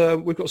got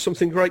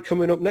something great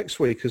coming up next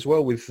week as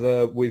well with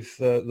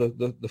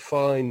the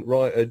fine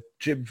writer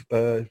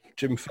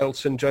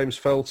James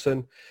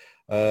Felton.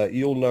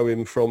 You'll know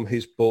him from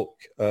his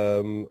book,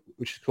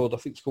 which is called, I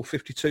think it's called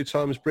 52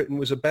 Times Britain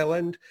Was a Bell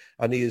End,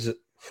 and he has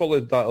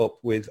followed that up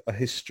with a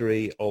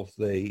history of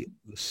the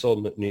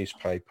Sun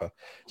newspaper.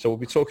 So we'll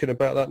be talking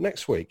about that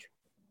next week.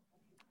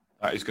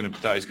 That is going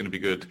to be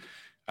good,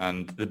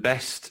 and the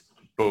best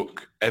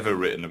book ever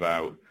written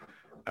about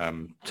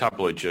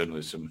tabloid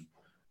journalism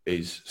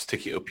is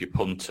Stick It Up Your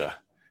Punter,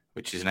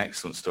 which is an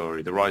excellent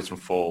story. The rise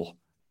and fall.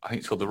 I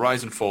think it's called The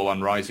Rise and Fall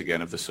and Rise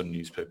Again of the Sun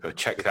newspaper.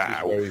 Check that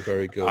out. Very,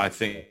 very good. I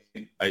think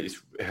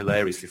it's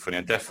hilariously funny,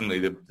 and definitely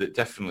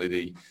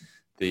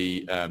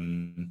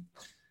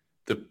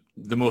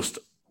the most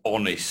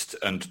honest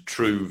and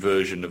true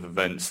version of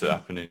events that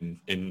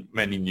happen in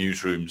many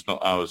newsrooms, not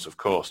ours, of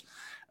course.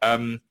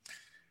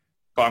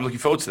 but I'm looking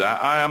forward to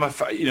that. I am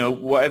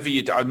whatever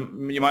you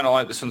do, you might not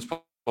like the Sun's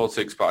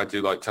politics, but I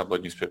do like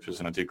tabloid newspapers,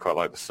 and I do quite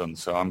like the Sun.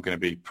 So I'm going to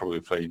be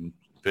probably playing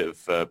a bit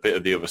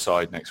of the other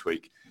side next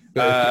week.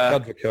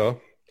 Advocate.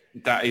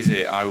 That is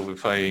it. I will be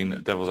playing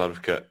devil's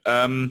advocate.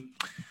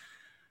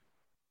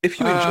 If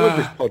you enjoyed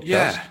this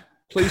podcast,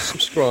 please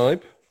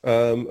subscribe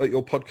at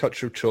your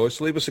podcatcher of choice.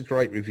 Leave us a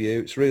great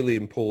review. It's really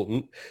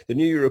important. The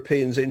New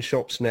European's in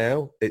shops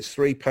now. It's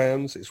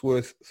 £3. It's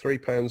worth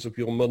 £3 of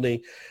your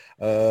money.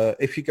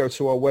 If you go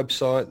to our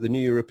website,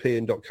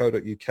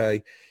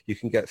 theneweuropean.co.uk, you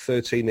can get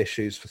 13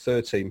 issues for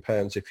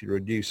 £13 if you're a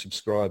new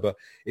subscriber.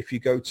 If you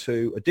go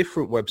to a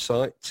different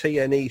website,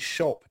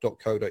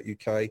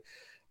 tneshop.co.uk,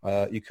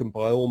 you can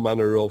buy all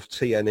manner of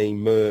TNE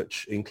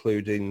merch,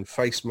 including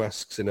face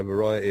masks in a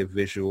variety of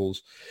visuals,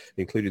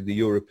 including the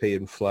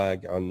European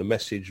flag and the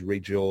message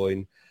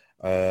rejoin,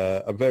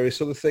 and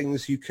various other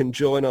things. You can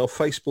join our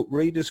Facebook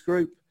readers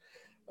group.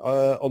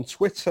 On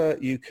Twitter,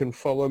 you can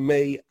follow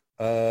me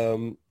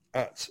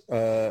at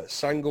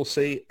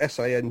Sanglesey,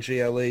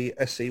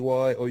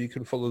 SANGLESEY, or you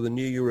can follow the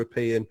New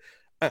European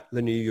at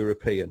the New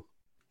European.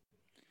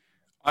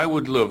 I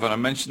would love, and I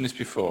mentioned this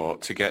before,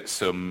 to get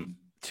some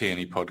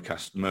TNE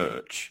podcast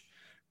merch,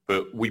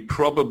 but we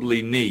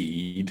probably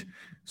need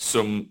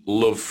some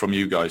love from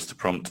you guys to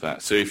prompt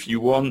that. So if you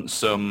want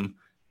some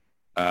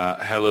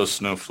Hello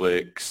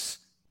Snowflakes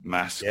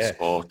masks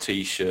or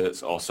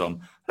T-shirts or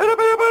some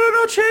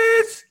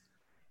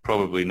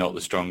probably not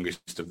the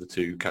strongest of the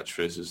two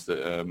catchphrases that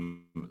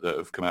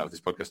have come out of this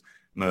podcast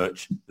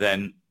merch,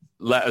 then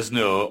let us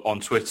know on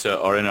Twitter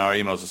or in our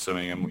emails or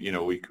something, and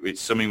it's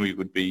something we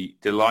would be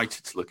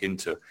delighted to look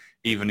into,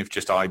 even if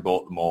just I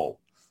bought them all.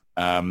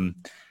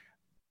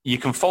 You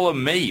can follow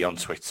me on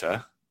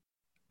Twitter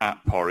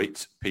at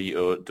Porritt,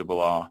 PORRITT,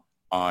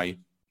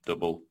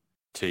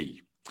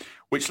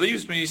 which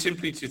leaves me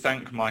simply to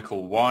thank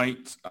Michael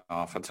White,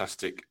 our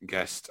fantastic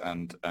guest,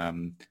 and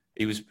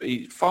he's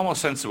far more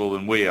sensible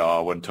than we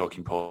are when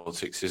talking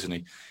politics, isn't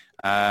he?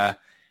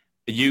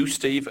 You,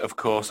 Steve, of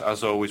course,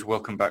 as always,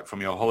 welcome back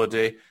from your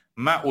holiday.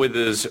 Matt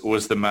Withers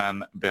was the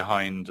man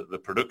behind the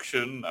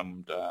production,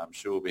 and I'm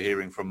sure we'll be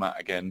hearing from Matt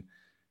again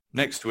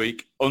next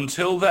week.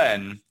 Until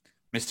then,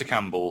 Mr.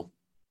 Campbell,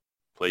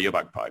 play your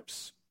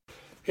bagpipes.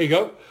 Here you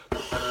go.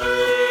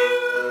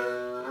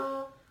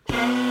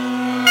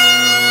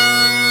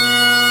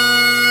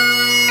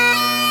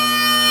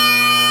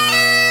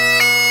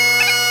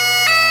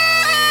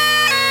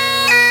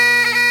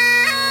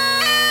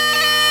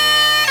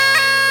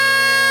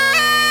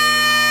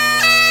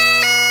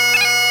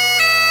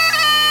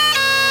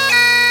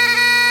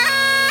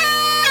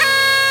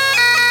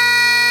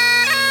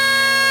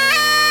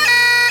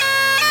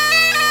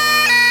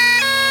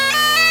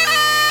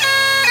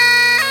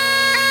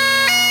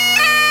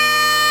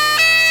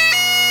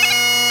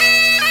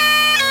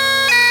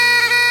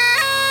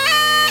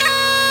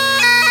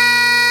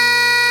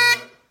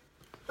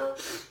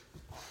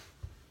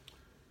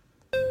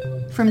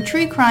 From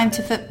true crime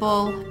to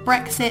football,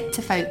 Brexit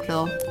to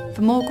folklore.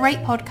 For more great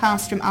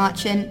podcasts from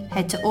Archant,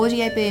 head to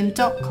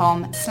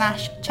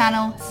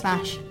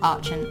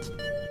audioboom.com/channel/Archant.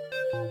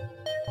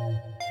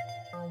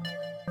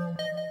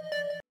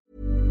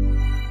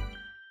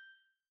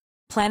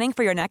 Planning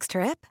for your next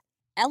trip?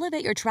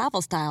 Elevate your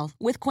travel style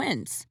with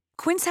Quince.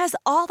 Quince has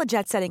all the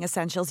jet-setting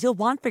essentials you'll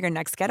want for your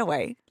next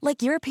getaway,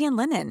 like European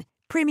linen,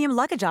 premium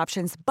luggage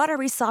options,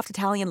 buttery soft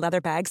Italian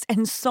leather bags,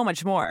 and so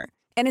much more.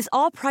 And is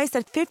all priced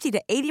at 50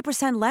 to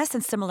 80% less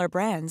than similar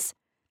brands.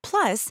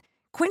 Plus,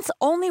 Quince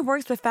only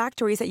works with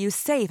factories that use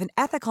safe and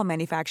ethical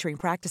manufacturing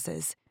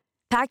practices.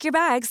 Pack your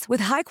bags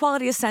with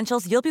high-quality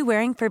essentials you'll be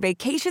wearing for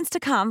vacations to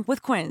come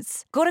with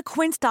Quince. Go to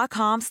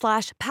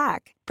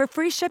quince.com/pack for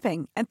free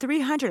shipping and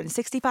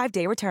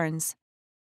 365-day returns.